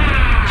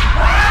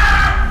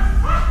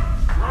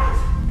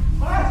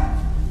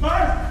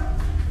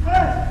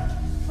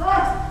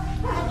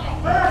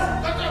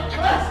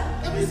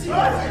 Let me see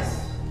your face.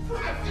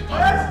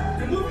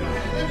 Remove your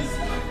hand. Let me see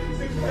my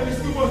face. That is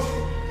too much.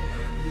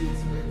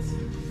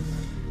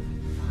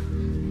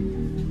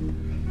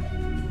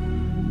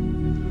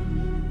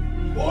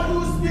 Oh,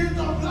 you spirit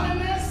of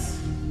blindness,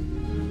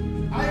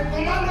 I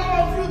command all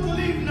of you to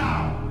leave now.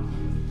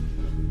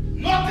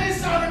 Nothing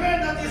shall remain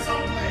that is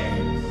unclean.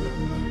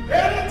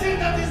 Anything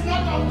that is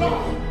not of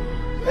God,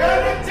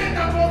 anything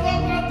that was not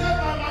planted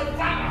by my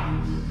Father,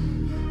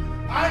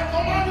 I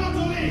command you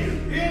to leave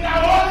in the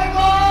Holy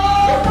Ghost.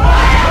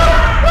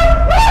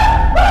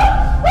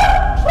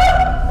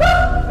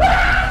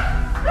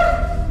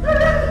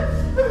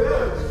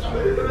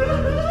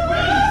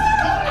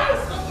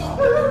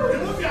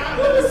 Remove your hand.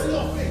 Let me see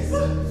your face.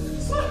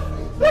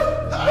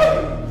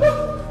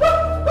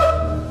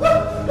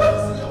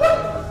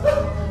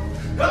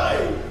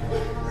 Hey,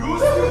 you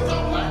spirit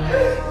of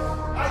blindness,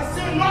 I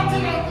say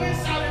nothing unclean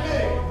shall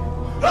remain.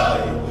 Hey,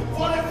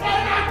 for the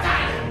final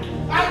time,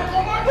 I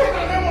command you in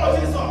the name of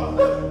Jesus,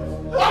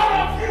 all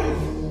of you,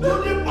 to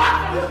depart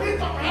from the pit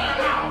of hell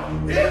now,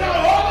 in the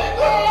Holy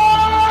Ghost.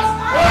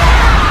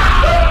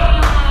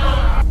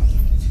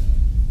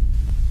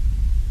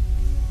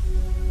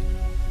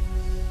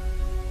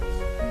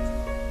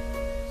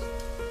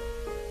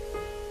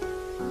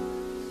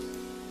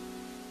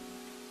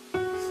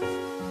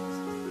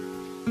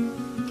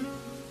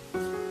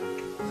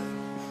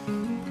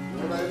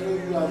 Lord, I know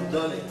you have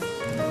done it.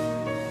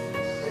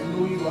 I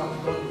know you have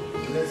done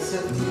it.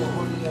 Blessed be your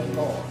holy name,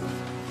 Lord.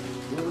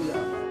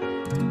 Hallelujah.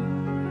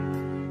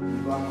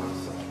 You are my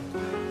son.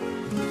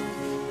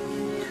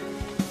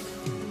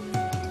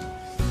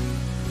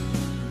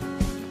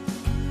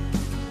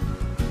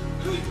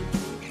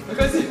 I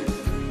can see.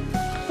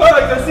 Oh, I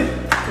can see.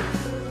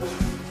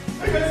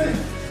 I can see.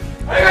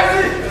 I can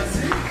see. I can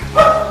see.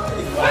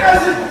 I can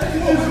see.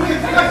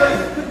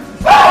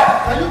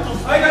 Can you talk?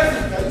 I can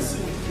see. Can you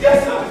see? Yes,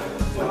 sir.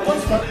 I can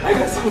see. I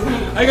can see.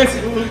 I can see.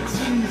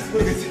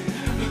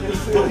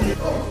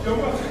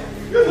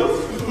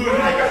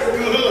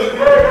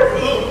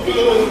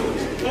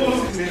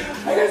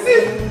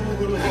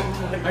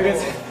 I can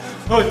see.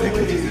 Oh, thank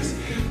you, Jesus.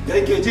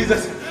 Thank you,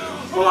 Jesus.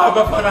 Oh,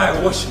 Abba Father, I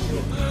worship you.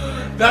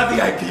 Daddy,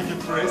 I give you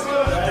praise.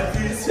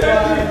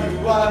 Daddy,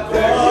 you are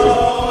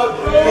God.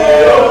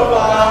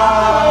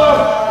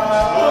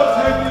 Oh,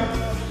 thank you.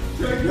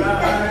 Thank you.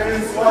 That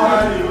is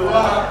why you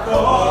are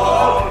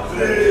God.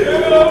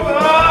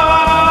 Jehovah.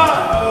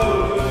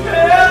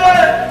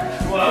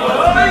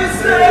 What I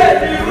said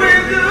you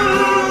will do.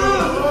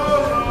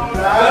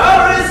 That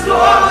is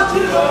what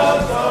you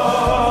have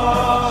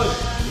done.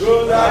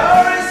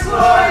 That is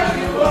why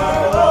you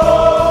are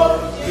God.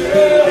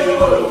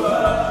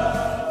 Jehovah.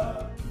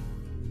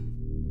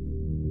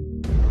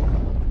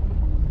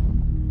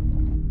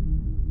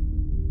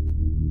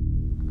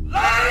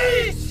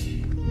 Light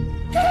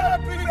cannot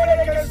prevail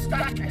against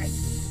darkness.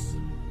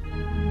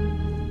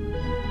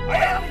 I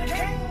am the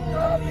king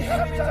of the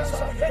inhabitants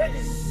of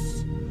Hades.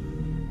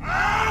 I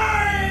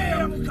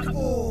am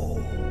Kingdoml,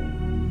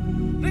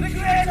 the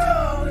creator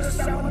of the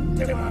seven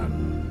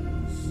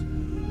demons.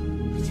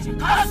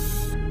 Cast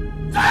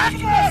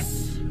darkness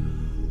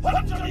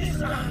unto this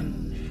land.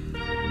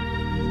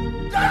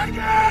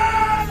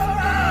 Darkness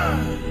around.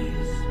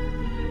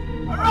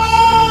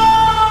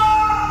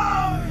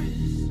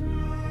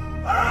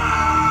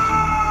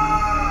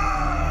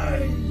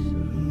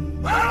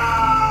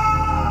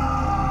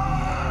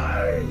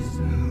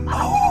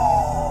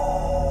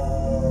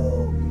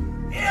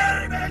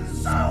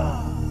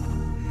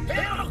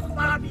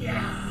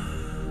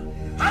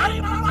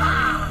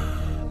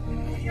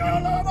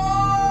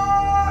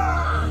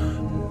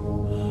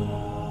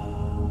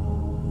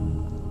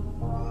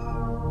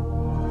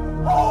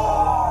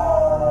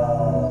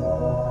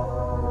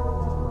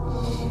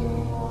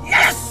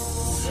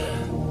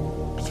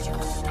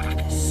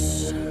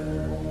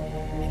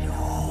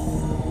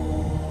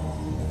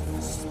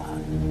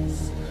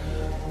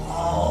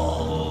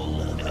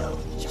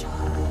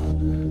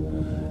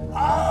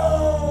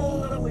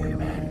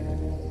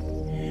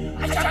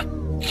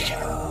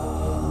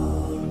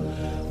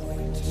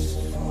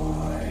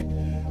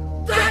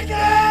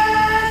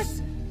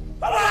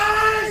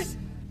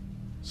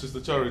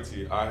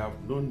 Charity, I have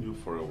known you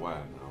for a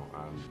while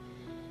now, and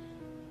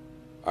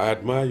I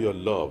admire your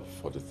love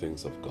for the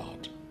things of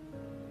God.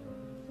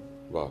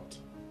 But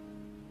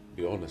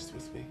be honest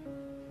with me.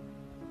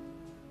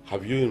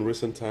 Have you in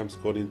recent times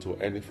gone into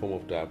any form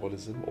of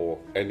diabolism or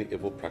any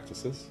evil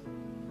practices?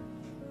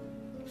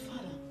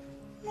 Father,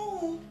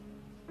 no.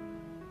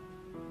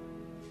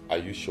 Are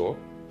you sure?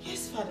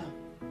 Yes, Father.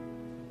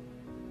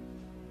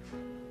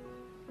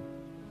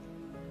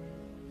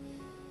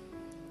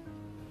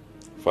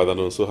 Father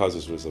Nonso has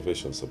his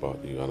reservations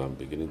about you, and I'm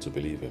beginning to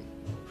believe him.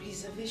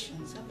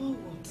 Reservations? About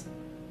what?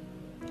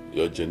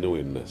 Your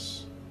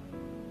genuineness.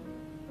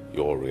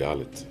 Your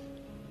reality.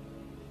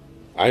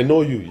 I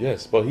know you,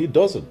 yes, but he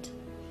doesn't.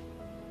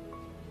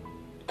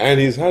 And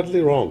he's hardly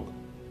wrong.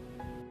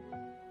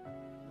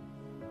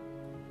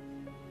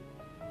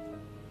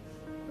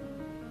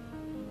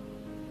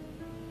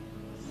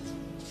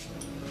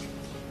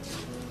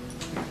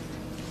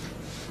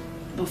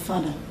 But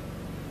Father,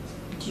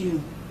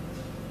 do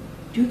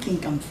you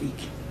think I'm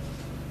fake?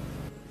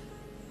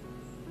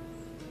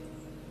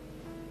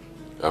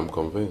 I'm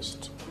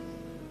convinced.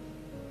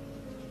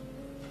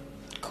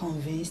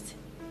 Convinced?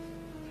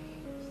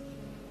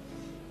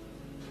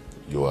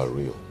 You are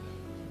real.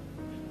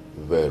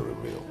 Very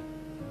real.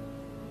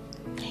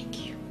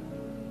 Thank you.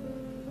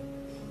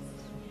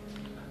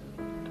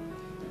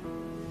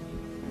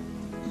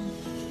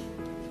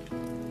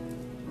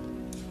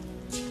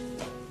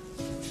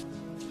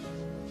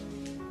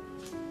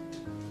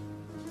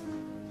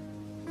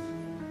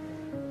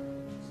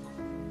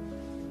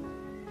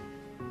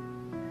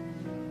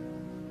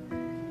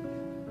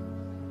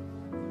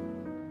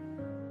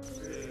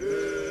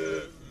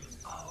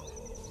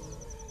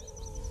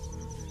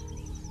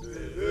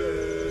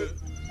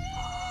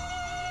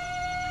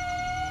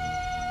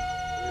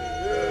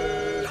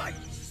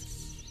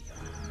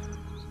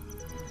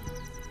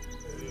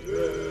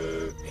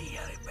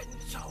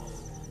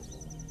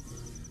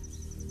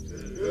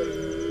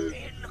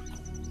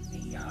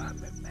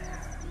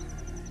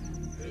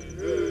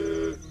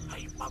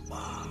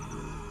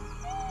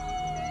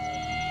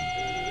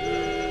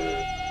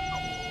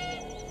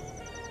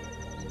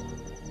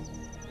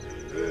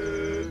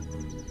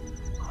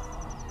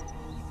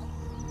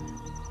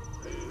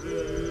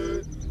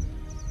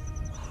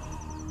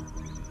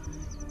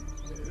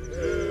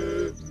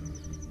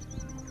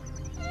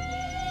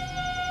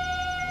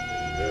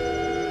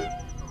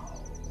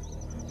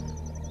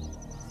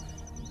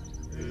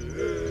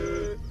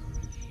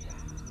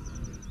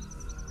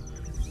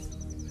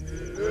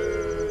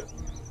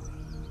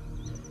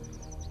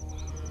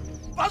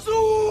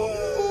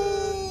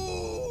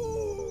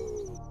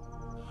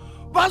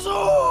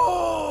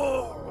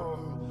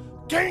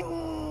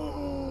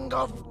 King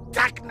of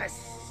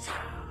darkness.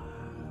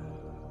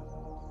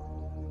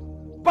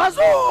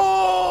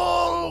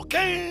 Bazul,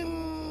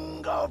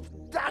 King of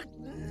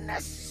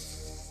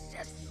darkness.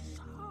 Yes.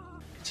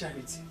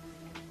 Charity.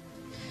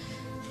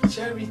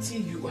 Charity,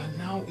 you are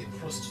now a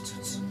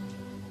prostitute.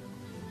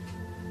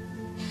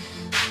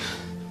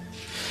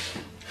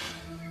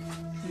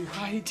 You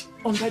hide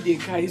under the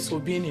guise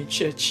of being in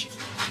church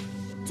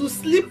to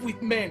sleep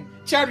with men.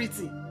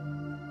 Charity.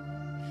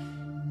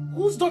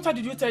 Whose daughter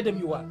did you tell them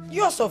you are?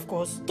 Yours, of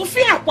course. To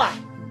fear what?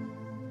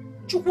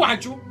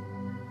 Chukwaju.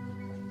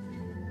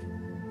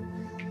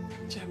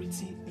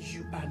 Charity,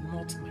 you are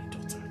not my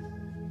daughter.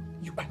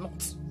 You are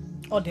not.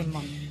 Oh, the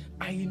mom.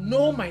 I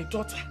know my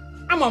daughter.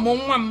 I'm a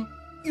mom.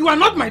 You are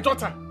not my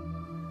daughter.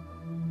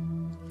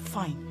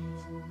 Fine.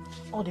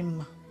 Oh, the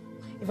mom.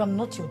 If I'm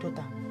not your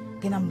daughter,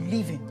 then I'm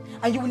leaving.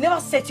 And you will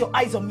never set your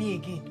eyes on me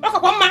again. How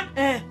come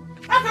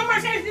I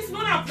say this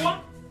no na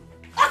po?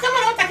 How come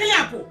I not tackle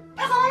apple?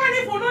 How come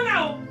I not no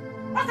now?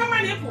 How come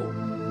I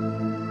not?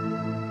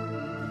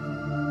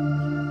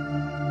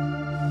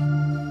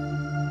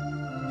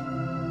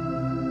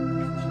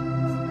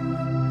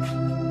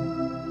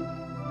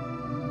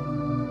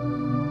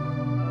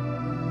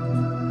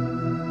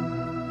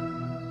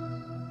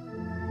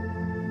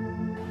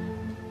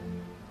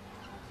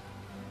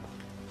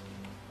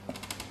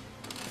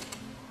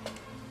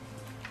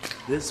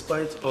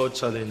 Despite all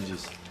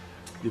challenges,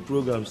 the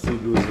program still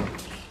goes on.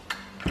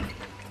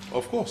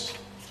 Of course.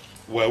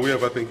 Were we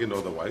ever thinking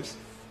otherwise?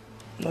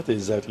 Not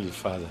exactly,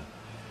 Father.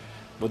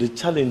 But the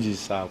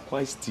challenges are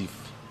quite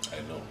stiff.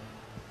 I know.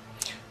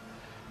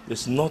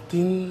 There's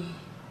nothing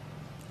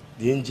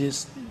the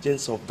agents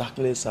of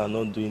darkness are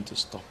not doing to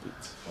stop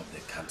it. But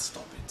they can't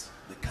stop it.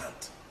 They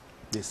can't.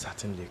 They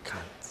certainly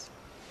can't.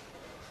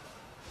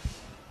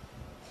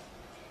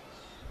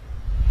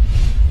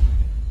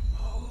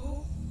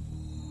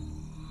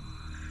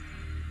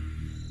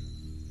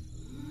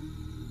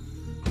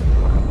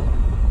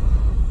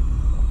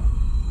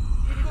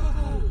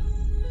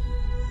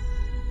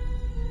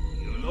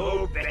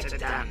 Better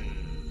than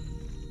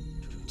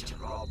to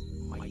interrupt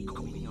my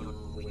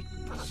communion with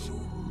Pazu.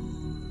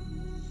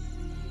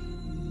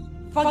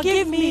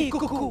 Forgive me,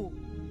 Cuckoo,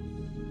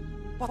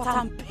 but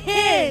I'm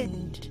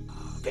pained.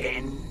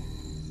 Pain.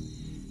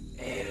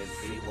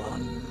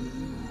 Everyone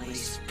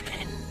is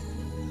pain.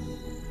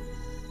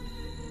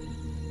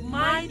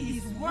 Mine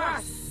is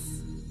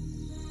worse.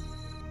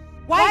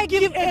 Why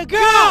give a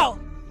girl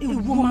a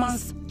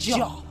woman's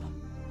job?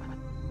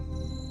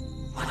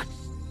 What?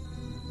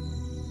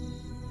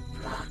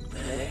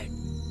 Blackbird?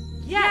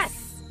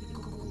 Yes.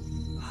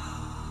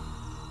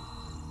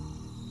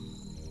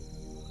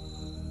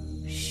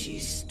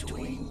 She's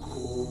doing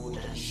good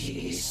and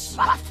she is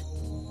smart.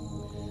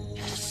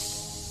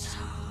 Yes.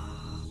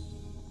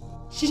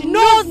 She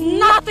knows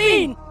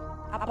nothing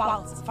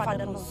about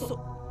Father Nonso.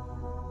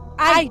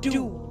 I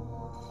do.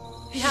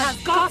 He has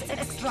got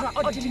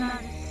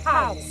extraordinary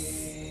powers.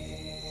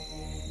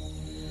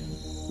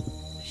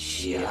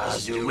 She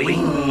has the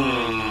ring.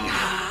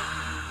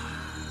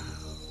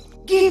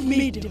 Give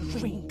me the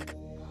ring.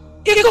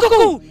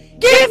 Ikuku,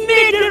 give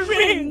me the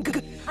ring,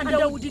 and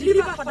I will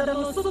deliver Father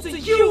Nonso to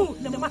you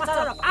no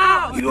matter of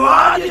how. You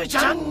are the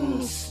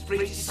chance,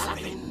 pretty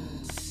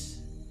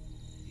serpents.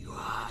 You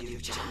are the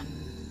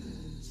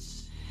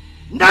chance.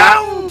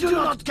 Now do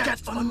not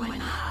get on my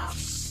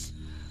nerves.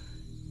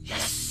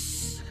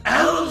 Yes,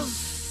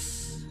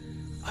 else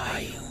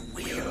I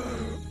will.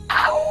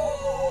 Ow!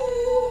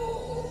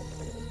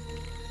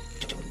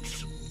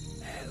 Don't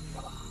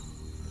ever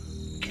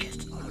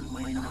get on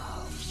my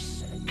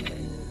nerves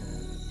again.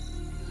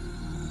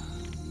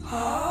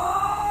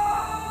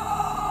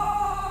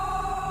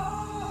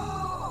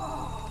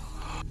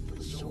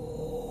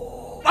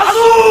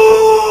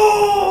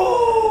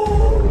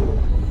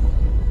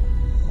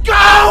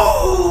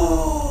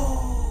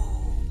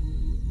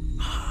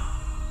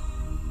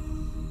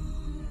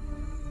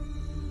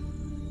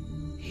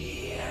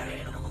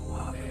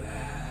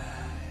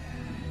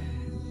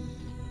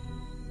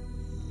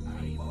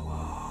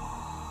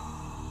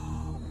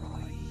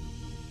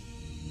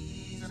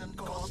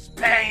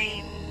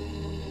 Pain.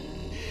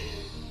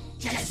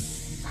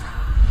 Yes.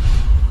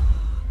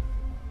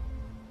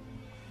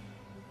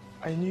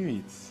 I knew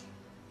it.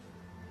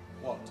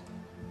 What?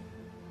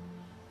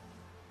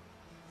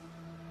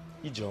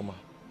 Ijoma.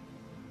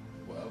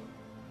 Well,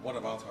 what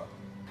about her?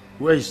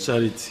 Where is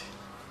Charity?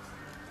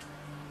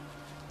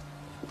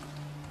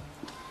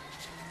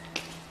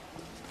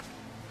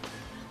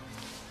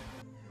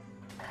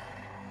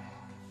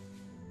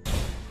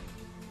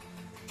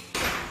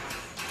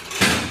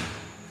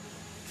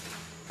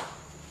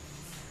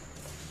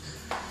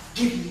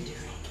 Give me the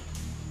ring.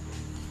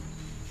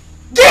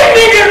 Give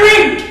me the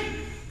ring!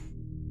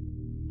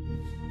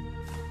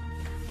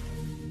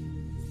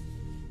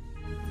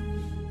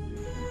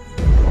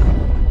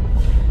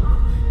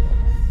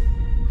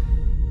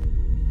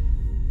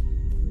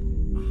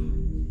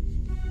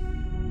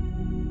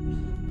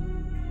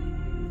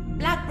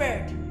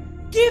 Blackbird,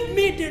 give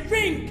me the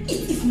ring! It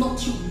is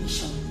not your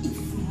mission, it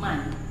is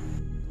mine.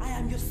 I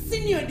am your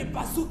senior in the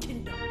Bazoo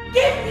Kingdom.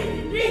 Give me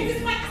the ring! This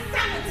is my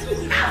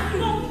assignment. You have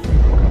no.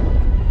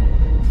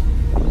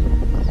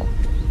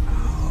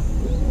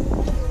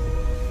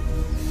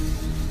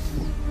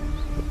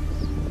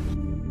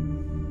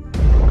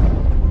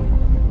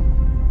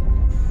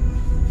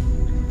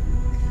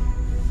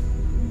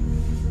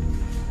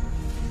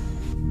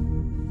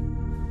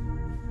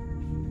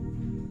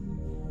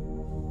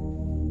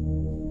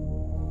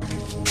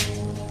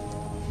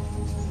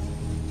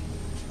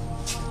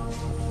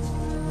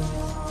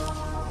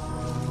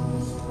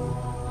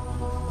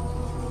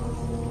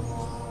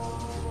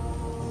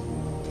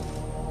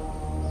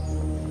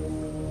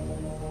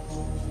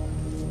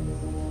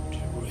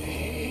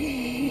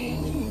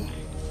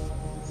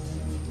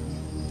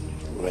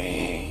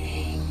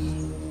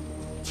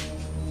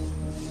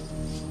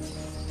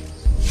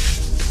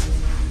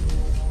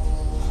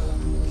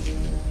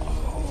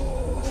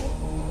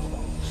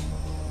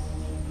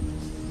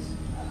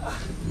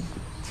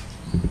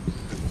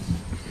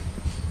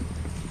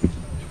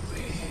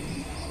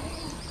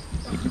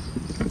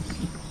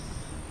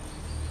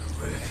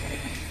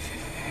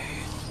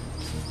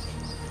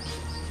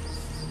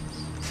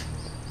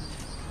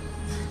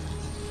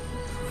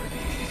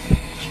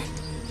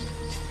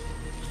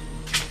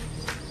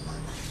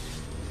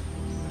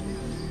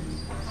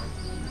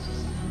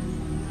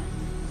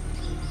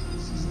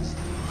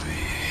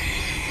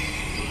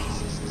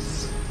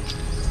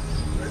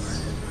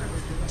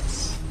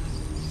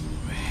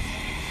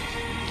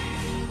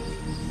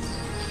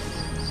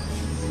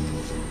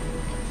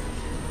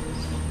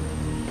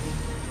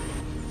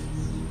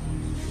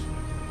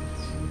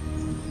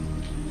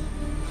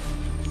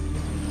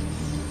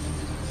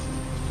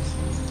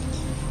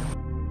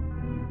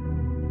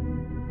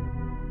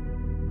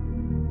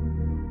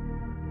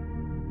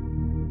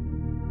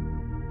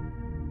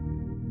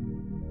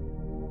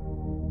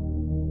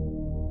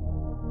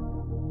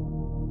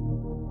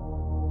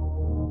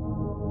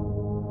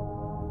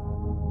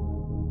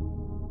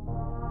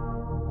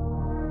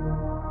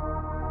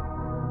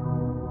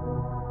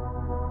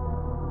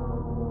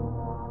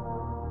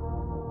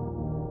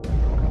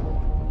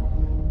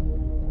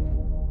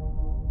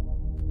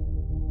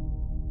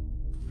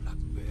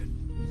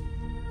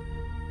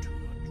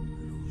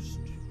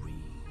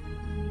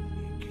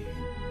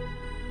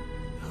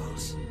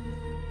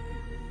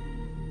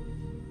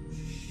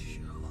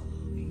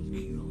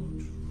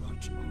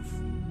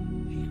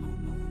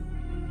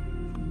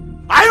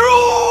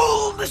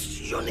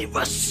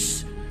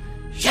 universe.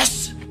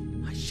 Yes,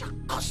 I shall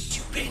cause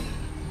you pain.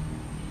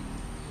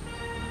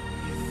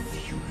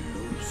 If you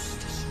lose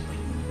this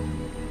ring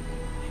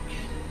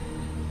again.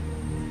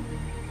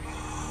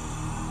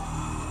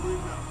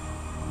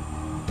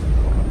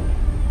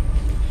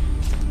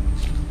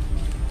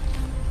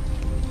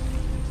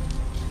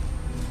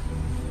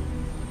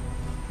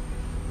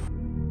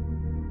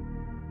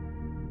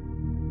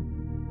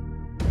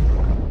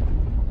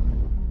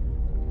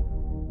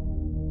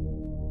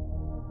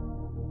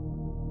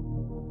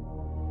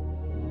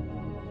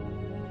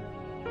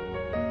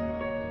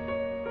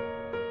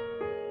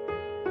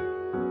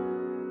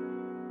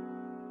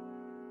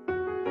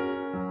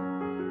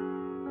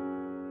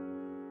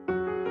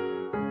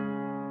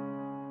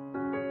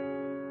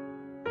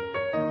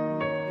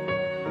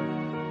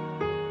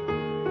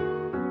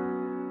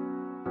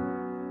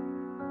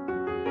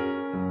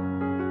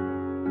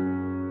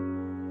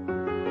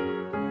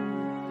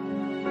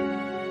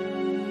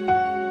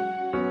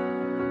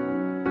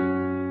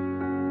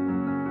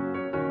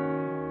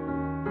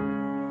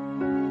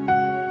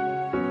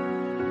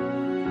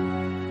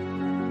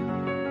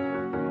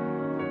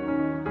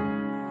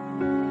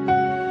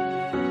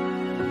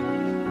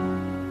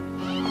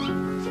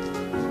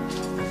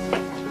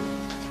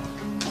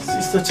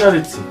 Sister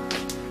Charity,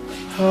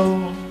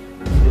 how...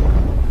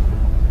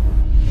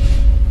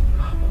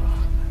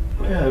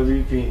 Where have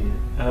you been?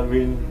 I've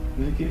been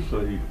looking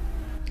for you.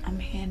 I'm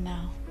here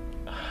now.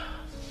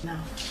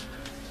 Now.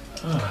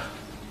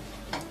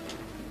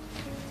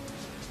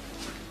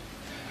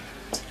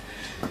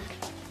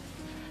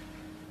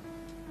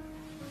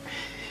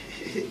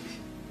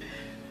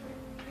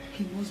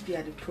 He must be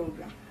at the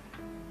program.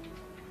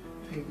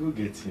 Hey, go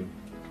get him.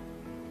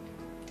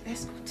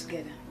 Let's go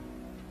together.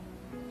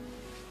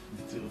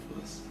 The two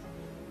of us.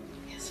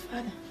 Yes,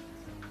 Father.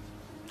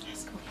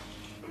 Let's go.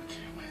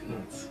 Okay, why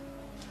not?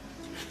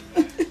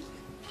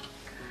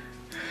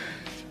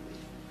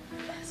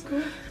 Let's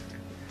go.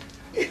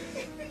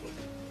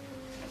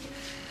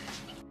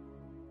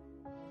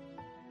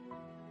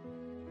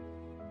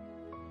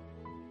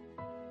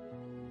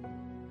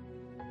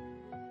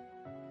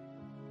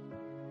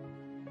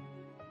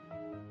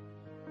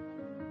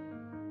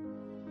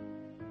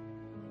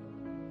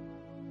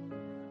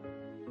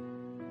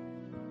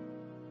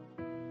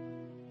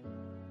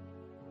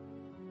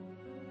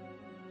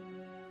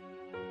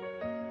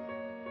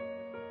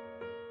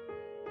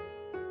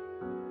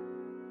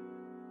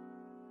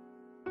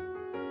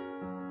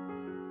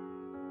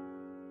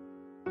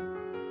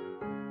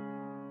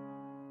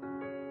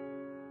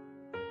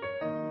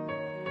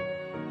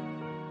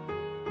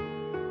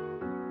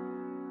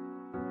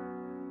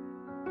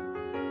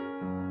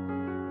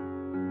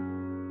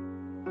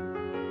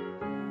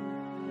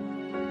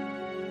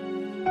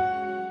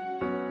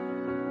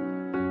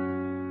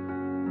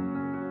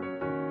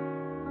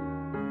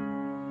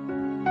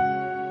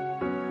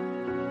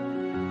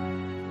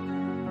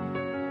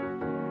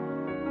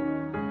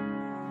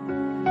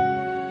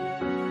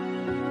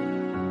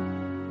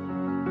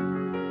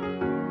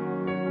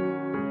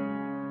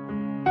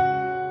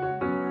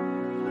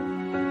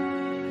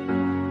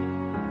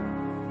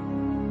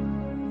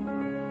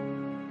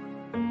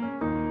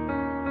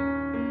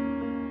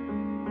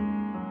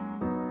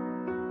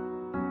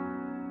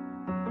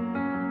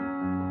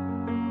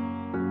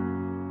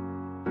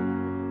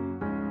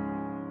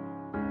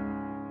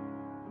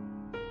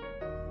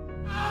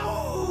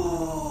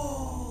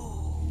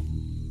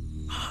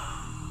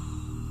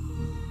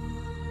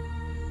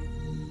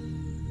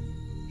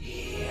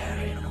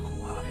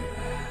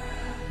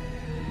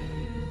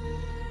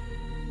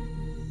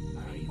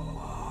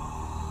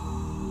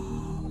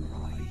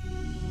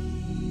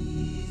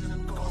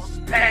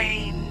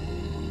 Pain.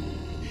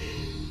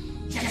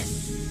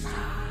 Yes.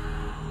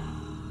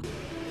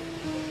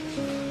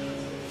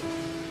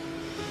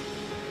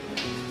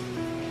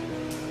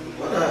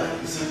 What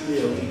exactly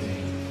are we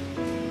doing?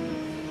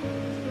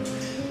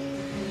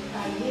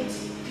 I'm here to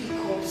pick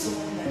up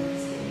someone that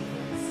needs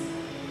deliverance.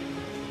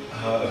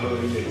 Oh,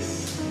 yes.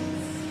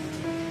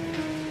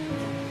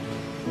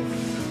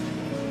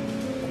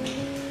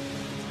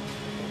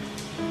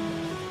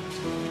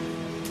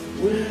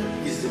 Where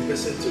is the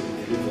person to be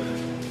delivered?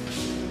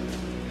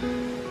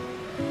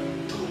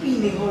 Don't be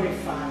in a hurry,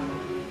 Father.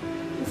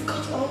 We've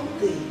got all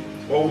day.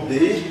 All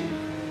day?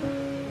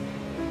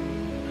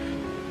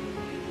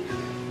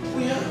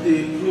 We have the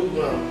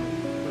program.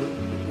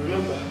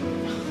 Remember?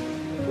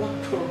 What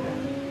program?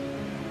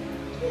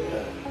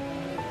 Yeah.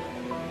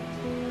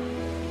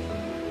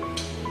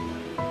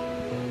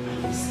 Are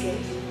you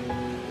scared?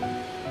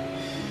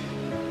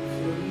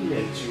 For a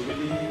minute, you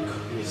really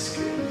got me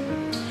scared.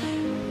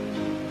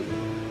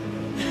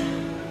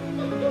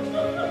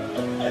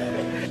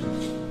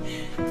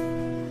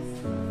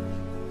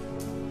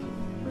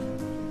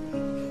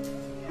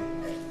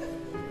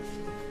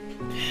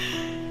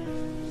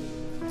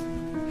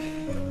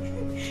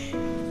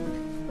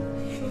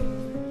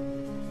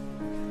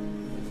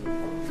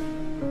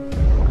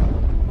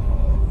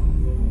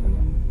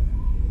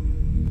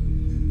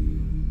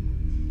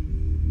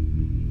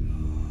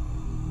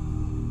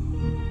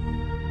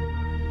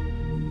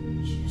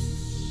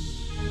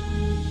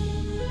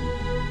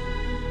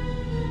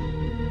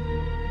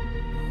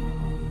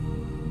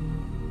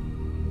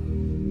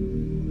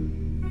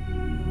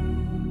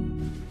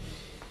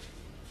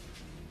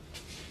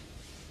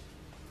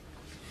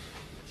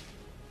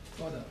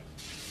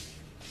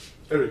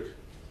 Eric,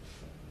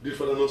 did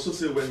Father Nonso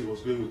say when he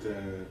was going with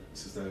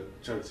Sister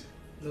Charity?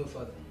 No,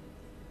 Father.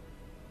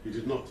 He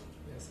did not?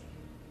 Yes, sir.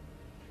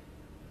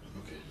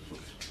 Okay,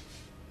 okay.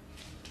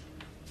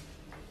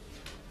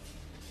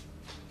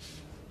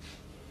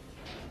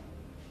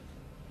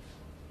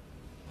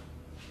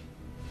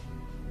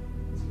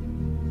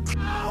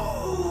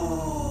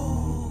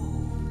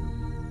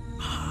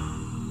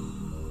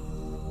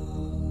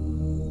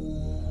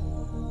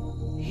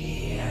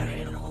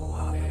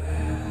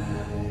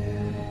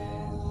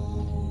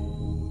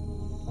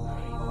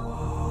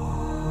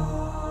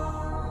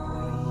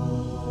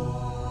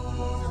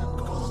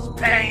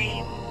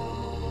 Pain.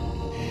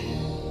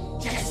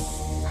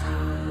 Yes.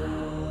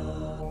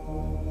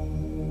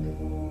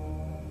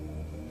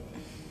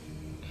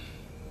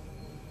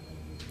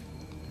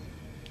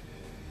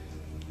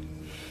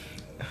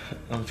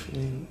 I'm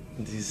feeling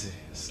dizzy,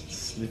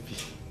 sleepy.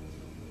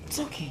 It's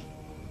okay.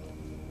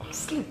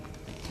 Sleep.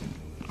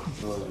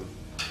 Come.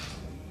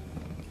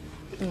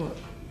 No,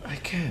 I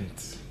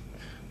can't.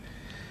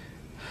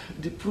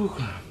 The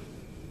program.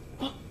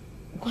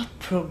 What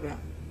program?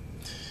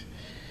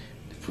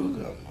 The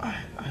program.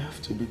 I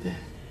have to be there.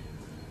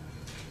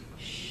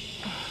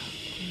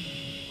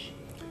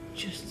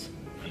 Just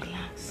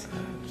relax.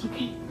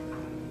 Okay?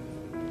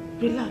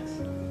 Relax.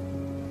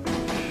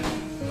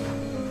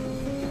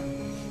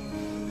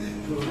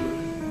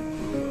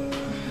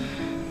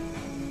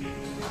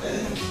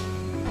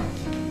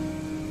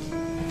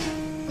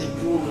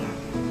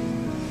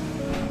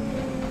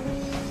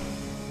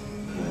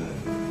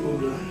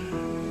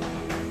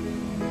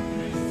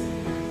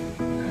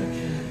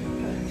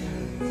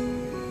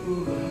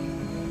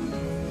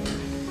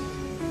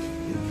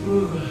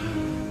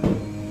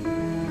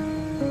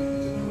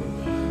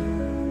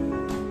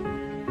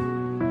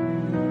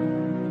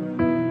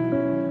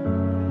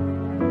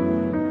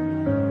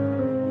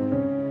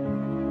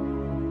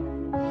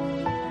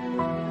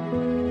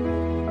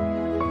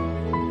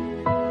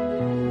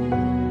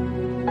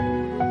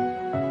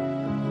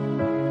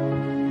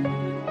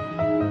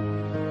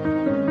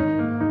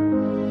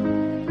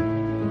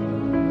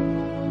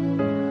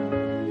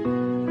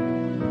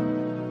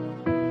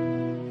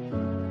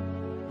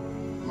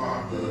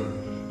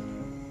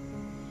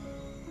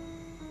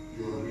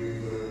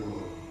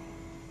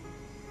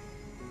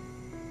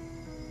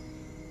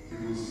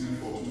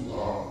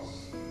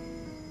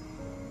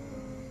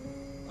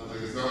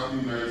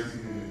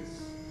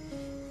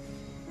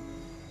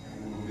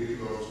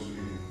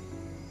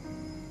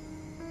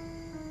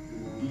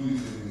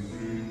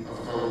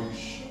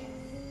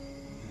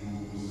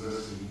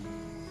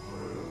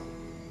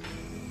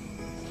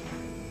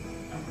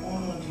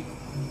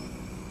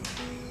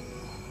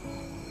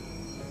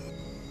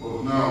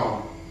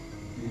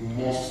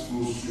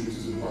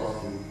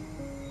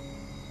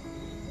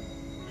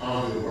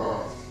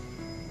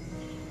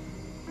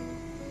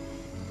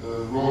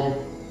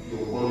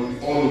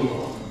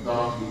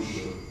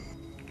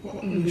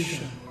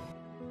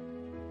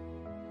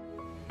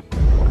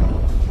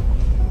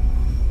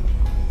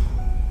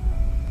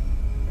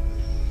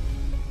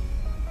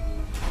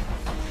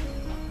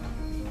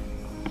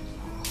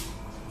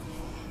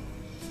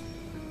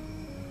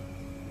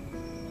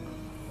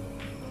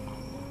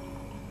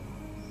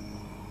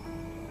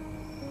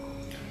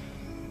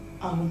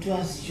 I will do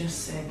as you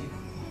just said.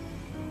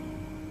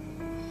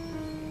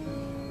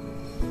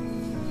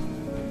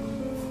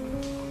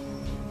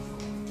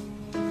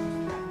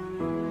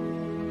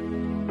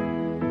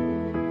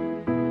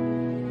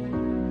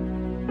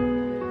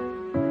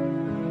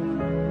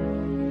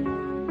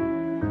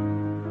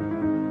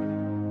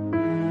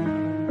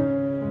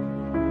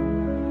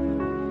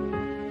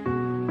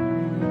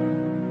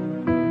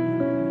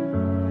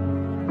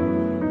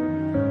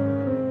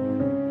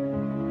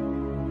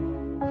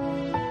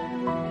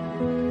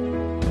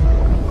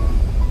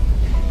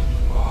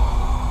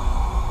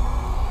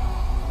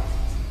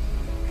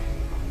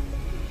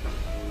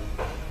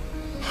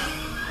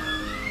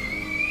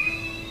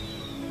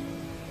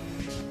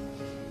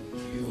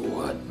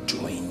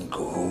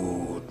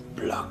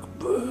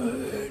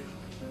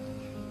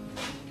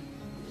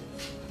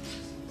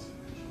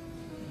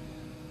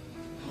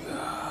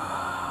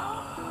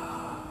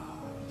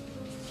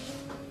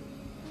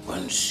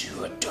 Once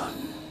you are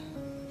done,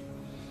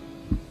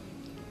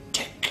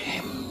 take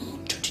him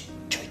to the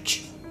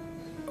church.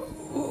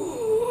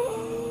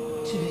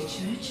 To the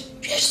church?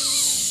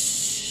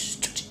 Yes,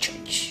 to the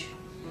church.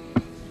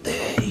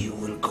 There you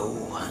will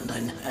go hand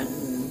in hand.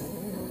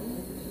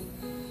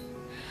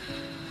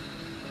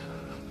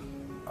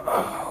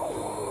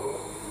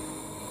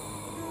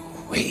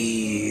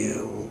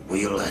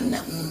 We will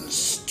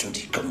announce to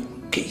the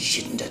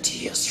congregation that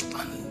he has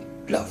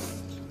found love,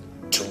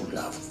 true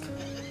love.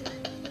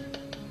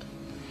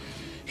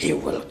 He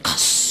will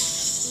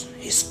curse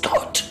his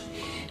God,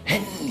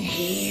 and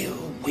he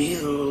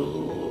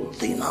will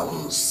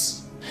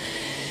denounce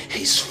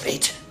his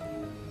fate.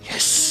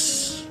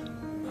 Yes.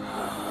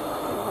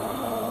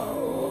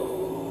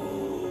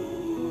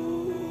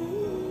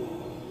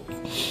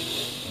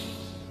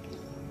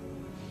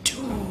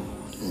 Do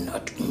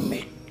not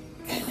make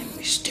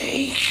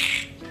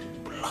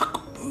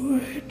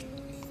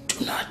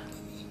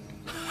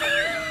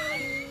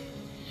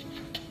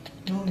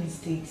No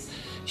mistakes.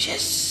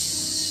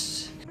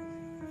 Yes.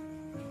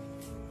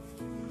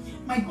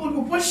 My God,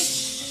 what?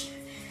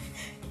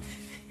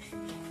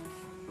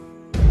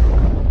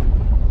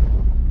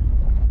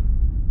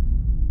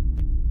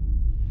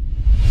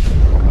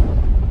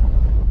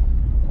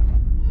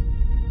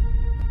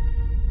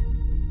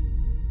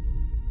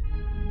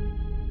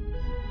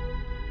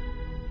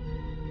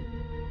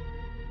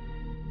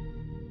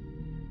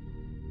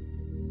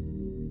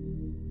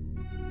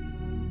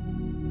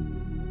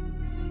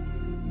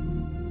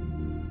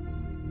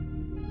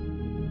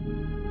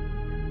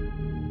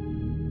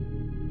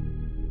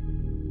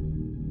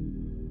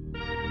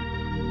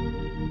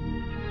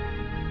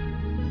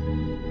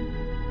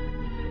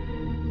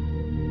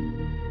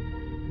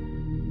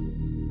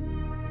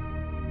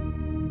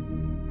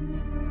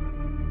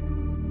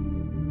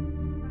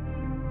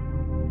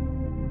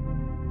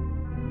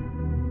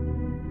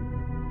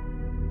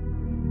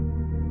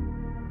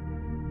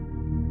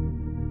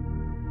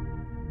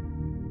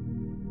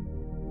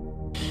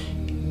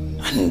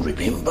 And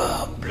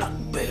remember,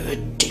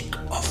 Blackbird, take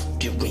off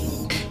the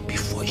ring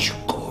before you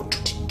go to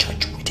the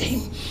church with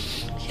him.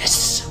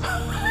 Yes.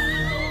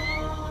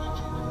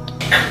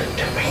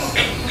 The ring.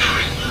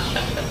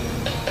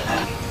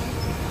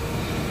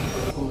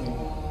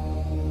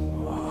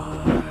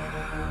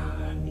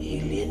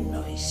 Alien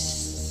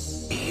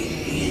noise.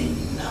 Alien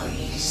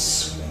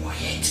noise.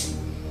 Quiet.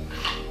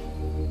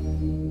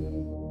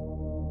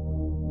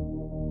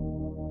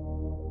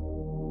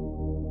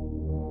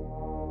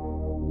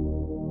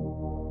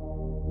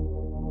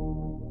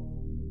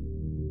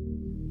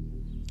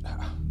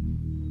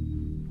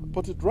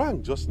 But it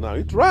rang just now.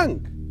 It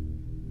rang.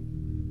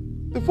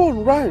 The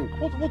phone rang.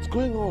 What's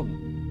going on?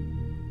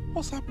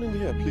 What's happening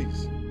here,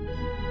 please?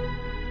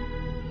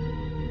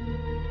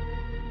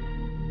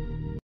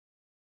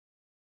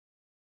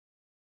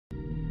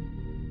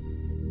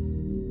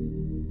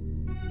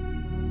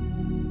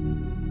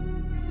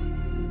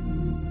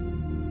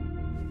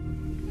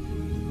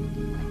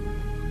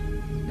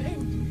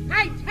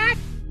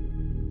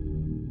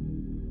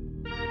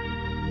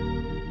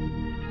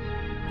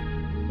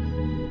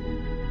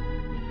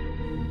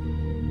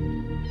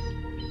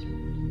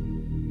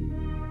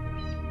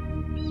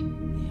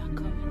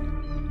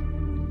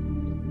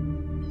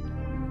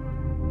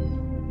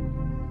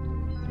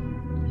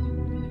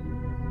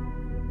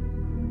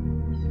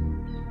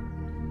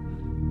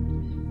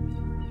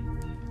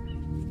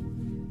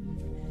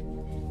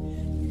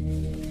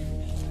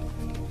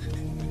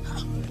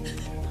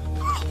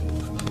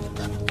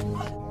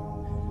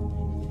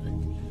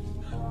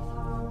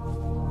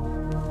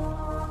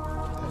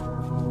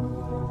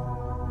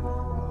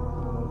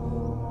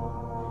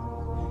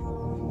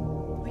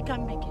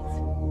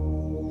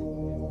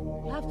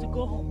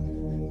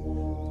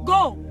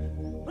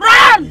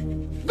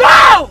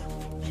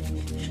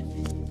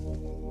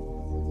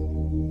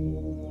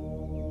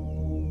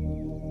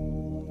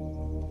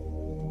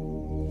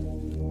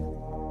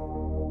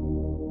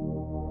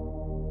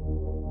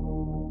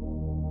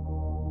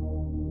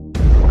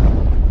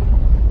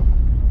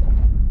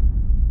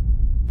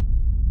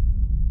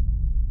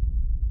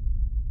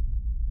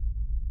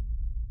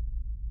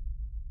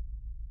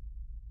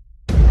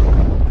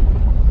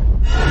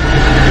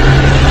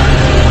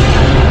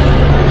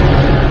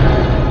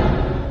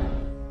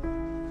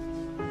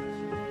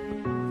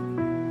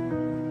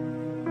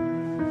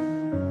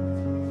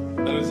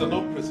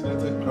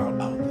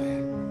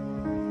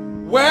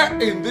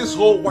 In this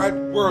whole wide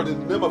world, in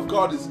the name of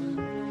God, is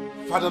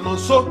Father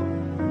Nonso?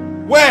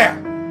 Where?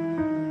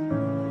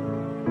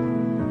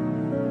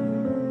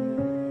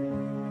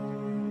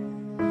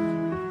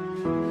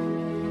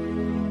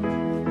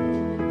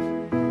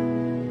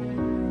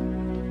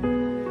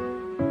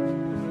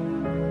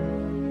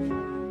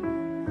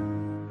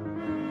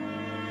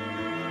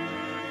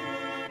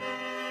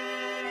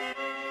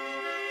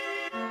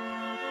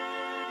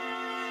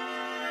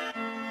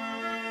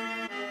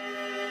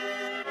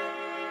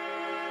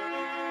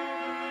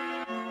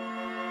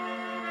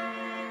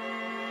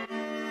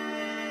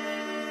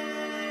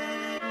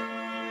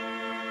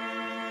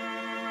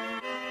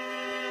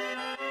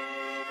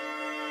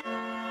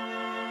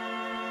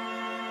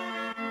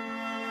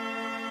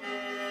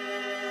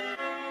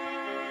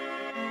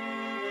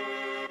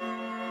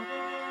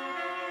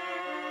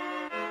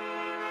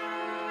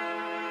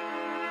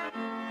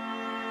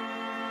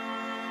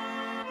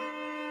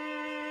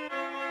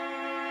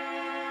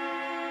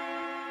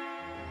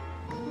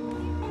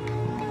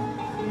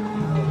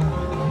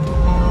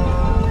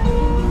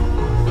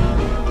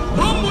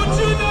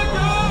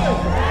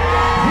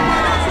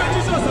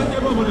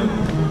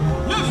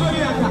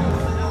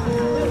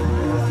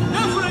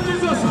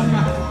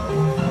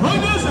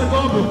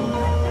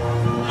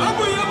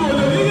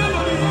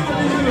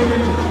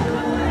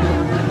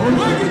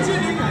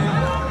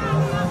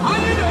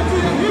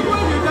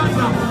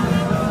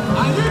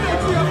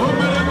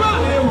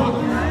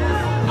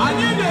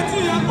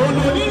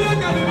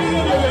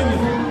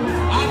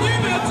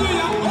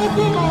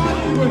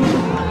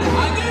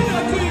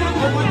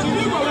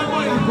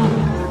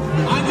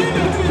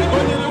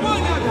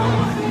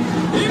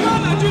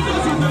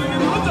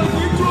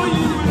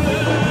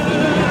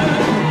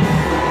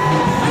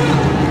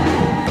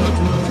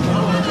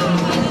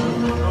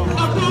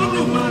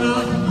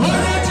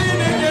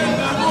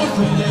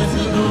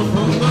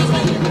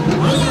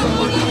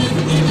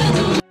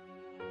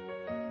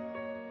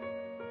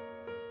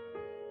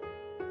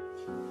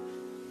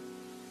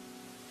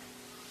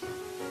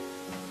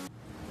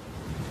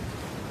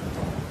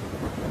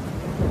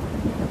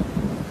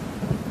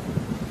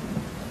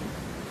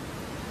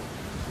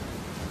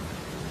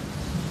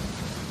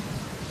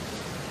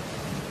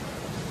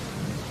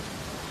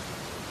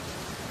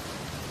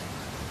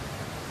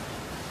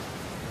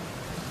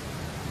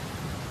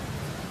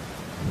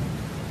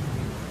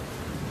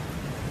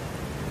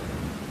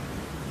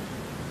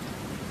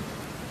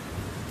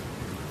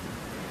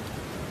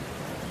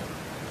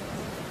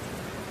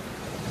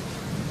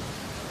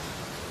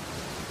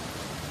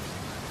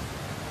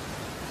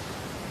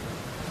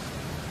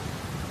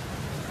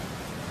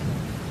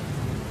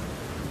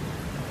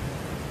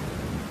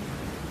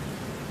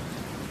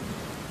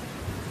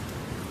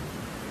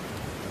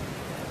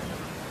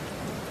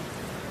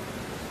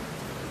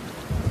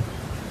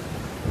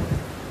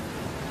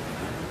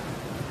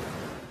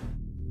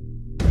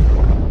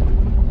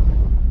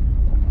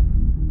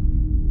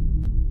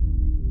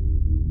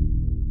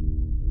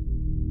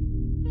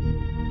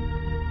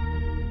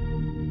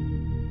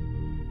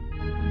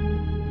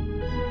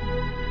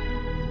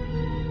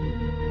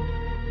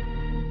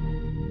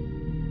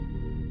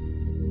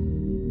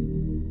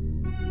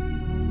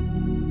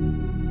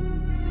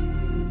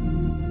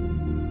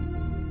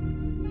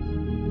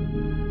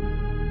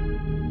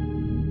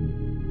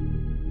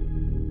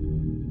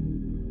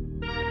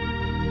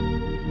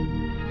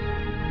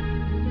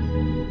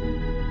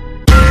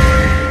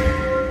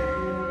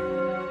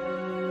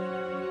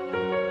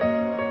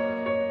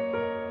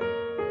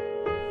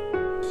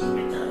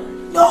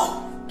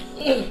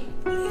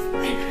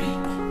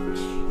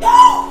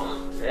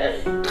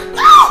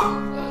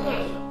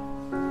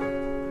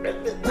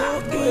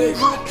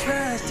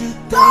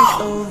 take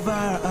over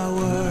our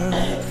world.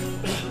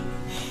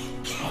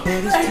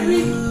 But it's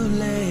too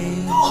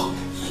late.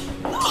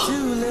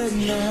 Too late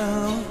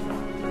now.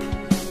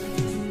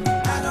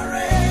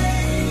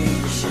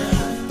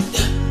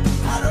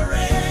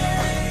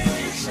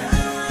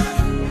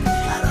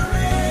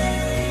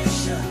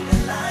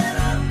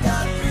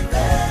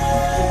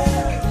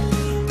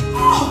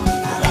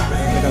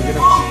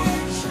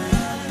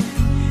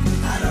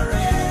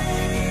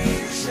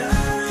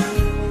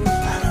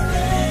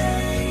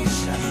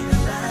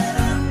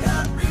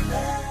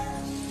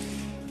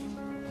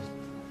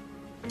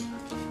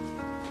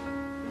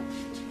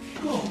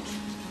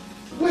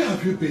 Where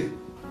have you been?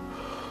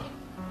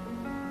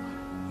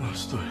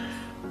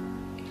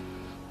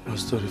 No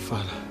story,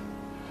 Father.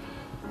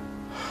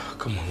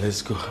 Come on,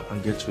 let's go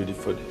and get ready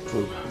for the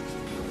program.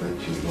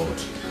 Thank you, Lord.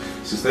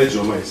 Sister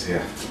Ijoma is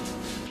here.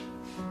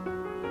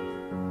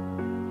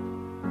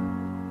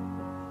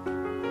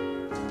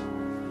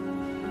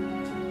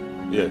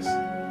 Yes.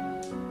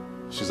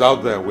 She's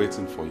out there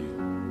waiting for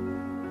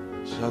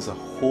you. She has a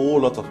whole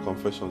lot of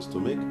confessions to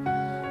make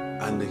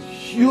and a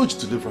huge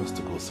deliverance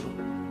to go through.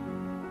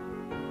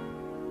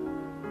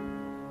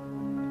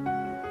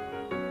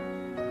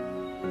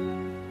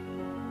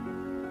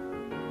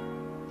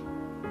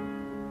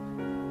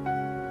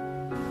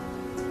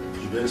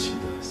 Well, she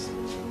does.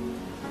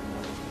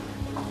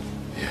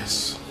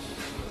 Yes,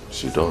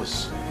 she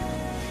does.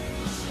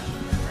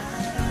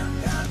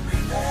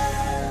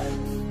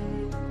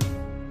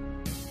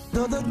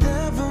 Though the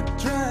devil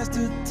tries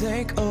to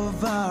take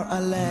over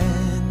our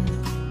land,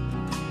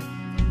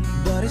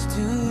 but it's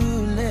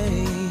too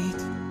late.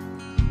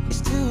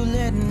 It's too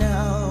late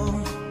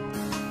now.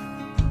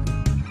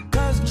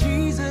 'Cause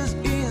Jesus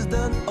is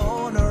the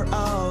owner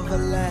of the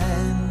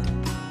land.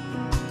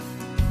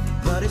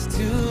 But it's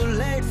too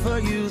late for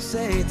you,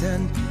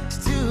 Satan. It's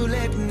too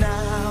late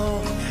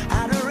now.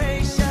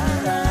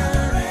 Adoration.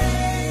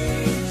 Adoration.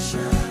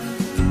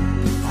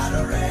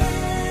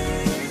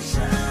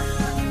 Adoration.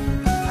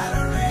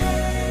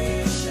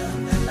 Adoration.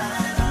 The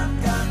light of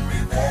God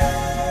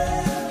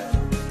prevails.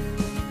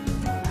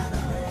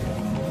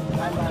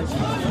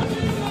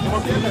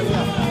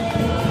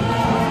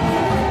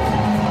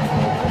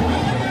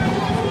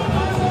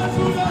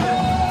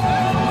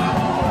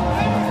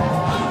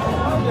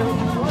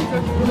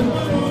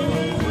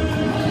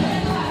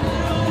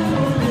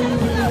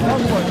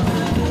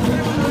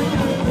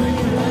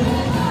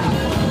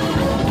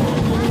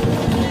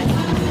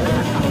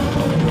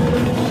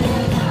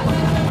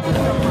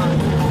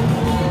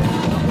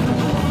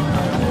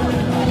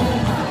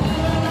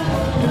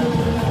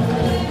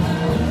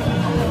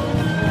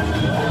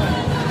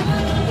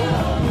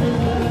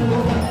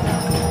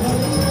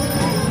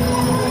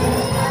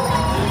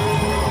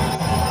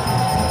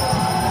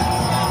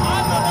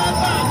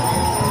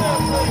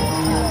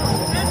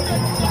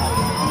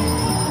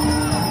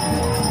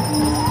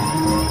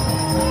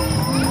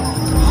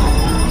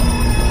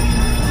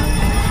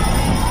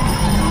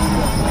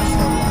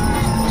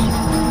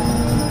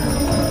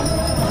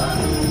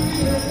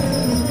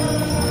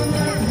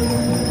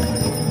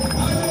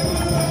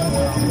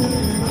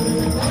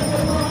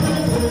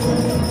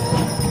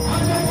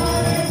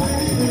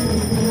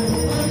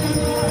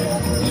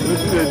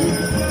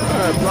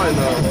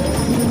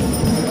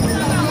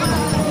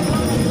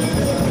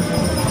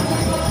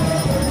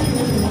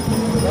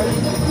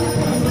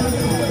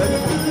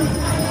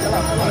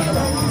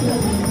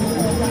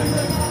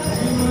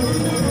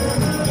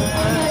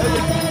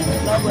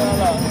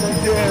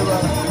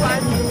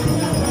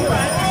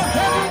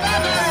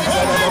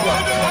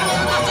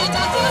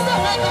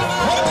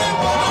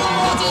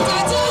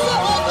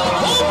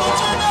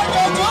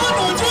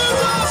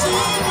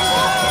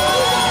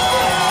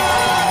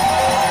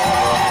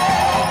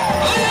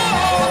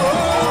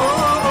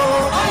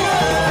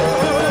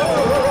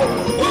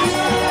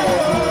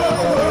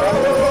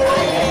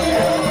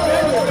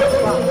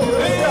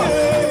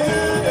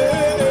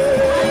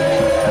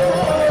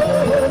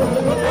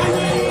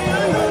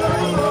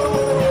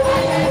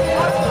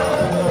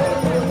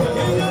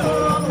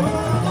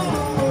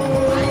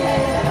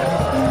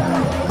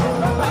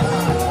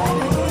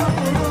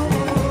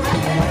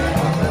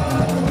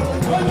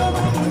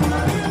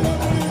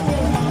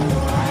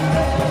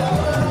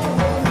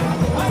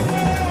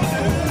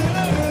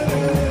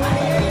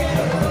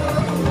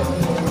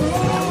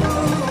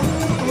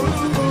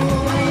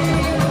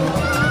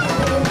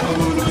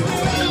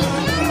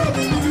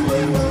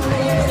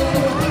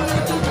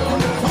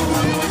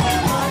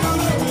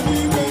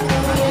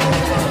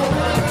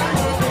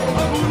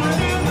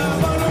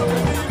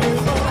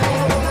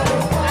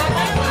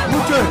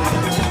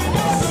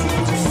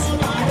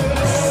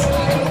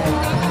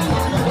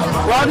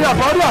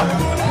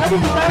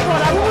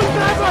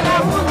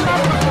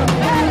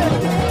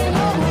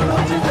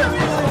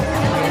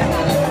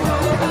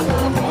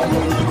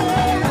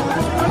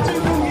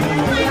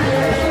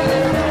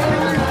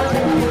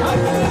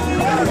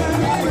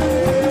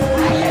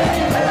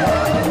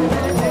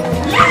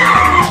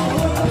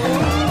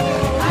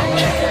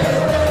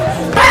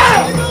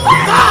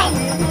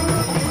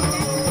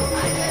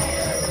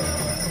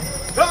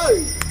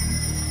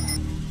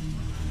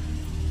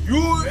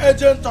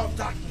 agent of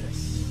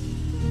darkness,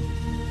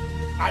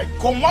 I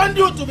command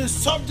you to be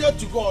subject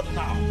to God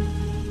now.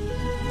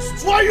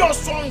 Destroy your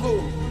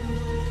stronghold.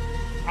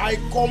 I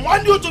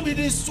command you to be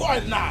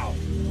destroyed now.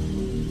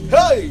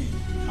 Hey!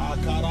 I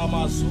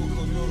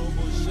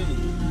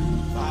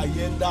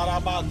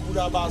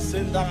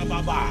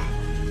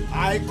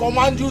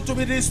command you to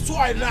be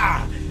destroyed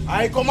now.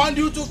 I command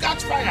you to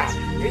catch fire.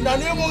 In the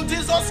name of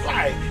Jesus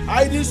Christ,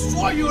 I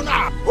destroy you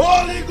now.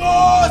 Holy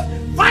Ghost,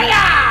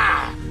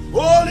 fire!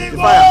 Holy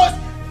Ghost,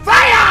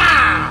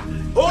 fire!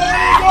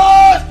 Holy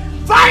Ghost,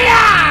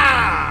 fire!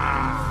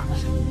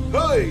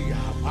 Hey!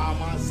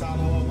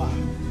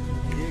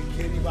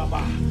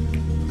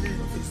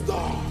 It is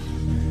done.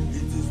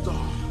 It is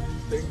done.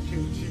 Thank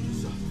you,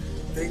 Jesus.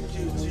 Thank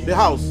you, Jesus. The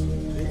house.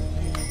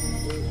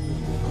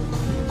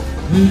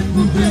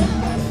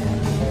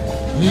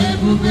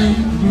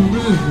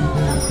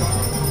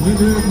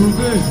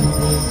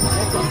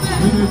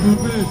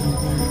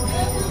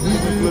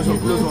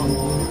 Close on.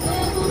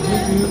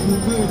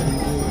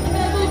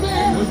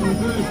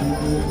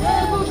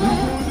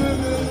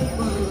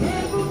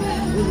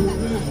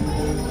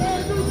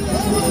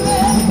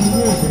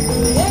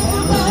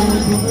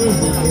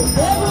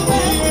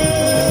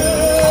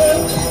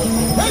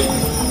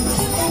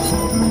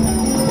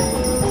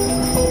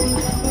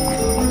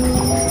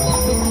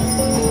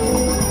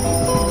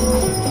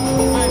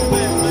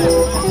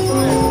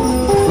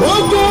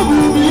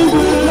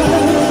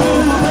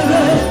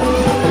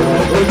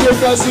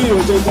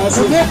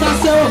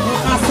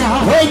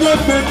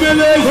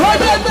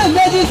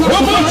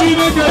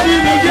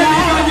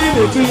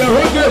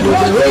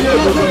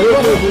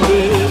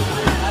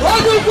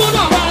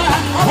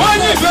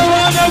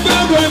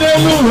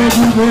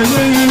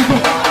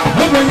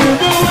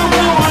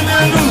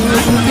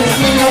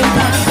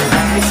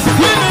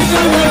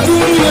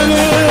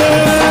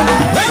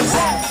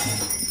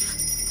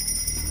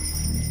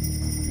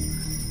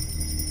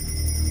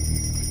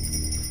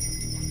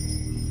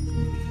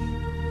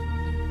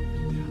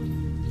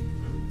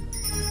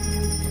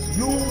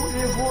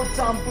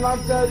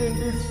 Planted in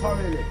this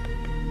family,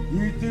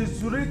 it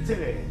is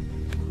written,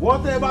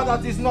 whatever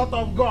that is not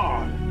of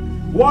God,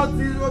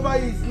 whatever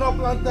is not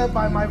planted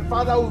by my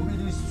Father will be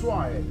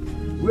destroyed.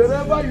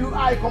 Wherever you are,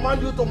 I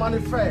command you to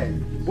manifest.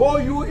 Oh,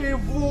 you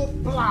evil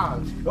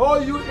plan, oh,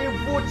 you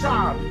evil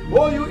charm,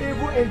 oh, you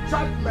evil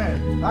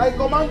enchantment, I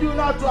command you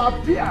now to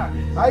appear.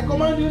 I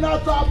command you now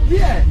to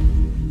appear.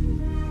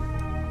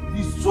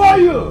 Destroy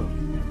you.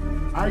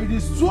 I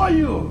destroy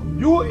you,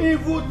 you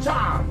evil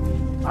charm.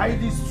 I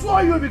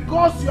destroy you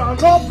because you are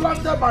not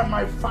planted by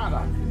my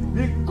Father,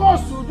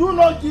 because you do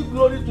not give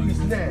glory to his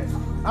name.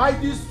 I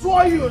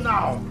destroy you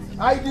now.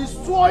 I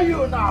destroy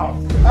you now.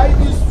 I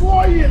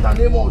destroy you in the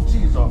name of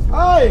Jesus.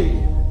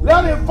 Hey,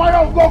 let the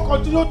fire of God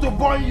continue to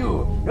burn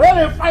you. Let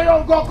the fire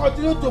of God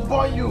continue to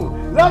burn you.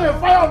 Let the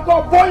fire of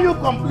God burn you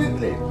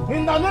completely.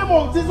 In the name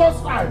of Jesus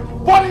Christ,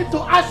 burn it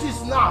to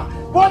ashes now.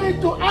 Burn it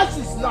to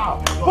ashes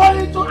now. Burn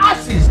it to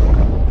ashes.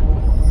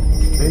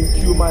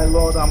 Thank you, my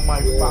Lord and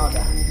my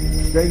Father.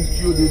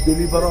 Thank you, the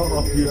deliverer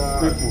of his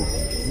people.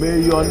 May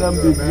your name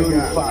be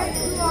glorified.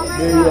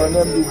 May your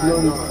name be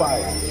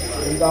glorified.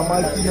 In the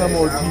mighty name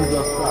of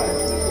Jesus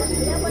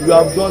Christ. You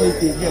have done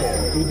it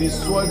again to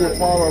destroy the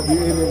power of the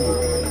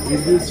enemy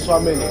in this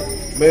family.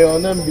 May your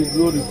name be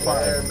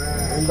glorified.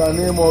 In the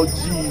name of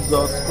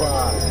Jesus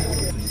Christ.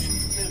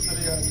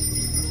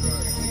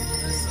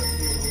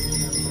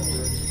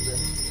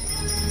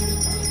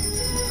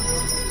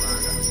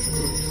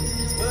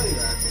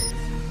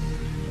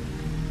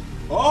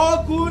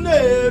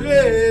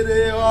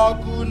 Okunere,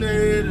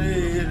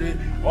 okunere,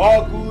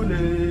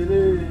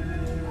 okunere,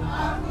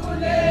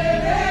 okunere,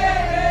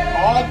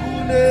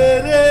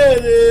 okunere,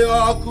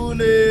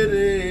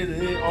 okunere,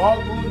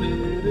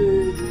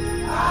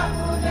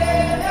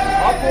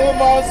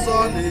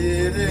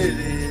 akumasonere,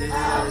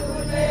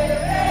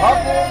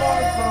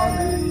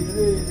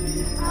 akumasonere,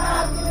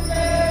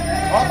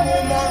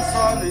 akumasonere,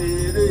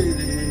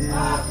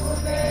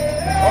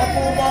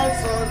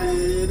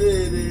 akumasonere.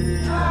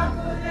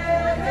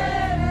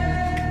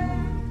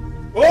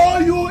 Oh,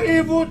 you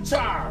evil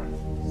child,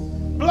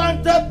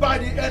 planted by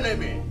the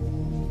enemy,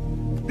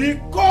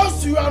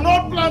 because you are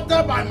not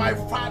planted by my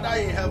Father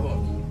in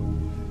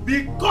heaven,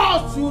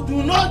 because you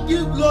do not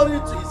give glory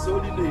to his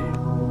holy name,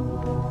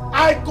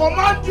 I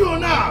command you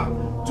now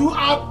to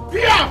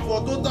appear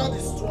for total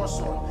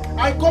destruction.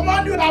 I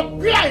command you to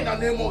appear in the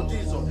name of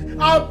Jesus.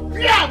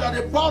 Appear that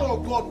the power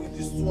of God will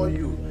destroy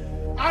you.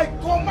 I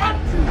command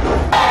you.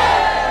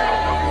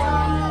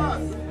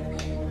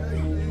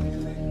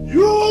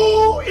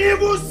 You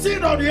evil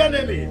seed of the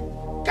enemy,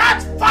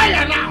 catch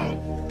fire now.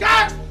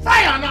 Catch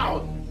fire now.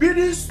 Be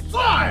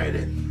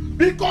destroyed.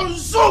 Be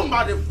consumed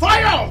by the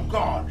fire of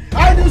God.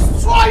 I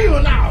destroy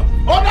you now.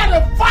 Under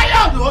the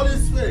fire of the Holy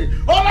Spirit.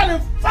 Under the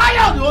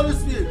fire of the Holy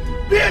Spirit.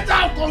 Be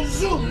thou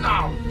consumed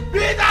now.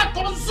 Be thou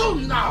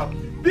consumed now.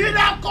 Be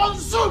thou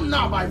consumed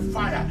now by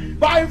fire.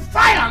 By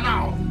fire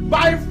now.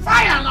 By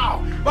fire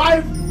now.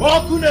 By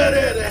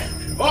Okunere.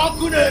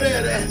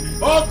 Okunere.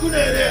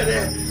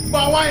 Okunere.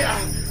 Bawaya.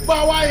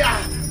 Ibawaya,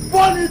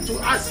 burn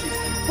into ashes.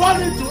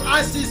 Burn into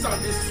ashes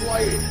and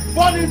destroy it.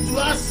 Burn into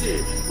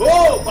ashes.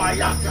 Oh,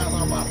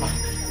 Bayakarababa.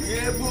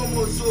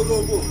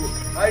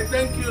 I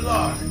thank you,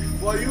 Lord,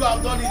 for you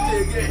have done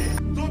it again.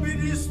 To be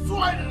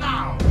destroyed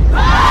now.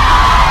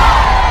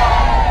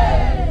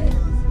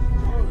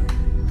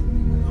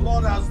 The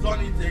Lord has done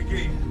it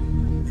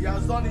again. He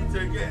has done it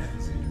again.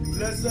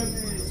 Blessed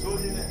be his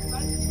holy name.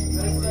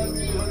 Blessed be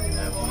the holy name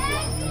of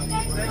God.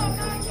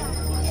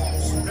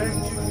 Thank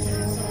you,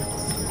 Jesus.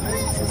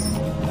 Thank you,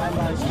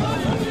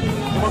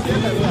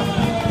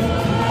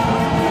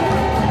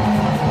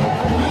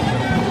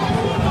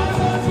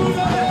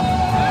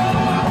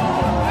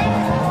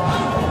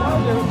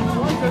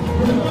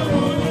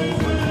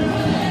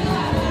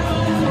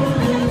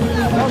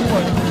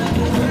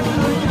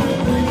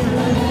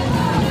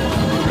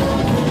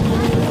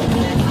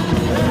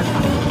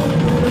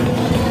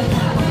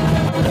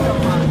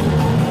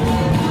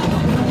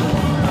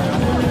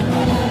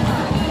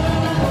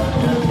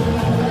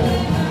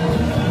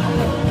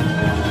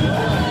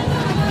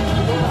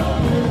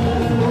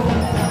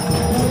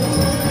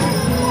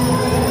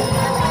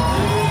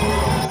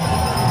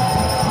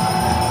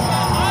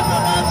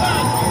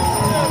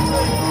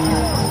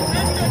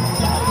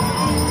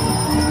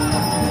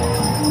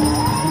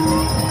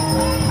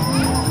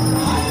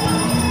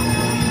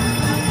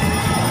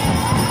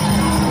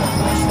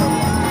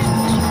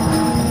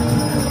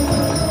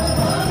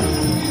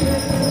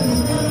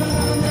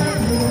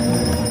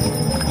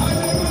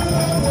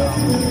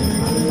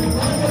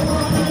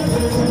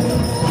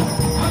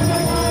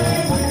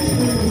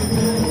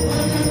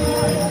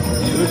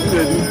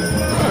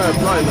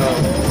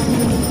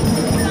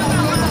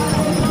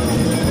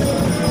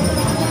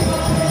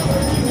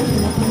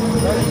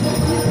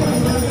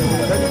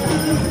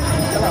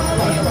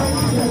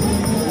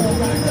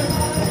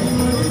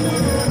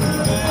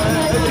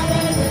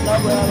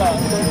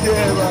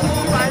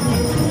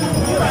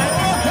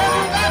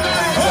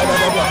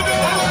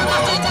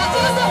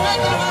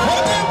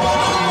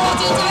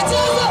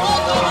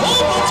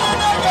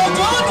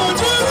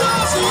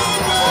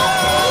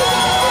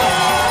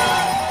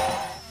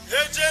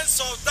 Agents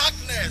of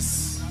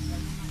darkness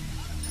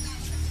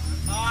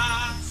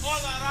are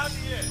all around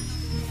here.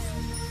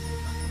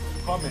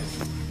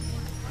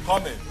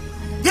 Coming.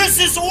 This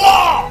is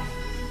war!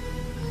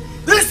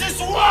 This is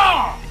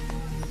war!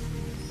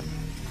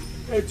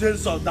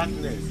 Agents of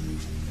darkness.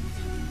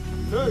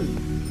 Hey.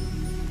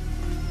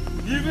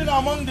 Even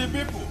among the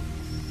people.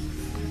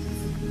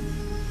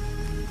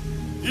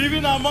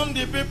 Even among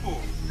the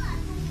people.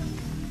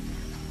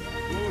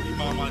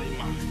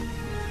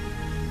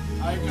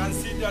 I can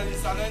see there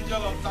is an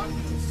angel of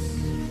darkness.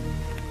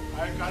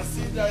 I can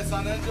see there is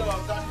an angel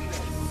of darkness.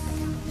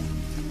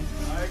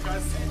 I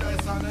can see there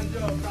is an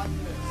angel of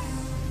darkness.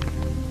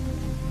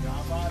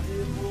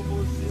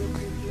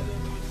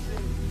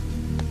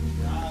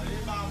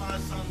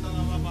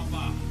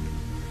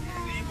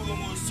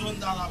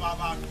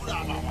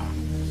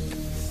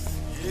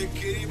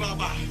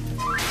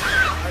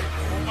 I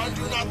command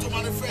you now to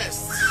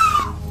manifest.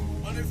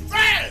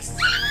 Manifest!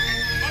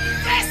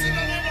 Manifest in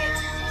the name of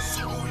Jesus.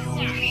 Show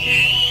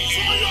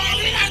your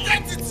real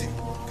identity.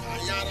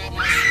 Show your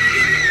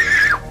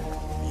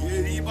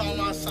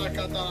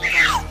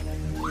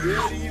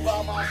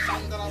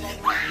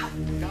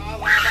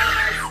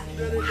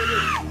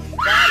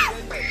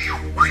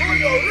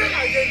real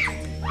identity.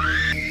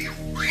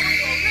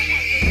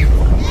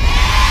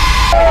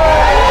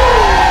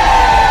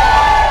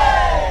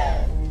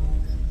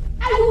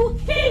 I will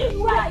kill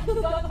you like the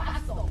other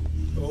pastor.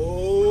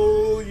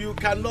 Oh, you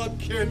cannot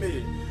kill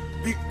me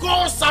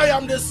because I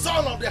am the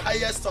son of the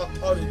highest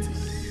authority.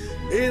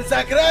 In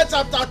Zechariah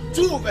chapter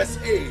 2 verse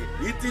 8,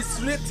 it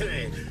is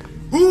written,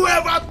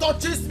 whoever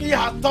touches me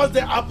has touched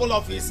the apple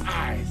of his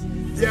eyes.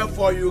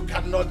 Therefore you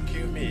cannot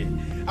kill me.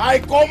 I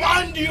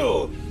command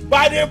you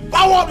by the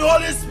power of the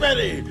Holy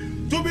Spirit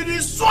to be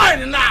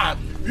destroyed now.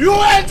 You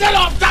angel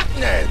of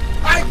darkness,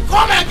 I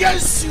come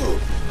against you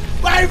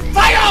by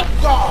fire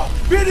of God.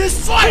 Be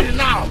destroyed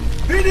now.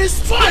 Be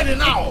destroyed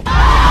now.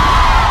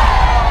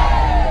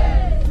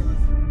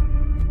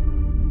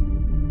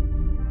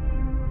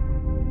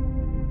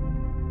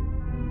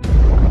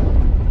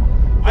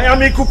 I am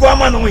Ikuku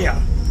Amanoya.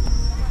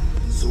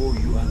 So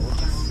you are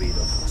not afraid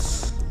of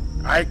us.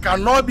 I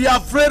cannot be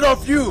afraid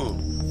of you,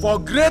 for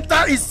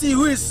greater is he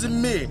who is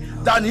in me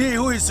than he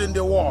who is in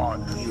the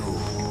world.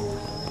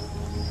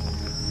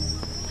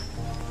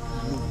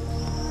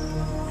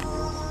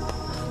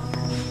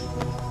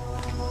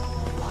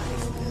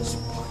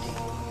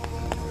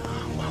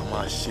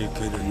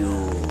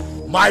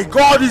 My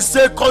God is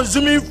a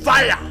consuming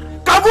fire.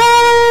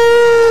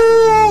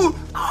 Kaboo!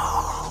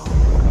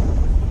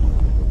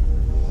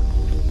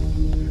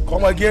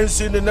 Come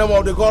against in the name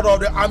of the God of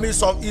the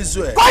armies of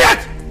Israel.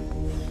 Quiet!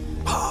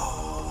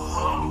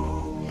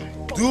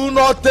 Do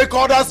not take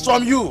orders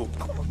from you.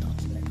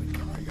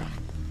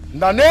 In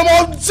the name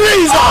of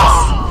Jesus,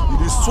 be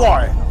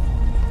destroyed.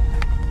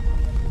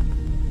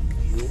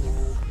 You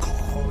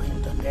call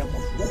in the name of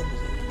who?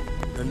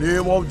 In the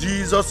name of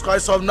Jesus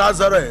Christ of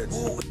Nazareth.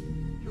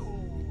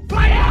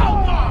 Fire!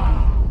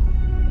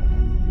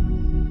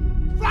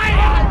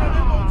 Fire in the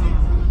name of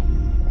Jesus.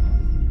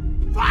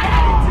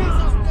 Fire in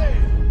Jesus'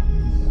 name.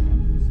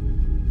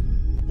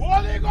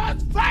 Holy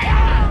Ghost,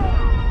 fire!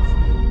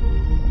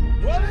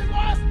 Holy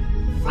Ghost,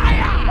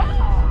 fire!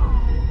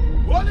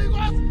 Holy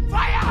Ghost,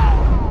 fire!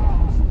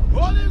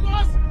 Holy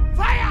Ghost,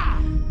 fire!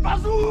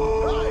 Bazoo!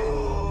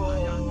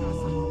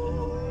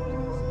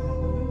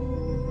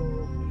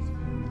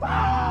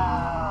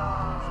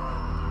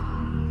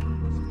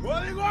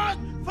 Holy Ghost,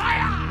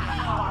 fire!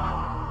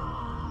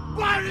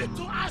 Burn it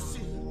to ashes,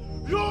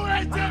 you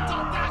agent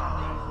of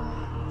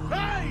darkness!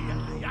 Hey,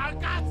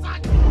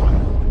 Yagasaki!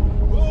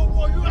 Oh,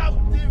 for you have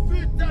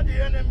defeated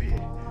the enemy!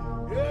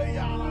 Hey,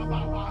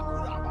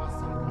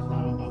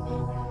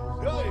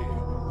 Hey,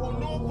 for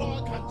no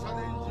power can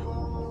challenge you.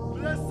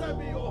 Blessed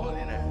be your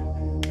holy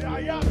name.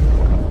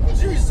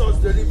 Jesus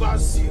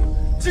delivers you.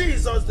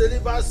 Jesus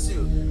delivers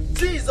you.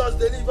 Jesus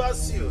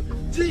delivers you.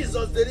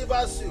 Jesus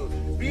delivers you.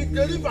 Be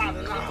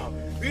delivered now.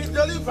 Be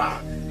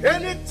delivered.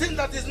 Anything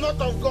that is not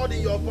of God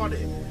in your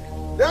body,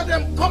 let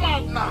them come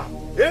out now.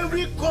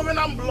 Every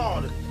covenant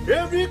blood,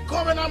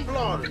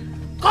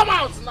 come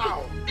out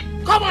now.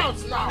 Come out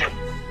now.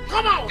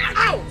 Come out.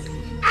 Out.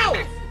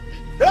 Out.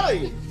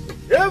 Hey,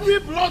 every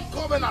blood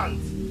covenant,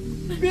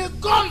 be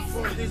gone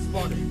from this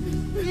body.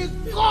 Be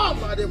gone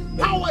by the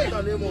power in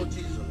the name of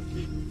Jesus.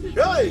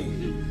 Hey,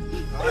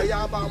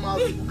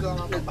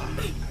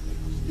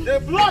 the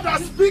blood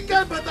that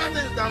speaketh better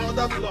things than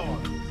other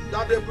blood,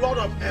 than the blood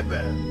of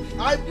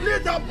Abel. I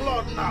plead that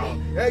blood now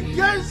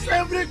against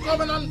every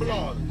covenant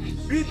blood.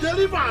 Be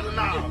delivered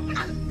now.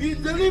 Be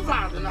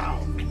delivered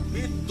now.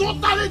 Be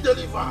totally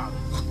delivered.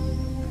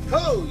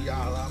 Oh,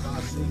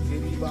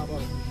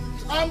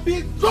 and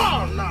be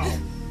gone now.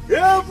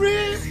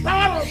 Every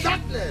power of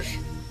darkness,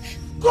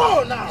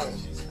 go now.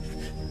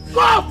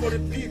 Go for the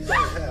pit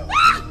of hell.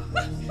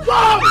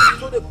 Go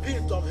to the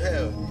pit of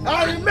hell.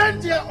 I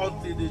remain here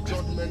until the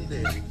judgment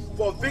day.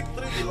 For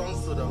victory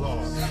belongs to the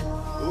Lord.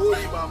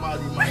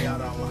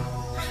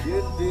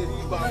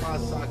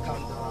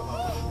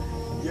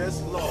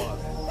 Yes, Lord.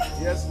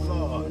 Yes,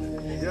 Lord.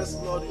 Yes,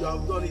 Lord, you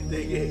have done it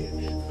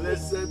again.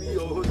 Blessed be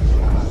your holy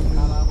name.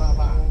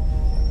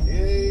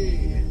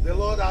 Hey, the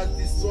Lord has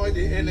destroyed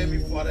the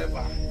enemy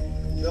forever.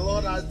 The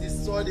Lord has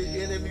destroyed the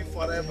enemy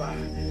forever.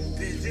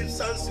 The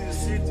Egyptians you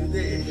see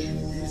today,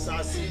 you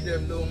shall see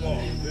them no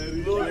more.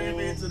 Glory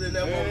be to the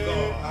name of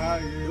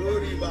God.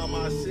 Glory by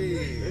my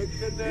say.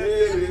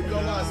 Hey, we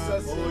come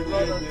access the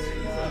blood of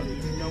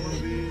Jesus.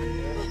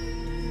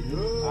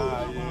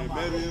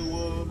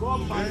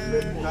 Come my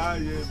people.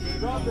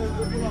 God the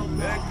people of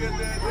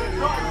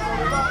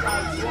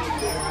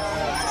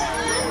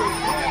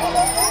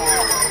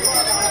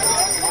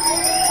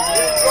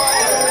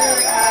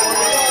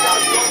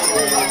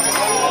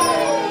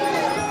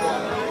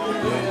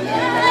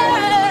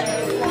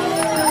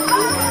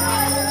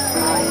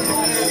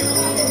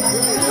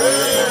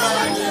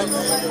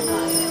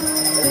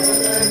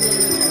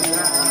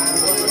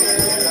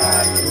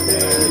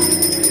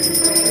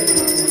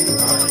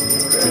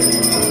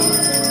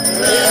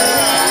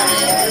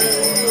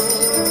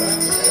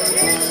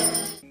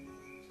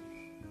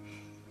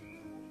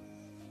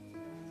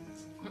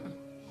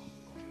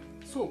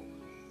So,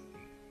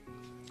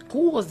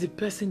 who was the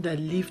person that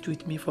lived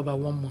with me for about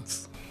 1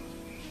 month?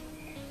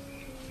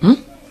 I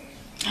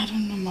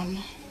don't know,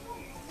 Mama.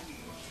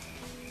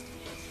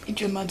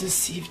 Ijoma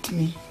deceived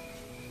me.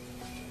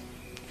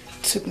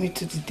 Took me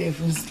to the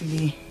devil's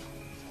lair,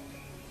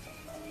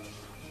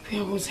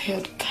 where I was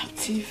held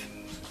captive.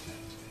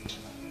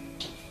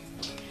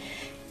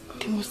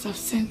 They must have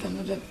sent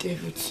another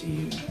devil to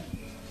you.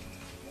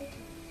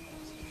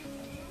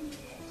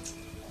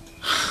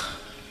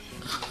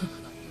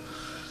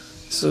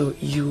 So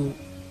you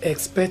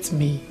expect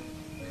me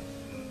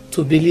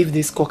to believe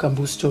this cock and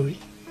bull story?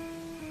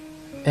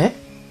 Eh?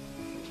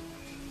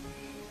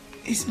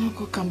 It's not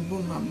cock and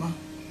bull, Mama.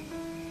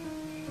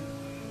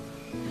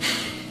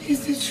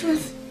 It's the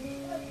truth.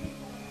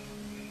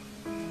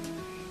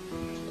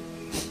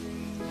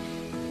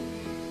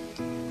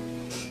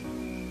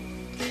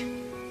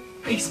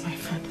 Where is my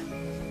father?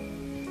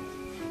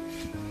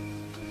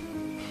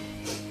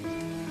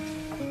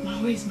 Ma,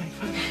 where is my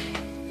father?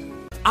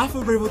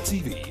 Afrorevo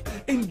TV.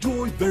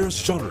 Enjoy various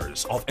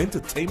genres of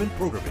entertainment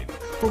programming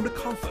from the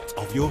comfort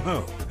of your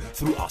home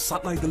through our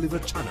satellite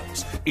delivered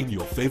channels in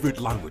your favorite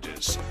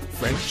languages: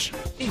 French,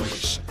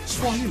 English,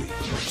 Swahili,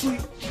 Twi,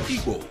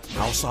 Igbo,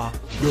 Hausa,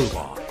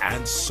 Yoruba,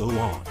 and so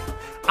on.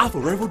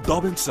 Afrorevo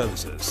dubbing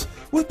services.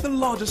 With the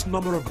largest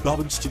number of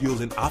dubbing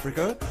studios in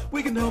Africa,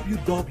 we can help you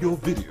dub your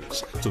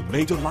videos to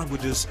major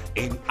languages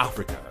in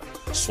Africa: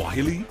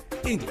 Swahili,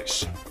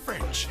 English,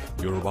 French,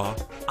 Yoruba,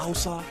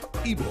 Hausa,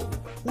 Igbo,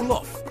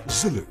 Wolof,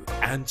 Zulu,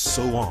 and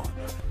so on.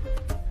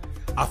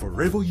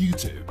 Afrorevo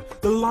YouTube,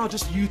 the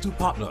largest YouTube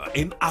partner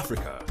in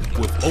Africa,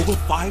 with over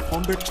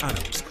 500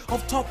 channels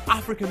of top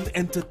African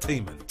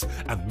entertainment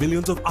and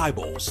millions of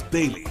eyeballs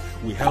daily,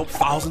 we help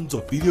thousands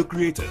of video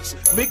creators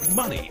make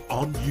money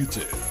on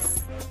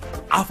YouTube.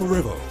 Afro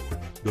Revo,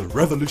 the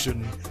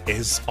revolution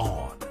is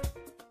on.